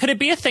 could it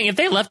be a thing if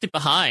they left it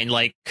behind?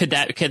 Could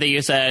they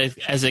use that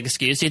as an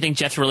excuse? Do you think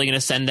Jeff's really going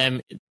to send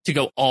them to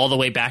go all the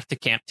way back to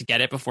camp to get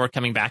it before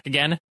coming back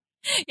again?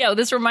 Yeah,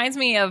 this reminds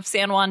me of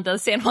San Juan del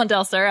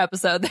Sur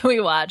episode that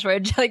we watched, where I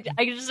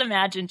can just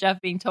imagine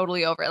Jeff being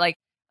totally over it.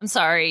 I'm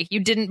sorry,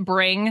 you didn't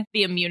bring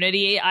the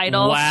immunity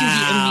idol Wow,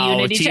 to the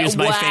immunity to use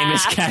my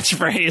famous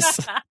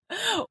catchphrase.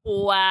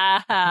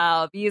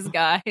 Wow, these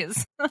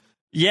guys.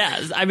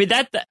 Yeah, I mean,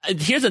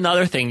 here's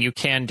another thing you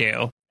can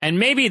do. And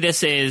maybe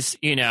this is,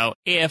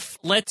 if,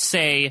 let's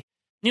say,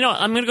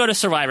 I'm going to go to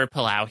Survivor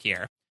Palau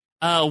here.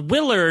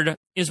 Willard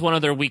is one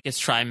of their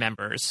weakest tribe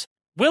members.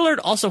 Willard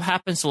also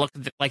happens to look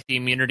like the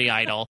immunity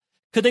idol.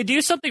 Could they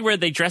do something where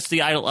they dress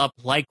the idol up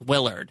like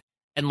Willard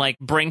and, like,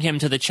 bring him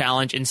to the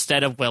challenge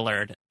instead of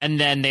Willard, and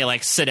then they,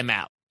 like, sit him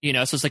out? So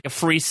it's like a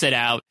free sit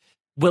out.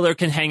 Willard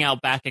can hang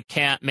out back at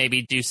camp,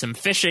 maybe do some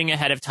fishing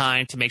ahead of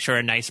time to make sure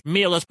a nice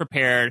meal is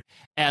prepared,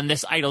 and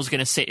this idol's going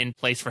to sit in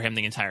place for him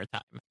the entire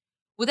time.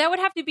 Well, that would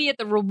have to be at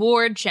the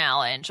reward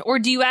challenge. Or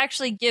do you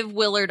actually give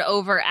Willard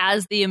over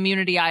as the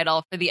immunity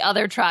idol for the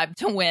other tribe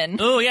to win?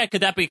 Oh, yeah.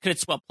 Could it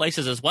swap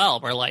places as well?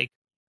 Where, like,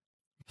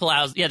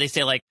 Palau's, they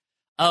say, like,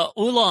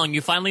 Oolong,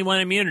 you finally won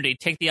immunity.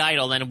 Take the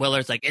idol. Then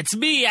Willard's like, it's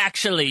me,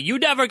 actually. You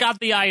never got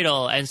the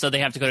idol. And so they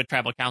have to go to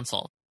tribal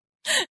council.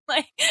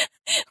 like,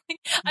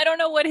 I don't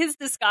know what his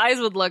disguise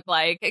would look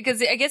like,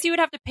 because I guess you would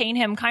have to paint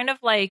him kind of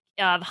like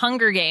the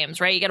Hunger Games,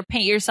 right? You got to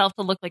paint yourself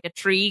to look like a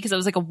tree because it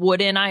was like a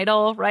wooden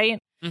idol, right?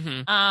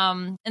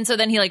 Mm-hmm. And so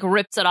then he like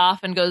rips it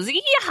off and goes,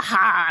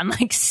 yeah, and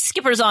like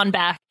skippers on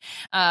back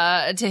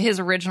to his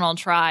original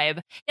tribe.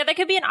 Yeah, that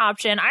could be an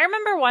option. I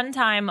remember one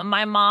time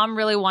my mom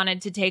really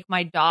wanted to take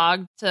my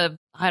dog to,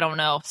 I don't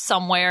know,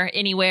 somewhere,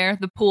 anywhere,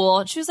 the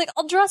pool. She was like,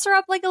 I'll dress her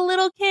up like a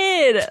little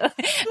kid.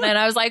 And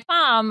I was like,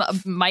 Mom,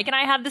 Mike and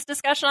I had this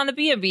discussion on the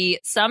B&B.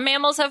 Some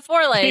mammals have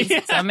 4 legs.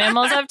 Yeah. Some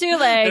mammals have 2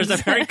 legs. There's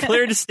a very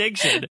clear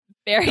distinction.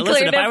 Very now, clear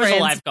listen, difference. If I was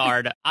a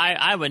lifeguard,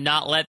 I would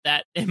not let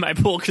that in my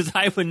pool because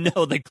I would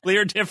know the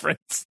clear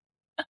difference.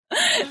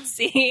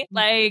 See,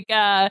 like,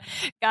 got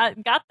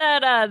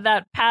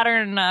that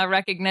pattern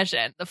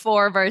recognition, the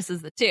 4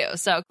 versus the 2.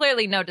 So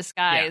clearly no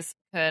disguise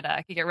could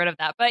get rid of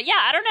that. But yeah,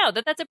 I don't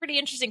know. That's a pretty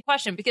interesting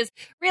question, because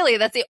really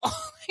that's the only,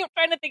 I'm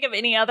trying to think of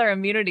any other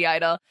immunity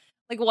idol.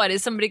 Like, what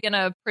is somebody going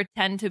to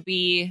pretend to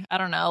be? I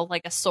don't know,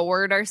 like a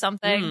sword or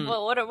something.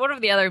 Well, what are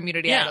the other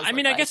immunity idols? I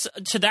mean, I guess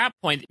to that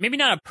point, maybe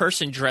not a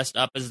person dressed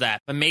up as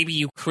that, but maybe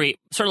you create,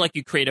 sort of like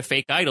you create a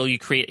fake idol, you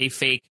create a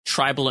fake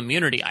tribal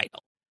immunity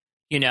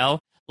idol.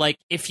 Like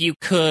if you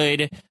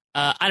could,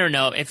 I don't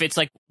know, if it's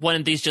like one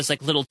of these just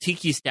like little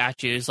tiki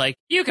statues, like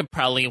you could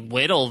probably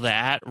whittle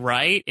that,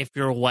 right? If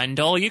you're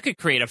Wendell, you could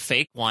create a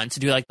fake one to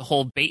do like the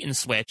whole bait and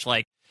switch.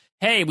 Like,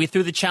 hey, we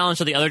threw the challenge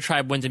so the other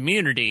tribe wins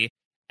immunity.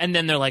 And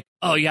then they're like,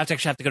 oh, you have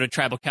to go to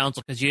tribal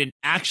council because you didn't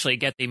actually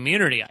get the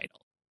immunity idol.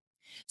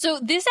 So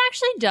this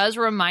actually does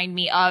remind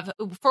me of,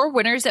 for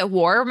Winners at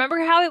War, remember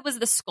how it was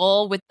the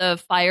skull with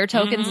the fire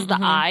tokens as the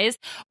eyes,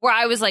 where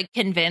I was like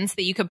convinced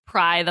that you could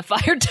pry the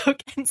fire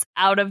tokens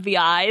out of the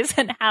eyes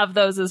and have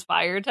those as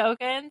fire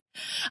tokens.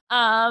 So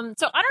I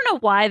don't know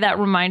why that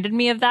reminded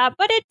me of that,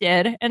 but it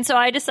did. And so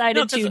I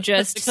decided to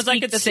just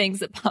speak the things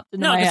that popped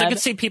into my head. No, because I could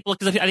see people,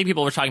 because I think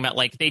people were talking about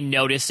like they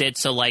notice it.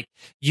 So like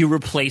you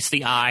replace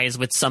the eyes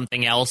with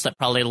something else that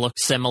probably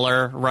looks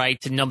similar,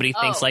 right? And nobody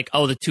thinks like,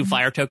 oh, the 2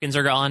 fire tokens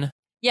are gone.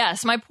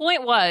 Yes, my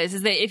point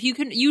is that if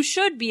you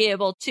should be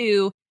able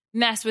to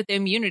mess with the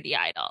immunity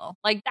idol.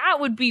 Like, that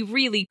would be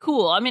really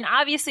cool. I mean,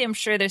 obviously, I'm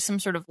sure there's some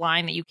sort of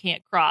line that you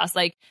can't cross,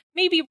 like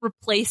maybe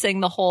replacing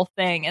the whole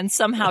thing and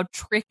somehow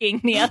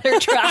tricking the other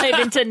tribe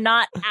into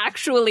not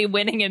actually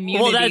winning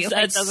immunity. Well,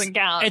 that doesn't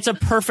count. It's a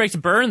perfect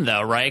burn,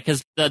 though, right?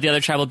 Because the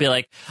other tribe will be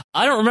like,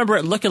 I don't remember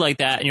it looking like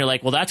that. And you're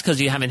like, well, that's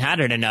because you haven't had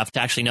it enough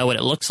to actually know what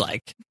it looks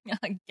like.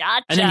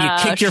 Gotcha. And then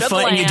you kick your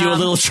foot and you do a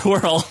little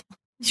twirl.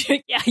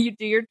 Yeah, you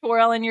do your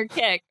twirl and your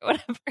kick,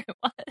 whatever it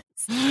was.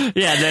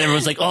 Yeah, then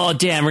everyone's like, oh,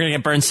 damn, we're going to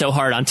get burned so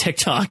hard on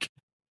TikTok.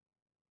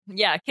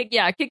 Yeah, kick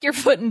your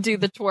foot and do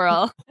the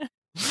twirl.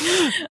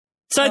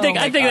 So I think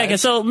like,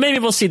 so maybe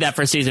we'll see that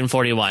for season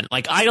 41.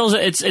 Like idols,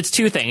 it's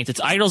 2 things. It's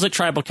idols at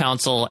tribal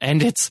council,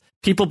 and it's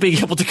people being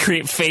able to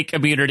create fake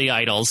immunity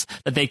idols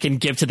that they can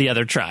give to the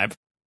other tribe.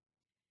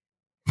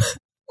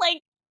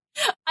 Like,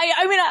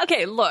 I mean,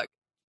 okay, look.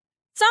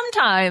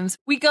 Sometimes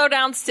we go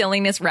down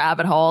silliness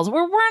rabbit holes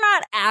where we're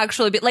not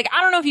actually, like,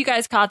 I don't know if you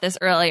guys caught this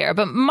earlier,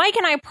 but Mike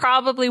and I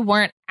probably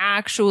weren't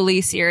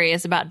actually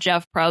serious about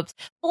Jeff Probst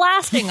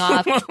blasting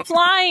off,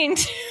 flying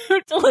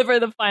to deliver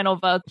the final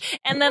votes,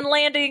 and then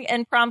landing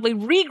and promptly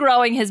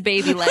regrowing his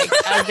baby legs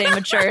as they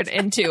matured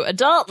into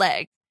adult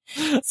legs.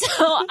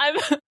 So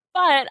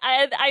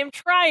I'm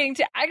trying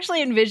to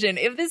actually envision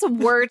if this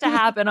were to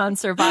happen on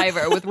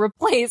Survivor with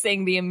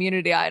replacing the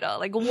immunity idol.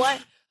 Like,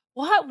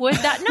 what would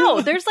that?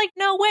 No, there's like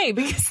no way,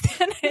 because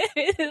then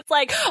it's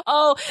like,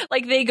 oh,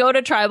 like they go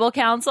to tribal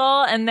council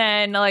and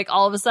then like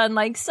all of a sudden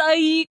like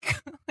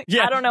psych. Like,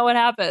 yeah. I don't know what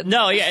happened.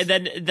 No, yeah,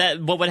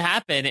 then what would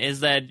happen is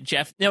that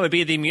Jeff, it would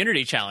be the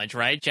immunity challenge,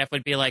 right? Jeff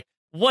would be like,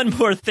 one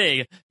more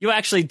thing, you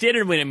actually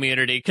didn't win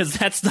immunity because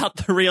that's not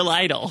the real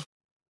idol.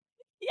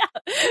 Yeah.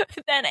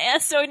 Then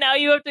so now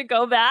you have to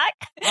go back.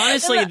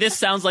 Honestly, this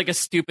sounds like a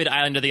stupid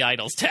Island of the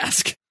Idols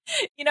task.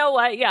 You know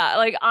what? Yeah,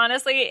 like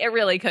honestly, it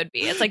really could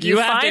be. It's like you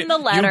find the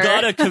letter. You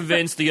gotta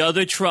convince the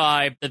other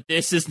tribe that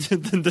this is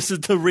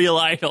the real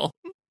idol.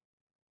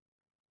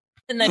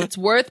 And then it's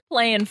worth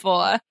playing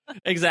for.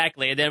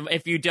 Exactly. And then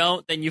if you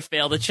don't, then you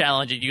fail the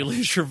challenge and you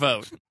lose your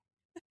vote.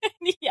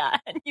 Yeah,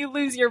 and you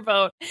lose your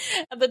vote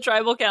at the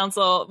tribal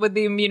council with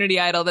the immunity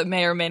idol that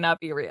may or may not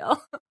be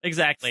real.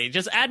 Exactly.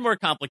 Just add more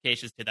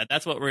complications to that.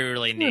 That's what we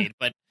really need.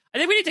 But I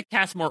think we need to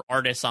cast more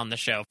artists on the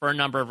show for a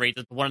number of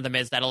reasons. One of them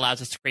is that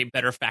allows us to create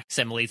better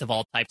facsimiles of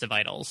all types of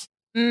idols.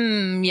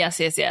 Yes.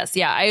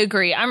 Yeah, I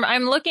agree.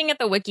 I'm looking at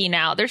the wiki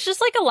now. There's just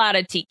like a lot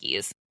of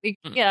tikis.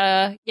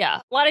 Yeah,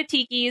 a lot of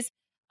tikis.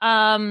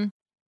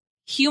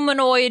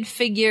 Humanoid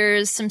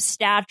figures, some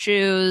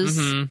statues.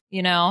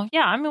 You know,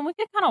 yeah. I mean, we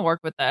could kind of work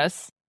with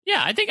this.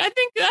 Yeah, I think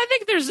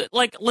there's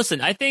like,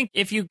 listen, I think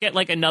if you get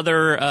like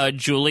another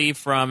Julie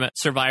from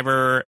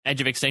Survivor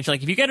Edge of Extinction,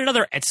 like if you get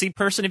another Etsy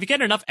person, if you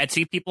get enough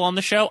Etsy people on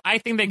the show, I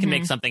think they can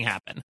make something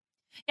happen.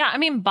 Yeah, I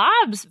mean,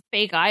 Bob's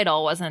fake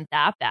idol wasn't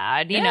that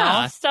bad, you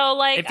know? So,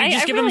 like, if you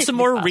just give him some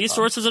more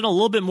resources and a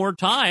little bit more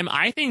time,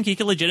 I think he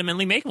could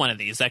legitimately make one of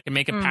these that can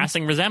make a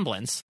passing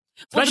resemblance.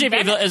 Especially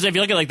if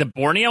you look at like the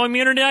Borneo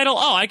immunity idol,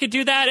 I could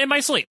do that in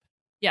my sleep.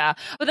 Yeah,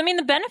 but I mean,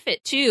 the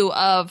benefit too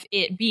of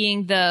it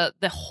being the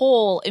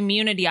whole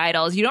immunity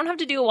idol is you don't have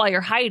to do it while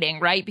you're hiding,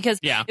 right? Because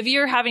if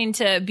you're having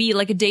to be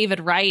like a David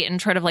Wright and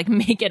try to like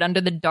make it under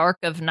the dark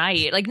of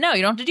night, like no,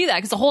 you don't have to do that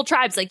because the whole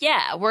tribe's like,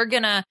 yeah, we're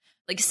gonna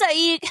like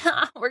say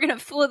we're gonna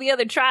fool the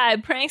other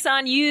tribe, pranks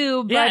on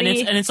you, buddy.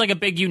 Yeah, and it's like a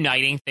big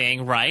uniting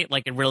thing, right?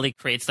 Like it really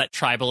creates that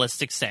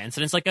tribalistic sense,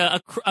 and it's like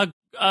a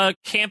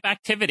camp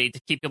activity to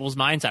keep people's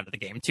minds out of the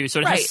game too.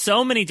 So it has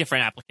so many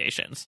different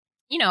applications.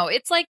 You know,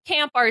 it's like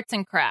camp arts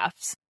and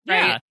crafts,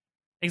 right? Yeah,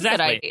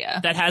 exactly. Good idea.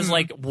 That has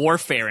like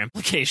warfare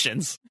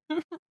implications.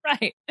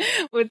 Right.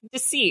 With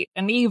deceit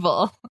and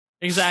evil.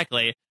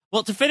 Exactly.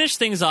 Well, to finish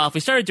things off,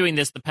 we started doing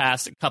this the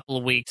past couple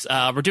of weeks.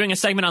 We're doing a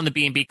segment on the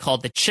B&B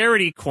called the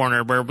Charity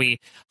Corner, where we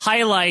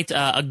highlight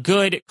a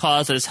good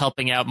cause that is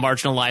helping out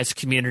marginalized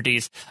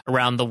communities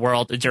around the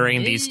world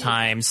during these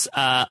times.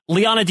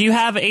 Liana, do you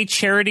have a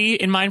charity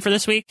in mind for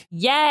this week?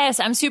 Yes,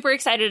 I'm super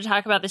excited to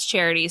talk about this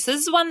charity. So this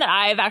is one that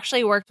I've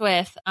actually worked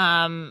with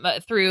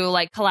through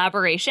like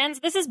collaborations.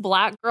 This is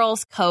Black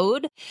Girls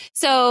Code.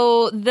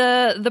 So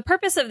the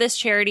purpose of this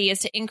charity is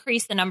to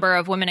increase the number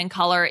of women of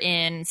color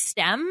in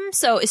STEM.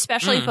 So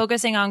especially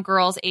focusing on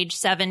girls age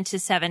 7 to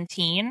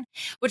 17,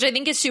 which I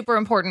think is super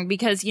important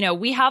because, you know,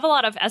 we have a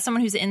lot of, as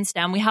someone who's in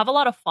STEM, we have a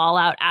lot of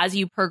fallout as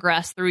you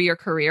progress through your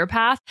career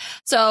path.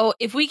 So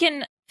if we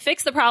can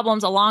fix the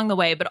problems along the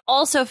way, but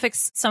also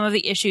fix some of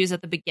the issues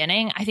at the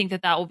beginning, I think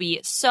that will be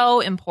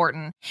so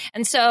important.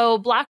 And so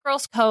Black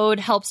Girls Code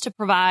helps to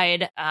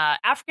provide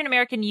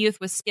African-American youth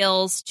with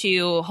skills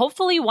to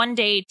hopefully one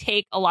day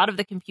take a lot of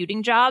the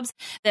computing jobs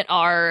that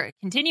are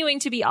continuing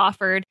to be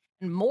offered,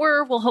 and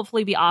more will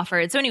hopefully be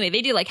offered. So anyway,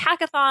 they do like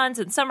hackathons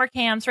and summer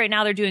camps. Right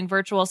now they're doing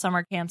virtual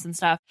summer camps and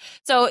stuff.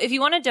 So if you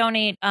want to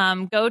donate,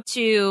 go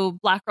to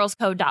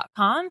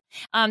blackgirlscode.com.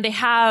 They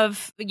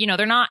have, you know,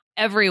 they're not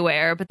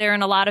everywhere, but they're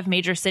in a lot of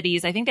major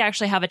cities. I think they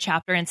actually have a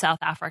chapter in South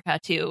Africa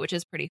too, which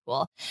is pretty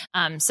cool.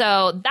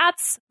 So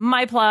that's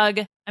my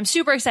plug. I'm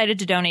super excited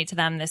to donate to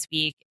them this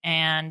week.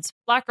 And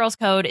Black Girls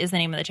Code is the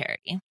name of the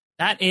charity.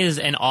 That is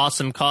an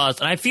awesome cause.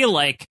 And I feel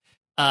like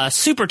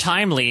super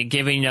timely,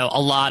 given, you know, a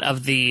lot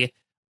of the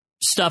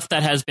stuff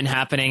that has been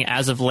happening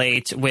as of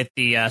late with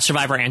the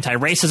Survivor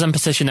anti-racism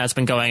petition that's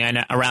been going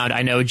around.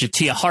 I know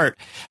Jatia Hart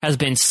has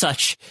been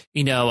such,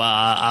 you know,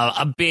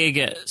 a big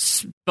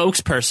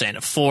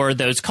spokesperson for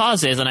those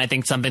causes. And I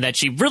think something that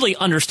she really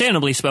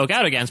understandably spoke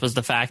out against was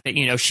the fact that,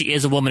 you know, she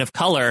is a woman of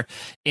color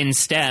in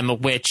STEM,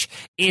 which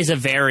is a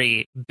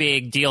very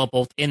big deal,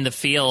 both in the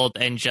field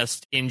and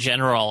just in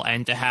general.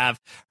 And to have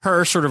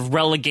her sort of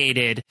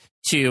relegated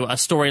to a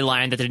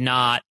storyline that did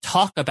not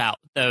talk about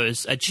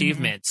those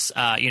achievements,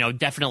 you know,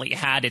 definitely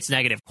had its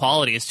negative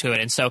qualities to it.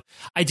 And so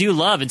I do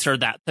love and sort of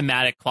that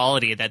thematic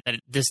quality that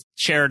this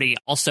charity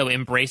also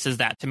embraces,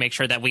 that to make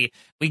sure that we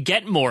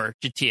get more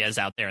Jatias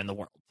out there in the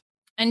world.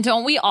 And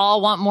don't we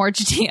all want more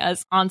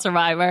Jatias on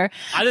Survivor?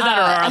 Either that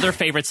or our other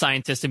favorite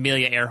scientist,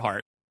 Amelia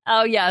Earhart.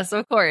 Oh, yes,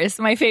 of course.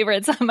 My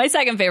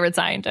second favorite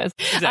scientist.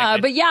 Exactly.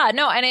 But yeah,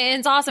 no, and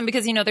it's awesome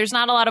because, you know, there's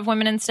not a lot of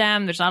women in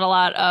STEM. There's not a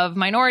lot of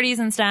minorities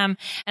in STEM.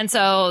 And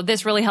so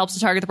this really helps to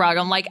target the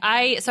problem. Like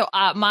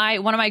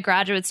one of my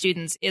graduate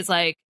students is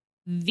like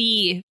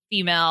the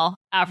female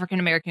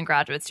African-American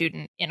graduate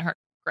student in her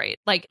grade,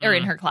 like, or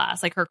in her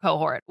class, like her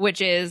cohort, which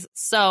is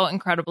so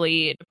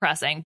incredibly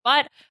depressing.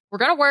 But we're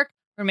going to work.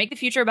 We're going to make the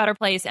future a better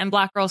place. And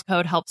Black Girls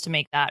Code helps to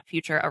make that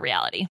future a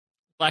reality.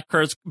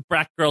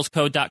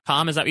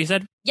 blackgirlscode.com, is that what you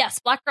said? Yes,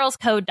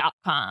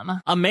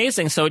 blackgirlscode.com.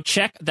 Amazing. So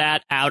check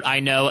that out.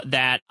 I know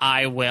that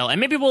I will. And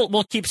maybe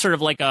we'll keep sort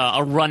of like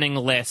a running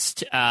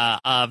list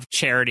of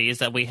charities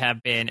that we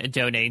have been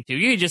donating to.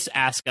 You can just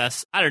ask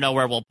us. I don't know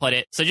where we'll put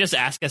it. So just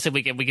ask us if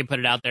we can put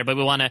it out there. But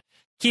we want to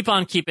keep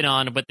on keeping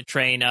on with the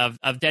train of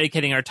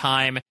dedicating our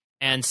time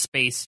and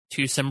space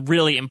to some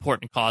really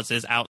important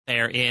causes out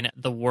there in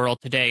the world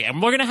today.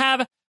 And we're going to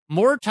have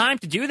more time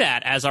to do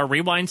that as our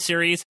Rewind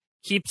series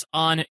keeps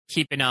on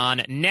keeping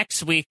on.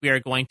 Next week, we are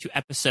going to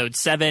episode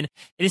 7.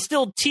 It is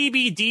still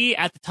TBD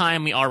at the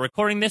time we are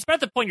recording this, but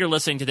at the point you're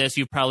listening to this,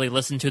 you've probably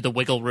listened to the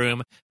Wiggle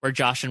Room where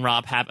Josh and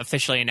Rob have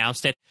officially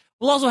announced it.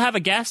 We'll also have a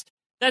guest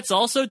that's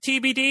also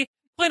TBD.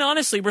 Quite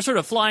honestly, we're sort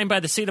of flying by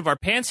the seat of our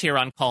pants here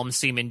on Calm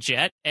Seaman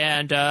Jet,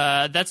 and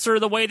that's sort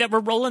of the way that we're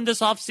rolling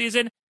this off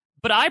season.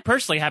 But I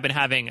personally have been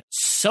having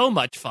so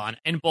much fun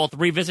in both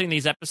revisiting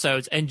these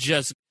episodes and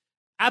just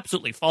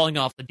absolutely falling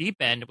off the deep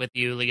end with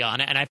you,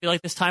 Liana, and I feel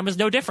like this time was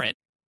no different.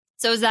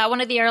 So is that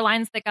one of the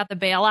airlines that got the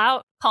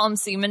bailout? Calm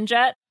Seaman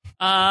Jet?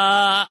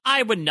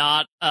 I would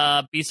not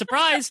be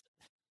surprised.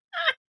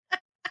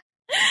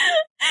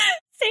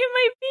 Save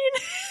my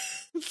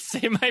penis.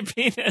 Save my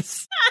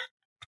penis.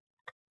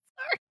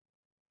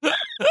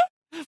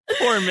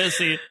 Poor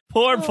Missy.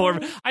 Poor.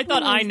 I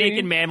thought I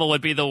Naked Mammal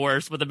would be the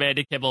worst with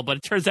Amanda Kibble, but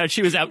it turns out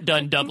she was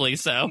outdone doubly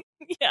so.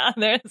 Yeah,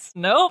 there's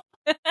nope.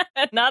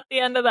 Not the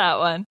end of that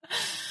one.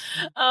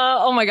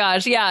 Oh my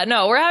gosh. Yeah,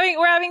 no, we're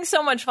having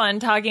so much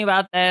fun talking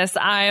about this.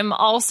 I'm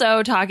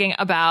also talking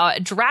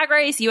about Drag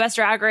Race, US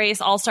Drag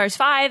Race, All Stars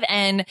 5,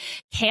 and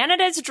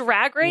Canada's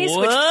Drag Race,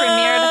 which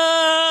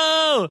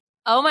premiered.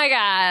 Oh my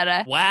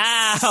God.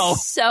 Wow.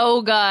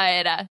 So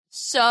good.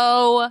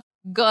 So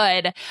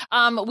good.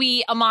 Amon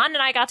and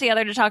I got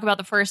together to talk about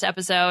the first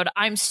episode.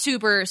 I'm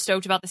super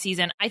stoked about the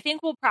season. I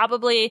think we'll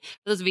probably,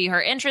 for those of you who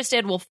are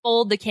interested, we'll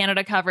fold the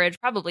Canada coverage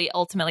probably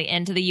ultimately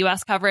into the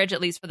US coverage,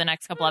 at least for the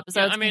next couple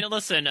episodes. Yeah, I mean,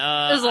 listen,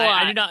 there's a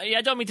lot.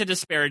 I don't mean to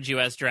disparage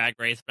US Drag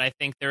Race, but I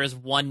think there is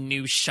one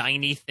new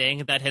shiny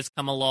thing that has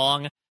come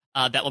along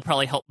that will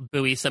probably help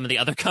buoy some of the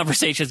other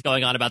conversations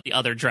going on about the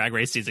other Drag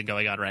Race season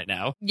going on right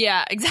now.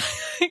 Yeah,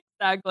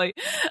 exactly.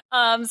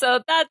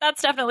 So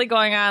that's definitely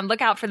going on.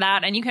 Look out for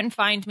that. And you can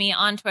find me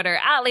on Twitter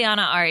at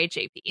Liana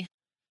RHAP.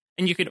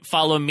 And you can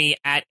follow me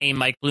at a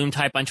Mike Bloom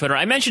type on Twitter.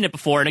 I mentioned it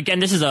before, and again,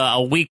 this is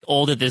a week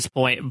old at this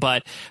point,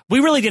 but we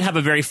really did have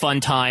a very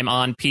fun time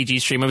on PG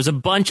Stream. It was a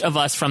bunch of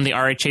us from the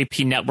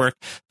RHAP network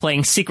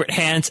playing Secret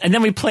Hands, and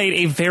then we played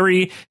a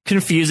very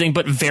confusing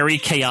but very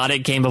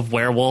chaotic game of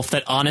Werewolf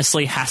that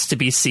honestly has to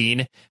be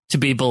seen to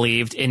be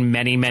believed in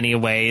many, many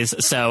ways.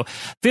 So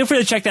feel free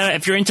to check that out.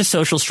 If you're into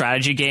social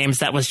strategy games,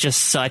 that was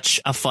just such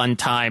a fun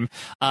time.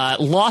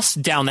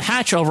 Lost Down the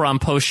Hatch over on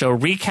post-show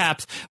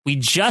recaps. We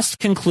just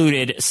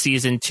concluded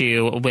season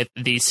 2 with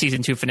the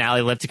season 2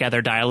 finale, Live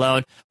Together, Die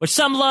Alone, which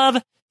some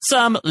love,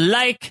 some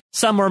like,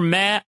 some were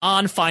meh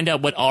on. Find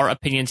out what our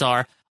opinions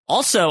are.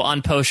 Also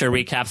on post-show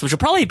recaps, which will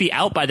probably be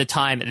out by the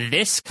time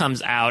this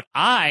comes out,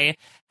 I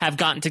have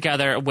gotten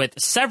together with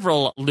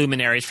several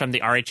luminaries from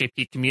the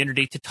RHAP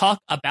community to talk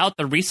about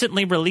the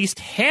recently released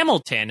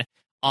Hamilton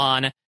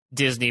on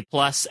Disney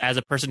Plus. As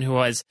a person who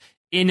was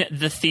in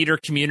the theater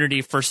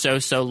community for so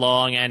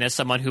long, and as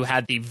someone who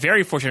had the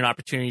very fortunate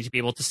opportunity to be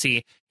able to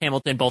see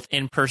Hamilton both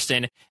in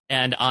person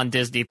and on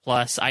Disney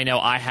Plus, I know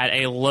I had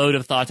a load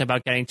of thoughts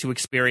about getting to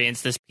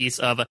experience this piece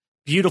of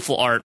beautiful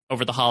art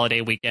over the holiday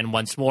weekend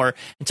once more.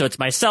 And so it's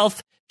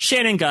myself,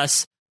 Shannon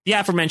Gus, the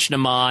aforementioned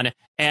Amon,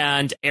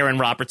 and Aaron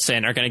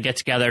Robertson are going to get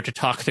together to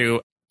talk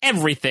through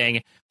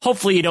everything.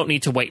 Hopefully you don't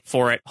need to wait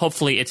for it.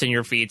 Hopefully it's in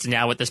your feeds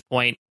now at this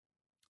point.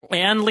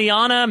 And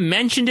Liana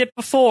mentioned it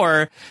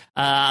before.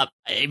 A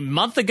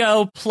month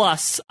ago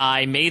plus,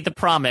 I made the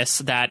promise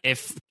that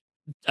if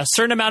a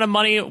certain amount of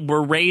money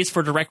were raised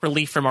for direct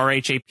relief from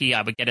RHAP,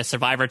 I would get a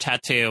Survivor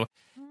tattoo.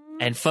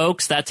 And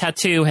folks, that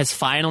tattoo has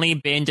finally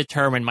been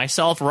determined.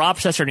 Myself, Rob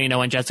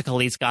Cesarnino, and Jessica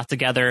Lees got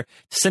together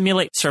to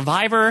simulate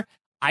Survivor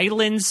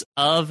Islands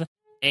of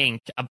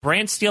Ink, a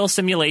brand steel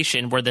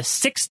simulation where the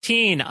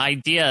 16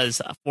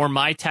 ideas for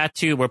my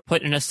tattoo were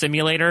put in a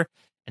simulator,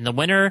 and the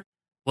winner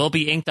will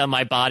be inked on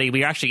my body.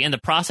 We are actually in the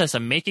process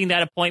of making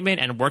that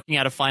appointment and working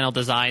out a final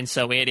design,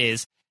 so it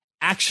is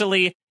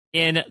actually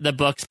in the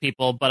books,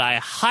 people. But I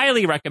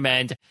highly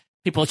recommend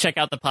people check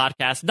out the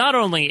podcast. Not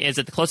only is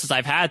it the closest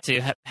I've had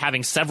to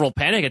having several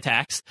panic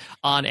attacks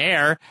on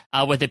air,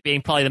 with it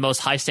being probably the most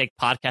high-stake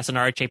podcast in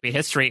RHAP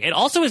history, it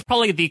also is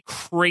probably the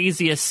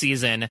craziest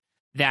season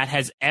that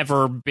has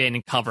ever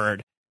been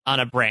covered on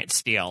a brand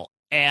steel.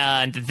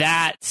 And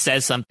that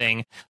says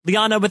something.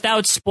 Liana,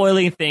 without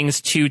spoiling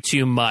things too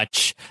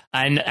much,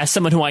 and as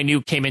someone who I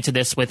knew came into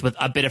this with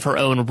a bit of her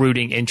own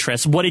rooting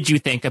interest, what did you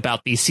think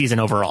about the season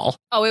overall?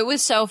 Oh, it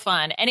was so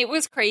fun. And it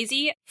was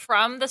crazy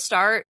from the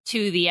start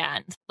to the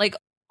end. Like,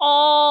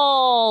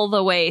 all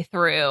the way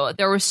through,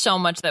 there was so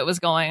much that was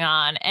going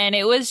on. And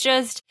it was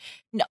just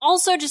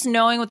also just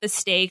knowing with the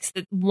stakes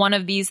that one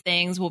of these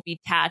things will be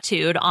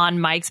tattooed on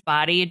Mike's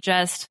body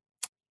just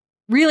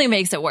really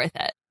makes it worth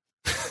it.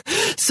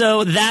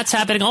 So that's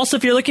happening. Also,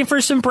 if you're looking for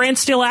some brand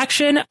steel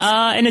action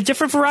in a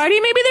different variety,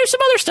 maybe there's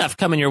some other stuff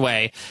coming your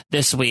way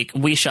this week.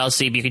 We shall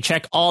see. But you can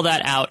check all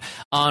that out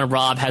on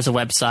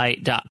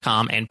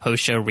robhasawebsite.com and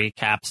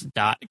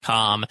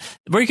postshowrecaps.com,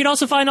 where you can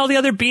also find all the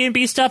other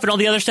B&B stuff and all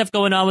the other stuff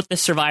going on with the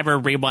Survivor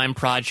Rewind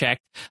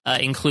project,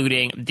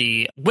 including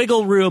the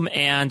Wiggle Room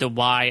and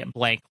Why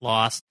Blank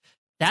Lost.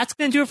 That's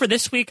going to do it for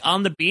this week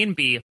on the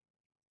B&B.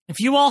 If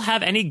you all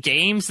have any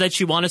games that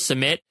you want to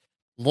submit,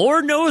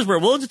 Lord knows we're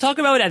willing to talk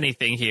about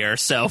anything here,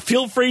 so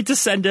feel free to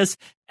send us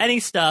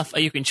any stuff.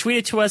 You can tweet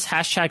it to us,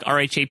 hashtag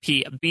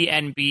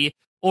RHAPBNB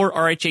or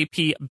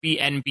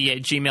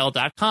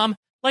RHAPBNB@gmail.com,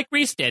 like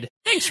Reese did.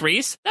 Thanks,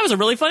 Reese. That was a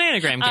really fun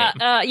anagram game.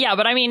 Yeah,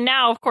 but I mean,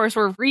 now, of course,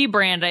 we're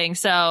rebranding,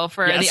 so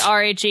for the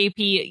RHAP,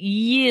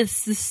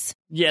 yes.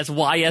 Yes,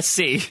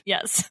 YSC.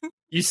 Yes.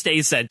 You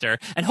stay center.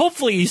 And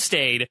hopefully you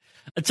stayed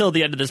until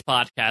the end of this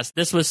podcast.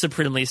 This was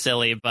supremely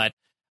silly, but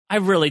I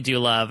really do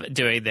love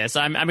doing this.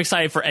 I'm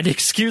excited for an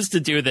excuse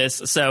to do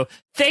this. So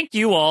thank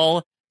you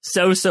all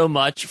so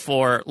much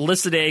for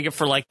listening,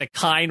 for like the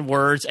kind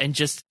words and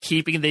just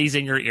keeping these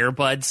in your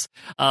earbuds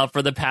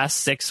for the past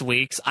 6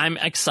 weeks. I'm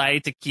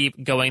excited to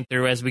keep going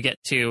through as we get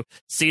to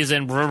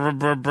season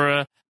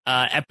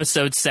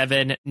episode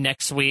 7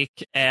 next week,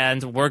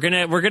 and we're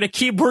gonna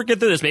keep working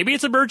through this. Maybe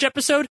it's a merge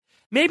episode,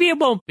 maybe it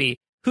won't be.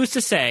 Who's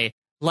to say?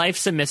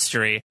 Life's a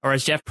mystery, or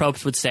as Jeff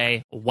Probst would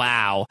say,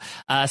 wow.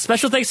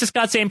 Special thanks to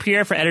Scott St.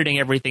 Pierre for editing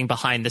everything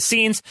behind the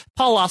scenes.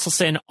 Paul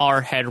Osselson,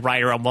 our head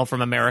writer on One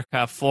From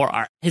America,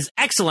 for his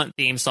excellent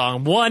theme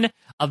song, one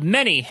of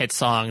many hit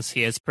songs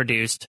he has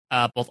produced,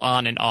 both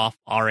on and off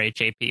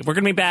RHAP. We're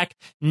going to be back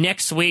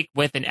next week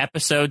with an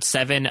episode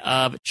 7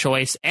 of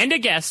Choice and a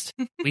guest.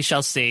 We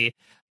shall see.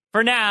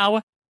 For now,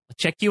 we'll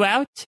check you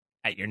out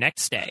at your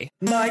next stay.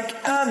 Mike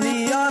and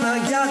Liana,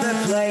 yeah,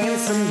 they're playing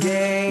some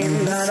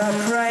games. And I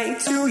pray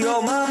to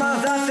your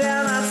mama that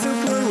they're not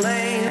super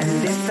lame.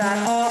 And if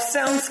that all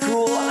sounds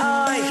cool,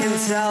 I can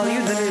tell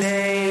you the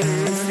name.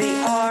 It's the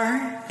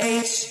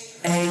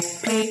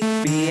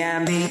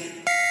RHAPBNB.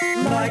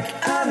 Mike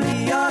and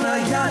Liana,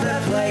 yeah,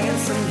 they're playing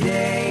some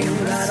games.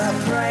 And I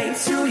pray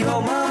to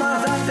your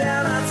mama that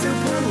they're not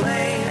super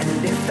lame.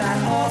 And if that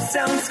all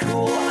sounds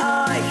cool,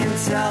 I can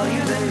tell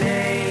you the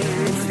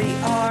name. It's the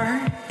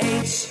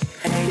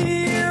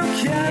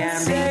you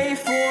can stay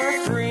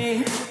for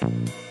free.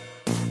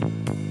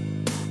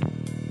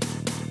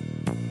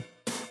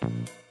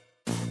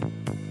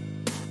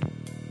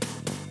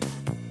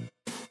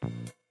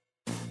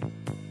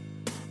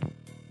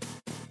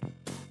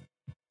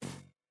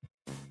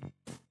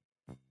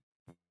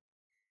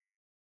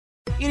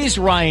 It is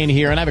Ryan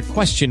here, and I have a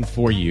question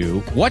for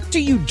you. What do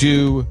you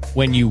do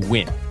when you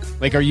win?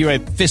 Like, are you a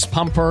fist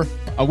pumper,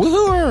 a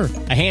woo-hooer,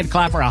 a hand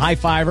clapper, a high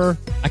fiver?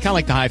 I kind of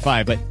like the high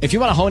five, but if you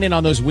want to hone in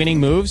on those winning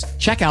moves,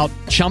 check out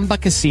Chumba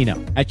Casino.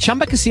 At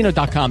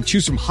ChumbaCasino.com,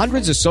 choose from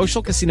hundreds of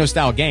social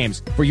casino-style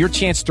games for your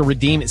chance to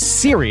redeem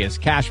serious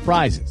cash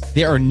prizes.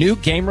 There are new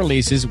game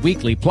releases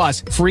weekly,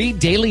 plus free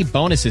daily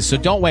bonuses. So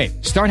don't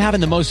wait. Start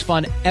having the most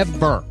fun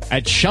ever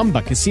at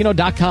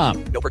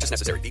ChumbaCasino.com. No purchase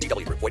necessary.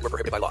 VGW. Void where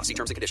prohibited by law. See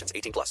terms and conditions.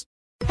 18+.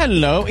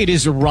 Hello, it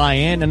is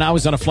Ryan, and I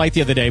was on a flight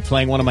the other day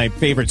playing one of my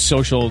favorite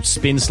social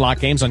spin slot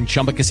games on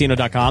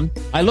ChumbaCasino.com.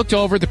 I looked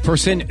over at the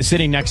person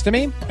sitting next to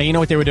me, and you know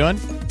what they were doing?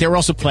 They were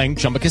also playing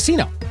Chumba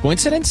Casino.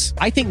 Coincidence?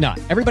 I think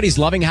not. Everybody's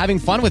loving having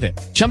fun with it.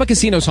 Chumba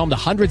Casino is home to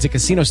hundreds of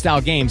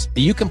casino-style games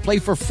that you can play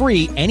for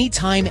free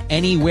anytime,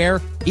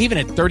 anywhere, even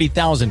at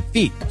 30,000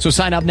 feet. So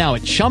sign up now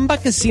at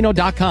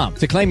ChumbaCasino.com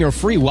to claim your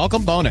free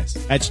welcome bonus.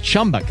 That's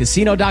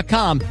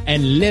ChumbaCasino.com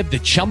and live the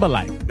Chumba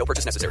life. No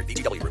purchase necessary.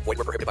 VGW. Void where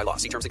prohibited by law.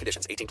 See terms and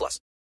conditions. 18+.